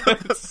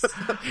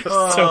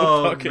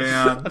 So fucking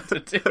man. fun to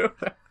do.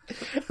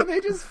 And they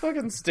just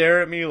fucking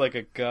stare at me like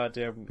a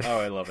goddamn... Oh,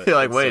 I love it. You're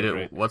like, it's wait,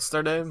 so what's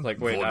their name? like,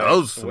 wait,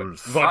 I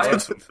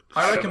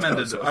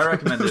recommended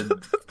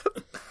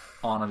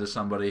Anna to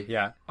somebody.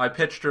 Yeah. I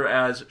pitched her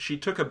as she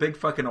took a big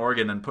fucking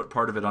organ and put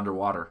part of it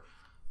underwater.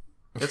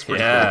 It's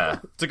pretty Yeah.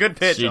 cool. It's a good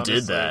pitch, She honestly.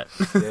 did that.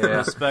 Yeah.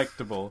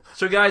 Respectable.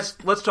 So guys,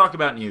 let's talk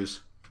about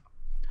news.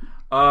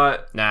 Nah.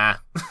 I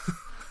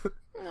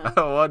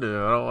don't want to.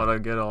 I don't want to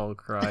get all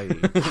cryy.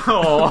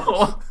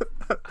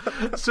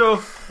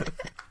 So,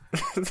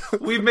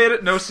 we've made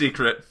it no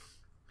secret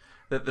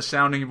that the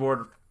sounding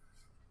board,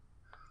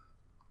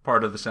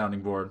 part of the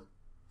sounding board,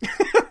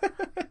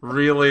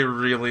 really,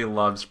 really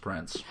loves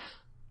Prince.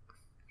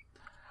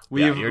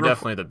 You're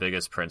definitely the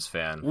biggest Prince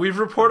fan. We've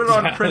reported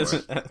on Prince.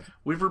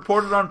 We've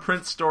reported on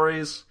Prince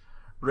stories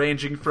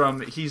ranging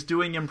from he's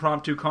doing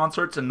impromptu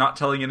concerts and not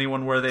telling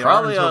anyone where they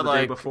Probably are until on the day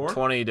like before.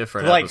 20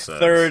 different Like episodes.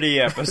 30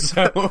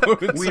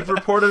 episodes. We've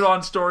reported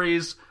on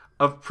stories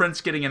of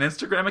Prince getting an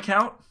Instagram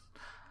account.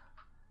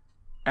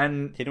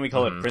 And Didn't we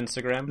call it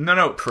Princeagram?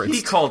 no,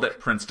 he called it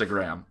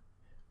Princeagram.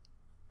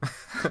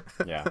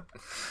 Yeah.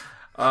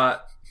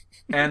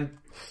 And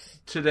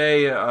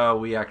today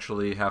we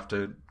actually have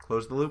to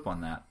close the loop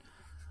on that.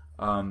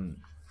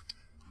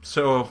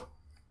 So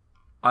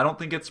I don't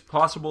think it's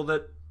possible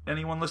that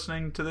anyone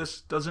listening to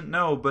this doesn't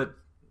know, but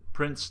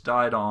Prince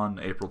died on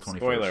April 21st.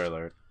 Spoiler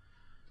alert.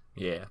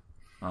 Yeah.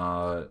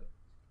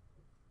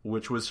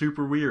 Which was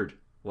super weird.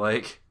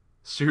 Like,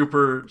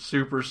 super,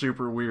 super,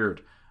 super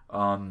weird.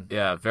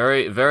 Yeah,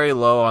 very, very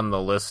low on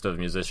the list of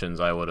musicians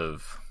I would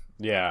have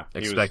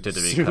expected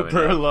to be super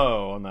coming up.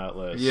 low on that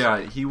list. Yeah,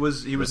 he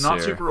was not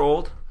year. super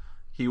old.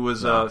 He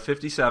was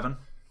 57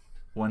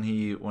 when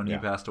he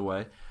passed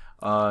away.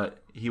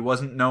 He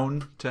wasn't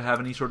known to have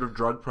any sort of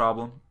drug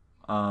problem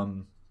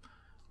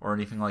or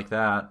anything like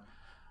that.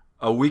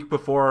 A week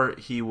before,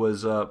 he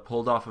was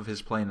pulled off of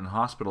his plane and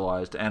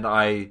hospitalized, and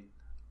I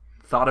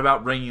thought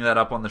about bringing that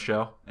up on the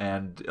show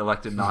and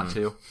elected not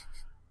to.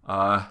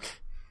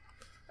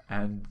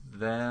 And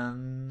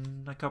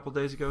then a couple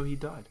days ago, he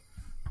died,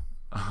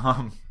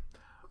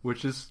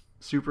 which is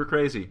super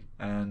crazy.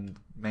 And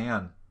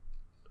man,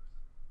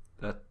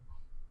 that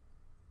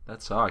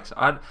sucks.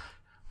 I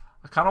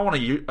kind of want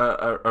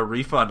a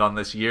refund on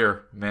this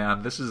year,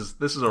 man. This is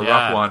a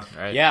rough one.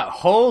 Right? Yeah,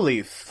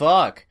 holy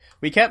fuck.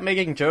 We kept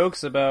making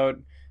jokes about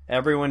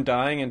everyone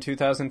dying in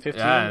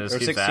 2015 or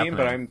 16,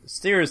 but I'm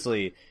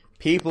seriously,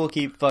 people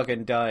keep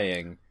fucking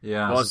dying.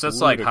 Yeah. Well, it's just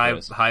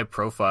ludicrous. like high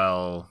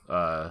profile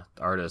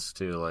artists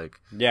too, like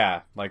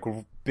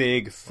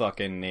big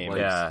fucking names.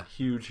 Like,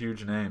 huge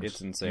names.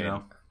 It's insane. You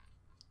know?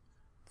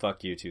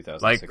 Fuck you,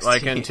 2016.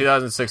 Like in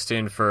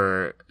 2016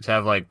 to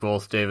have like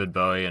both David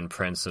Bowie and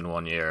Prince in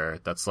one year.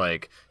 That's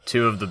like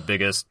two of the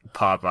biggest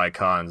pop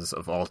icons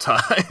of all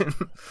time.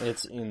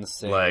 It's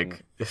insane.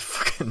 Like, it's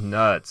fucking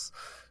nuts,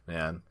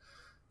 man.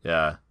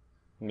 Yeah,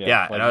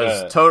 like and I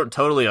was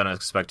totally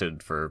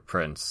unexpected for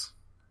Prince.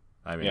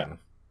 I mean,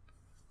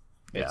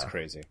 it's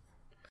crazy.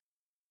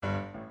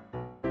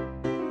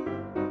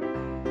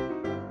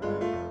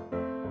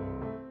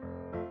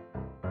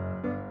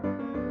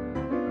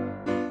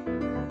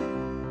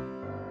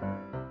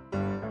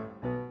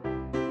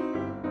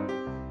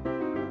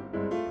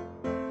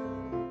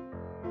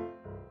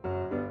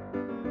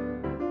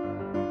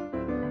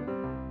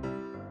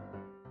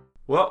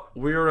 Well,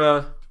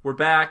 we're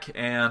back,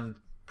 and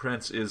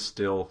Prince is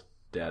still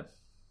dead.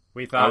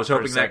 We thought I was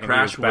hoping that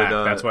crash would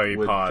That's why we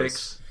would paused.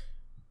 fix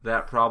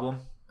that problem.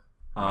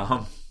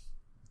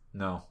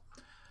 No.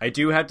 I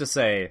do have to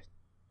say,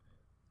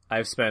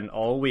 I've spent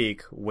all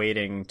week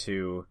waiting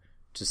to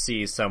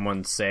see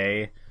someone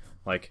say,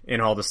 like, in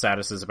all the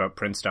statuses about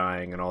Prince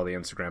dying and all the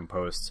Instagram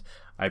posts,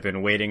 I've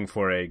been waiting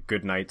for a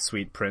good night,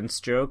 sweet Prince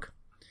joke.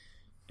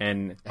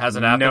 And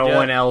hasn't happened no yet?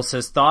 one else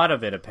has thought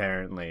of it,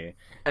 apparently.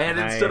 And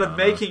instead of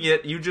making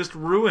it, you just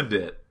ruined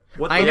it.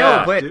 What I the know,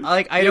 fuck, but dude?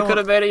 like I you don't. could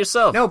have made it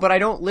yourself. No, but I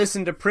don't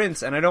listen to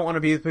Prince, and I don't want to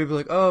be the people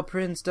like, oh,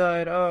 Prince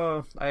died.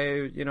 Oh,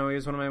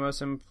 he's one of my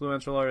most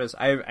influential artists.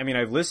 I mean,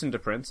 I've listened to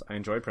Prince. I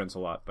enjoy Prince a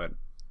lot, but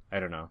I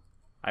don't know.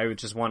 I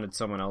just wanted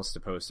someone else to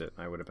post it.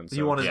 I would have been. So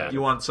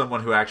you want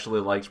someone who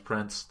actually likes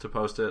Prince to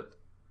post it?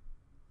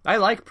 I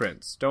like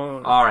Prince.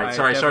 Don't. All right,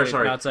 sorry.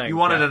 Not saying, You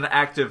wanted an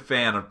active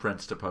fan of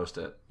Prince to post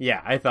it.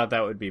 Yeah, I thought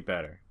that would be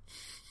better.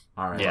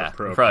 All right. Yeah,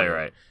 you're probably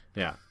right.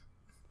 Yeah.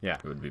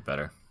 It would be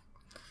better.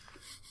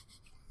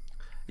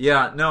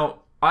 Yeah, no,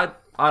 I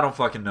don't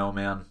fucking know,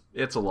 man.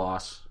 It's a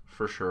loss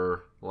for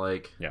sure.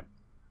 Like, yeah.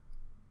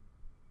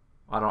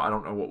 I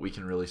don't know what we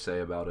can really say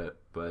about it,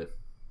 but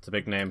it's a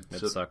big name.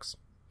 It sucks.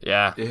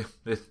 Yeah,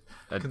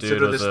 that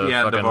dude was a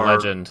fucking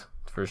legend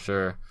for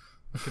sure.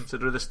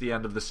 Consider this the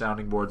end of the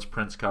Sounding Board's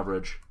Prince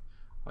coverage,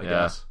 I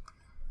guess.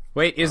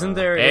 Wait, isn't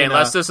there? Hey,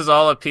 unless this is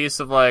all a piece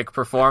of like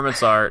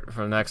performance art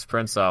from the next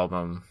Prince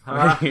album.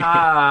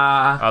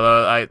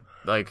 Although I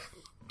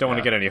don't want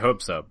to get any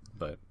hopes up,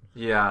 but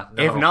yeah.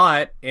 No. If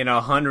not, in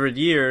 100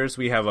 years,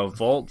 we have a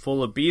vault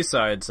full of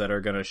B-sides that are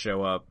going to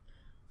show up.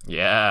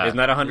 Yeah, isn't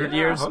that 100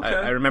 years? Okay.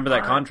 I remember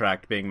that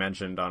contract being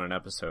mentioned on an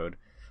episode.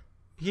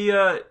 He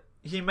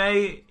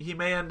may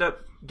end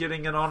up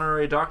getting an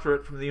honorary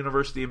doctorate from the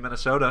University of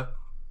Minnesota.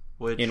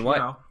 Which, in what?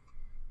 You know,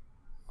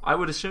 I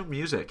would assume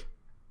music.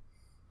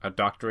 A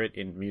doctorate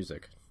in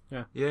music.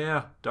 Yeah.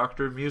 Yeah.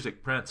 Doctor of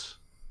Music, Prince.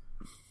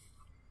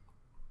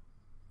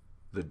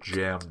 The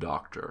Jam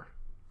Doctor.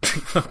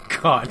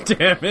 God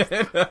damn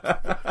it.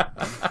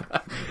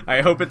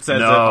 I hope it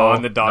says it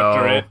on the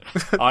doctorate.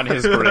 No. On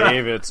his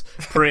grave, it's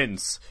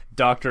Prince,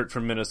 doctorate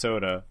from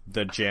Minnesota,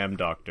 the Jam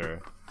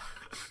Doctor.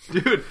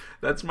 Dude,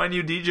 that's my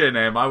new DJ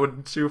name. I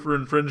would sue for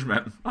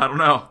infringement. I don't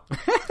know.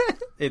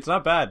 It's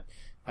not bad.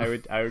 I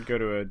would go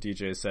to a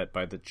DJ set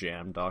by the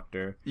Jam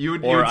Doctor. You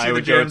would see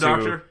the Jam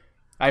Doctor?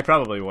 I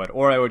probably would.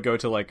 Or I would go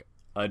to like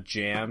a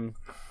jam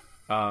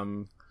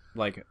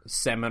like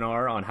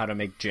seminar on how to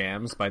make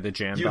jams by the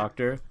Jam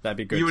Doctor. That'd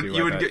be good too.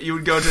 You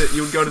would go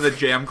to the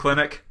Jam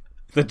Clinic?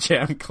 The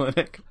Jam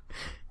Clinic.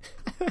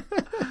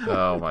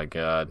 Oh my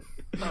god.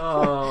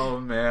 Oh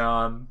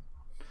man.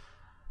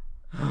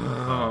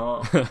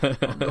 Oh.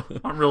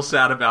 I'm real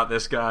sad about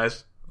this,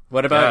 guys.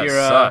 What about your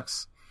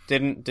sucks.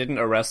 Didn't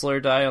a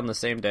wrestler die on the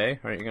same day?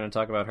 Aren't you going to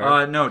talk about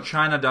her? No,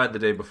 China died the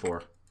day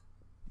before.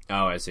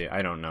 Oh, I see.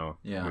 I don't know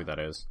who that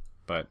is,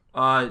 but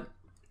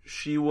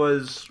she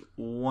was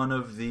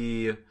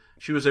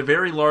she was a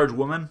very large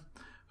woman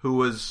who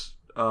was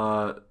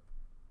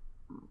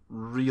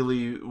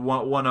really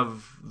one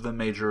of the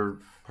major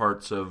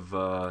parts of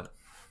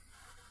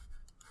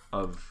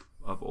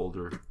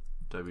older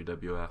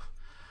WWF.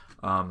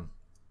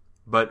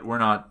 But we're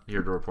not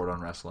here to report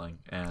on wrestling,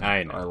 and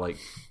I know.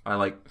 I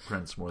like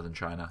Prince more than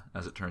China,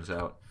 as it turns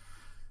out.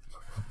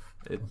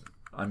 A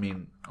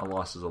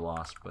loss is a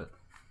loss, but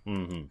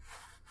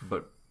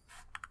but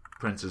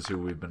Prince is who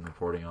we've been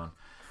reporting on,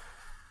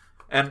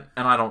 and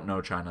I don't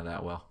know China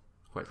that well,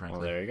 quite frankly.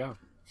 Well, there you go.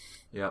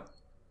 Yep.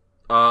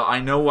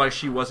 I know why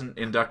she wasn't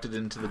inducted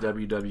into the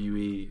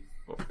WWE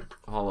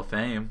Hall of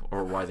Fame,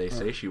 or why they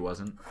say she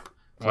wasn't.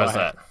 Why's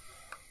that?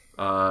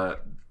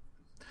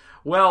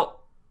 Well,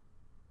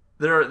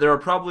 there are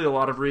probably a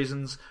lot of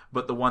reasons,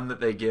 but the one that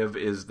they give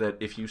is that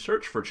if you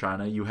search for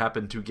China, you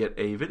happen to get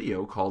a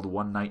video called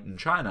 "One Night in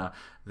China"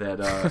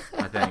 that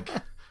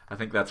I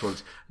think that's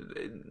what's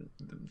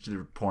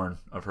porn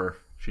of her.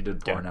 She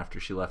did porn after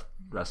she left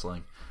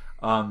wrestling.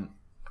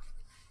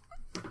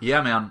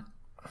 Yeah, man.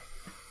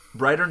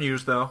 Brighter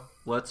news, though.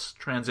 Let's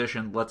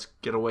transition. Let's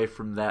get away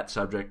from that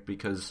subject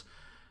because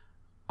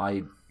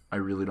I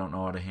really don't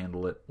know how to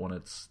handle it when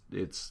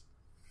it's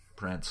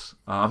Prince.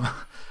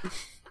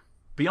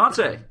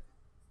 Beyonce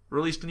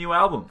released a new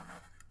album.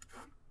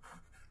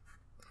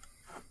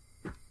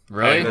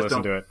 Really? I didn't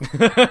listen to it.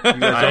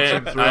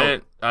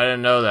 I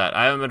didn't know that.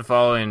 I haven't been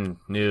following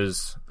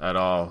news at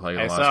all.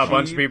 I saw a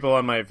bunch of people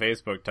on my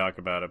Facebook talk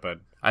about it,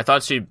 but I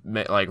thought she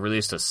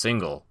released a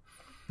single.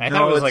 I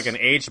thought it was like an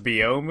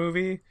HBO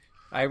movie.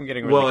 I'm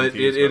getting really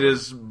confused. It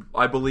is,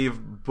 I believe,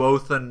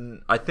 both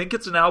I think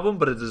it's an album,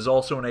 but it is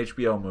also an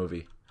HBO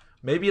movie.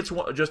 Maybe it's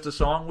just a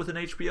song with an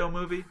HBO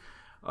movie.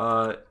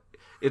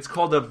 It's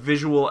called a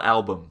visual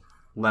album,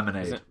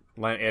 Lemonade.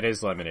 It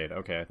is Lemonade.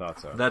 Okay, I thought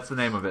so. That's the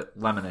name of it,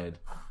 Lemonade.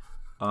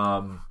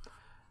 And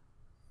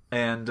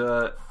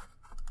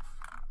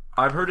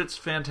I've heard it's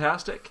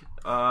fantastic.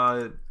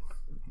 I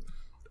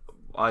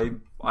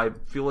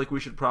feel like we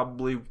should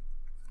probably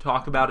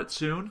talk about it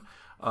soon.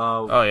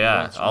 Oh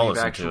yeah, I'll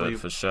listen to it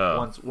for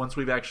sure. Once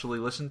we've actually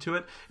listened to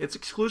it, it's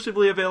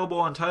exclusively available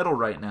on Tidal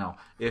right now.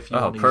 If you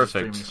want to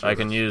perfect! use I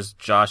can use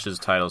Josh's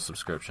Tidal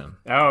subscription.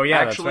 Oh yeah,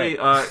 actually,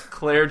 that's right.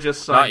 Claire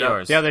just signed Not up.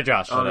 yours. The other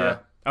Josh. Oh yeah.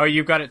 Oh,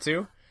 you've got it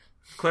too.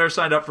 Claire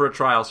signed up for a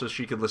trial so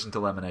she could listen to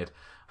Lemonade.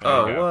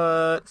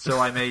 What? So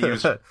I may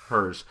use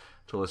hers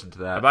to listen to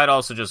that. I might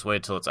also just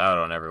wait till it's out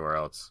on everywhere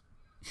else.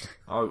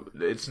 Oh,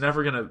 it's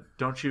never gonna.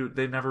 Don't you?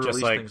 They never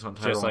release things on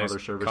Tidal and other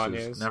services.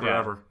 Kanye's? Never Yeah.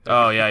 ever.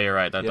 Oh yeah, you're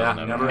right. That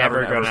doesn't never,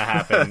 never gonna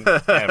happen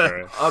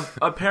ever.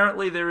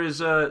 Apparently, there is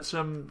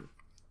some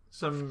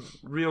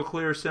real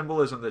clear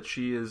symbolism that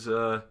she is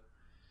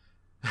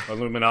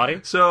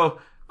Illuminati.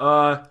 So,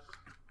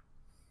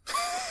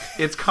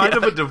 it's kind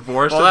of a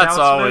divorce. Well, announcement. that's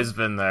always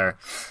been there.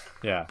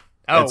 Yeah.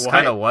 It's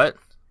kind of what?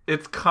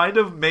 It's kind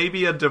of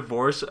maybe a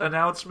divorce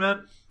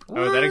announcement.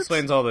 Oh, that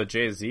explains all the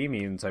Jay-Z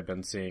memes I've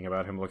been seeing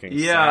about him looking sad.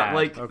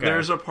 Yeah,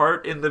 there's a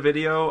part in the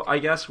video, I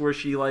guess, where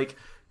she,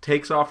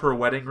 takes off her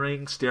wedding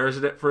ring, stares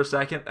at it for a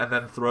second, and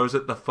then throws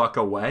it the fuck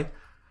away.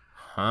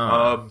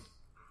 Huh.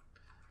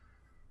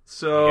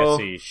 So... I guess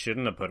he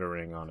shouldn't have put a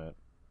ring on it.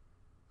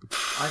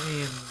 I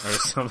mean, or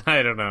something.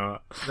 I don't know.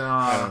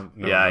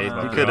 Yeah,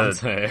 you could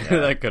have.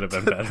 Yeah. That could have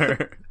been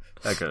better.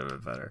 That could have been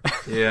better.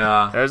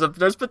 Yeah,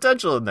 there's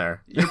potential in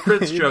there. Your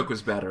Prince joke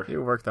was better.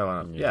 You worked that one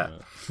out. Yeah.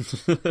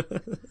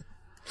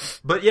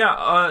 But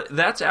yeah,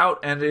 that's out,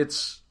 and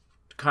it's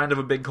kind of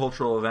a big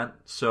cultural event,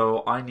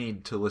 so I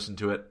need to listen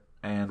to it,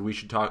 and we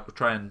should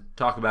try and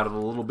talk about it a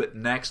little bit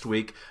next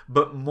week.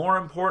 But more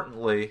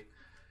importantly,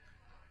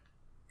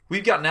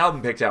 we've got an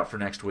album picked out for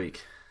next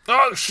week.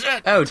 Oh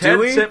shit! Oh, Ted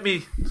do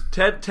we?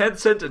 Ted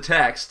sent a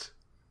text,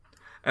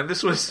 and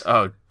this was.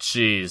 Oh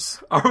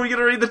jeez. Are we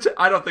gonna read the?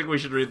 I don't think we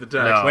should read the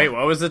text. No. Wait,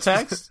 what was the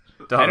text?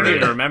 I don't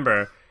even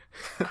remember.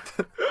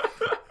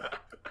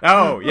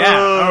 Oh yeah.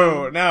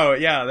 Oh no.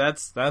 Yeah.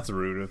 That's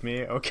rude of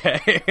me.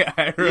 Okay,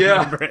 I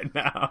remember it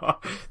now.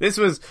 This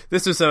was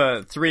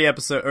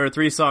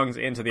 3 songs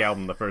into the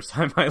album the first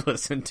time I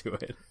listened to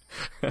it.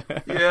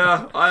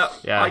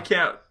 I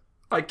can't.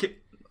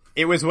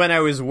 It was when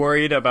I was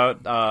worried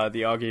about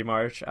the Augie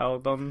March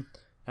album,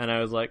 and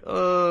I was like,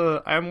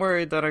 I'm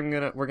worried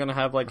that we're gonna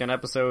have like an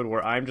episode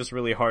where I'm just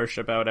really harsh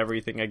about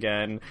everything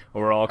again,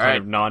 or we're all kind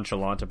of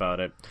nonchalant about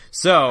it.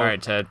 So, all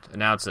right, Ted,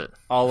 announce it.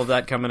 All of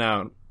that coming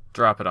out.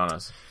 Drop it on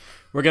us.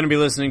 We're going to be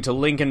listening to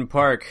Linkin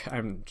Park.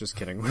 I'm just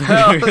kidding.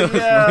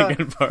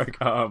 Linkin Park.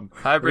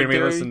 Hybrid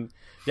Theory?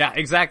 Yeah,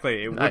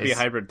 exactly. It would be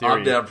Hybrid Theory.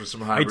 I'm down for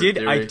some Hybrid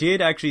Theory. I did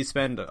actually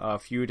spend a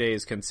few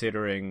days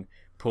considering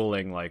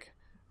pulling like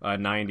a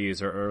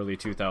 90s or early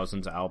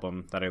 2000s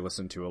album that I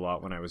listened to a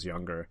lot when I was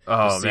younger.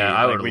 Oh man,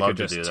 I would love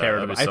to do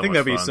that. I think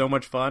that'd be so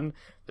much fun.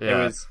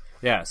 Yeah.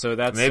 So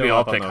that's maybe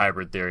I'll pick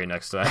Hybrid Theory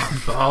next time.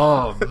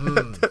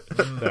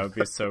 That would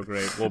be so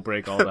great. We'll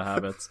break all the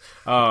habits.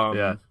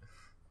 Yeah.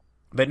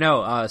 But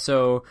no,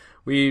 so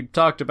we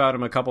talked about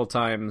him a couple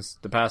times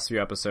the past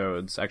few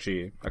episodes,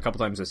 actually a couple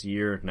times this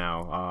year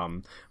now.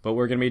 But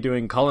we're going to be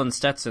doing Colin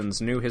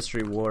Stetson's New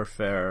History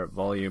Warfare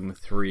Volume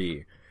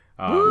 3.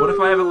 What if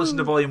I haven't listened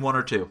to Volume 1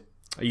 or 2?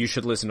 You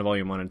should listen to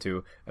Volume 1 and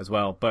 2 as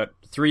well. But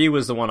 3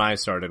 was the one I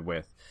started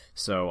with,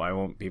 so I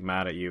won't be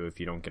mad at you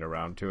if you don't get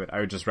around to it. I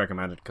would just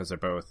recommend it because they're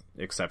both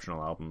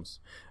exceptional albums.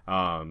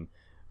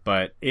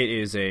 But it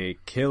is a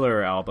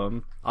killer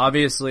album.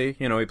 Obviously,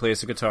 he plays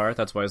the guitar.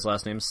 That's why his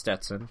last name's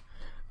Stetson.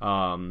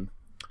 No.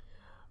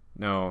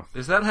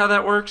 Is that how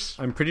that works?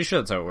 I'm pretty sure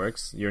that's how it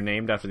works. You're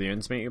named after the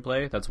instrument you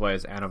play. That's why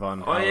it's Anna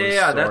Von Oh,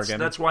 yeah.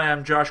 That's why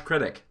I'm Josh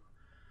Critic.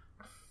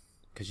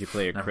 Because you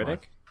play a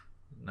critic?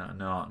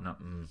 No.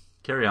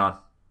 Carry on.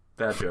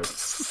 Bad joke.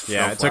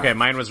 Yeah, it's okay.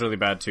 Mine was really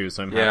bad too,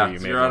 so I'm happy you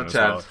made one as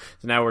well. So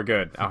now we're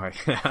good. All right.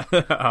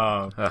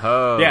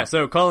 Yeah,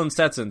 so Colin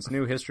Stetson's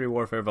New History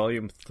Warfare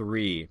Volume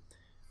 3.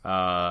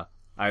 I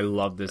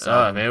love this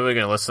album. Maybe we're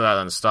going to listen to that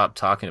and stop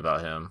talking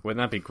about him.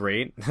 Wouldn't that be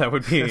great? That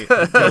would be...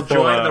 He'll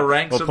join the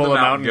ranks of the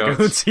mountain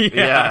goats.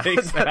 Yeah,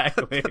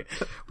 exactly.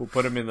 We'll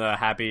put him in the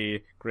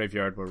happy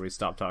graveyard where we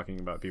stop talking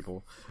about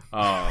people.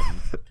 But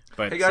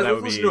hey guys,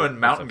 let's listen to a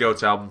Mountain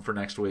Goats album for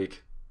next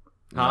week.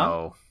 Huh?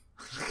 No.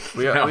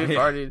 We've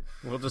already...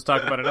 We'll just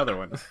talk about another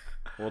one.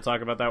 We'll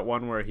talk about that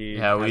one where he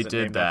has it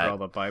named after all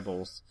the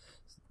Bible's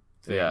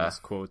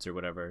quotes or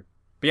whatever.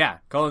 But yeah,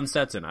 Colin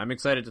Stetson. I'm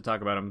excited to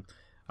talk about him.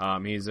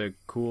 He's a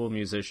cool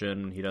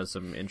musician. He does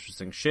some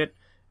interesting shit.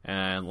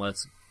 And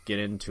let's get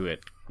into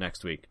it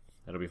next week.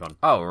 That'll be fun.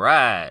 All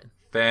right.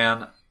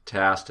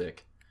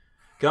 Fantastic.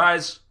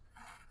 Guys,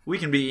 we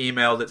can be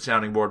emailed at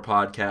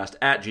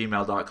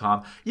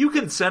soundingboardpodcast@gmail.com. You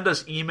can send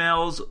us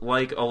emails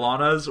like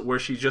Alana's, where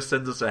she just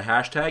sends us a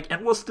hashtag,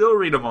 and we'll still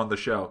read them on the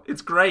show.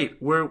 It's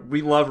great.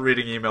 We love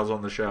reading emails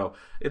on the show.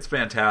 It's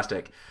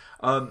fantastic.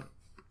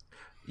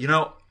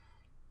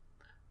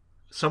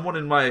 Someone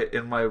in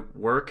my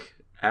work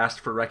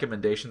asked for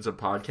recommendations of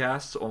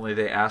podcasts, only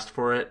they asked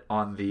for it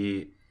on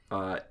the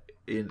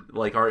in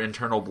like our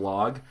internal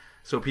blog.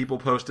 So people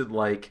posted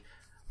like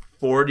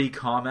 40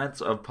 comments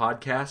of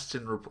podcasts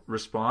in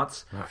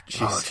response. Oh,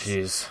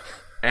 jeez.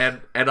 And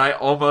I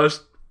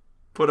almost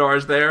put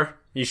ours there.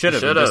 You should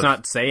have. Just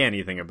not say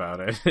anything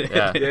about it.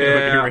 Yeah. It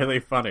would be really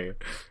funny.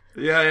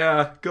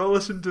 Yeah. Go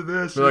listen to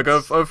this. Like,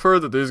 I've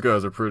heard that these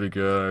guys are pretty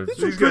good.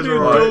 These guys are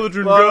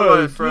intelligent guys.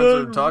 My friends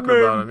are talking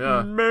about them,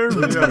 yeah. My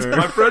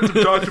friends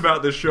have talked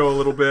about this show a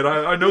little bit.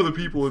 I know the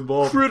people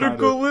involved.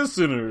 Critical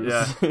listeners.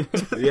 Yeah.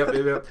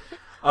 Yep.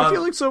 I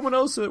feel like someone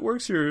else that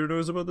works here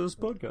knows about this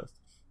podcast.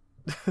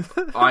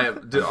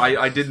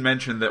 I did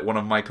mention that one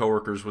of my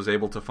coworkers was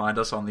able to find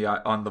us on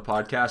the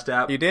podcast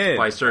app. You did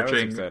by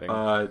searching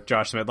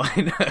Josh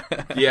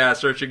Smedline. Yeah,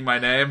 searching my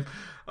name.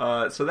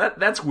 So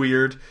that's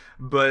weird,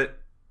 but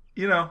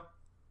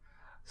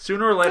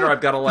sooner or later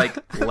I've got to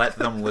let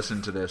them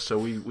listen to this. So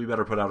we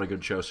better put out a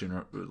good show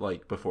sooner,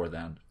 before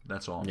then.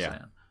 That's all I'm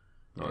saying.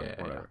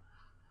 Yeah.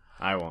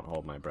 I won't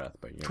hold my breath,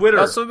 but Twitter.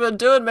 That's what we've been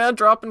doing, man.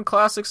 Dropping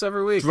classics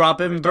every week.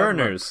 Dropping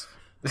burners.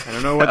 I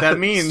don't know what that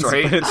means.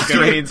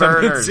 Straight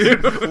burners.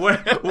 Dude,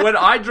 when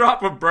I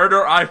drop a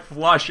burner, I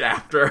flush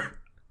after.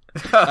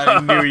 I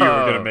knew you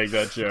were going to make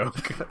that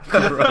joke.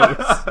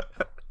 Gross.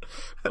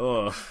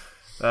 Oh.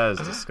 That is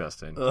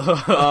disgusting.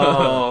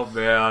 Oh,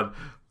 man.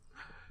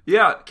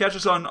 Yeah, catch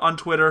us on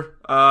Twitter.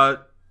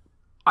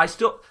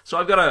 So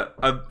I've got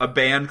a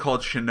band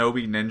called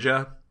Shinobi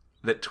Ninja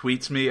that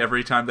tweets me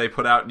every time they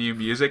put out new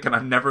music, and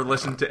I've never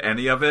listened to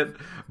any of it,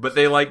 but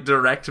they like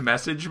direct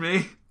message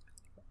me.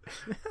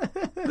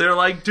 They're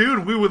like,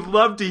 dude, we would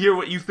love to hear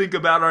what you think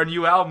about our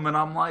new album, and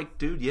I'm like,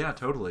 dude, yeah,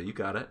 totally, you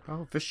got it.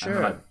 Oh, for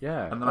sure.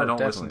 And then I don't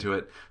listen to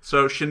it.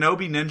 So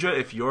Shinobi Ninja,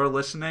 if you're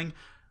listening,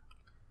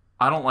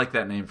 I don't like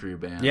that name for your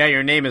band. Yeah,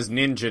 your name is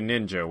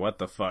Ninja. What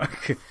the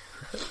fuck?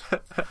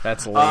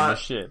 That's lame as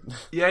shit.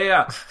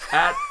 Yeah.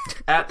 At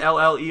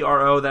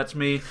LLERO, that's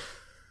me.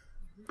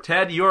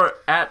 Ted, you're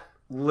at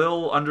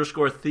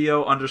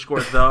Lil_Theo_the_ho.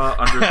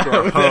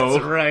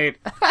 That's right.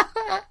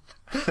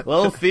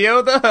 Lil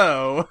Theo the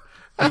Ho.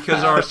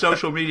 Because our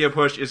social media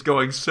push is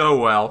going so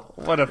well.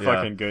 What a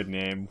fucking good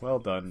name. Well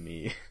done,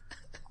 me.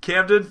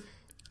 Camden?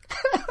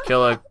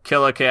 Killa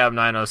Cab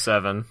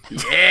 907.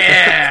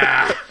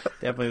 Yeah!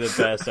 Definitely the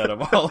best out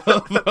of all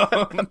of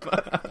them.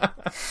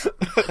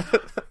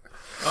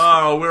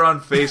 Oh, we're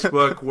on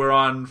Facebook. We're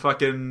on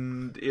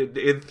fucking...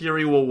 In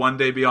theory, we'll one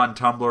day be on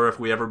Tumblr if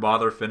we ever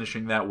bother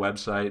finishing that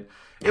website.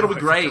 It'll be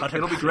great.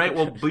 It'll be great.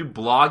 We'll be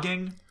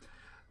blogging.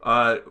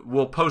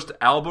 We'll post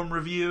album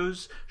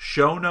reviews,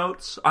 show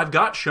notes. I've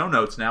got show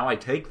notes now. I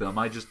take them.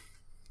 I just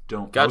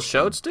don't got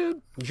shotes,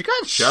 dude? You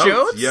got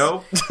shotes?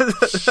 Yo.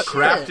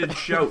 Crafted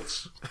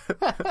shotes.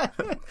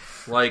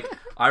 Like,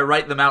 I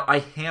write them out. I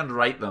hand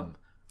write them.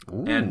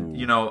 Ooh. And,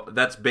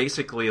 that's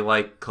basically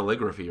like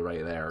calligraphy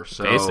right there.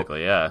 So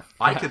basically, yeah.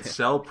 I could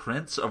sell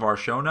prints of our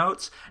show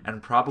notes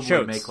and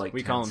probably make like 10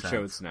 We call them cents.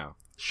 shotes now.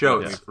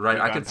 Shotes,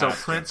 right. I could sell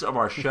prints of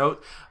our show.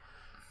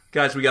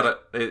 Guys, it's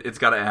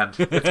gotta end.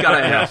 It's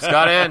gotta end. It's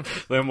gotta end. A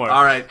little more.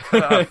 All right.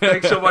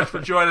 Thanks so much for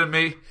joining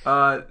me.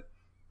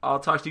 I'll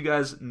talk to you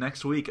guys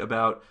next week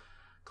about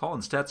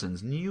Colin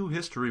Stetson's New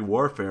History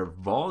Warfare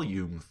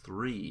Volume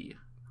 3.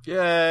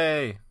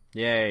 Yay.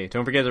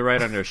 Don't forget to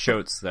write on your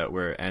shotes that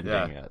we're ending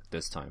at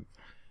this time.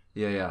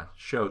 Yeah.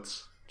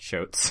 Shotes.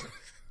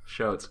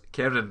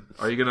 Camden,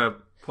 are you gonna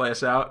play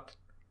us out?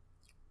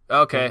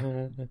 Okay.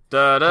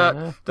 Da da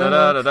da da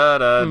da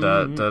da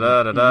da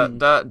da da da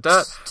da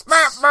da.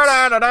 All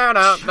right,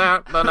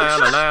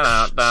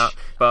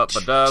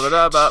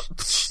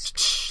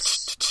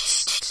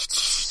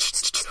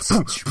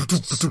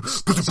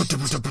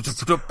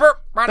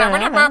 I'm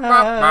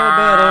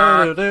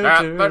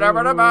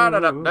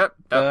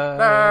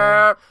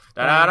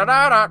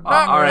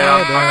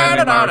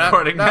ending my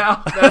recording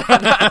now.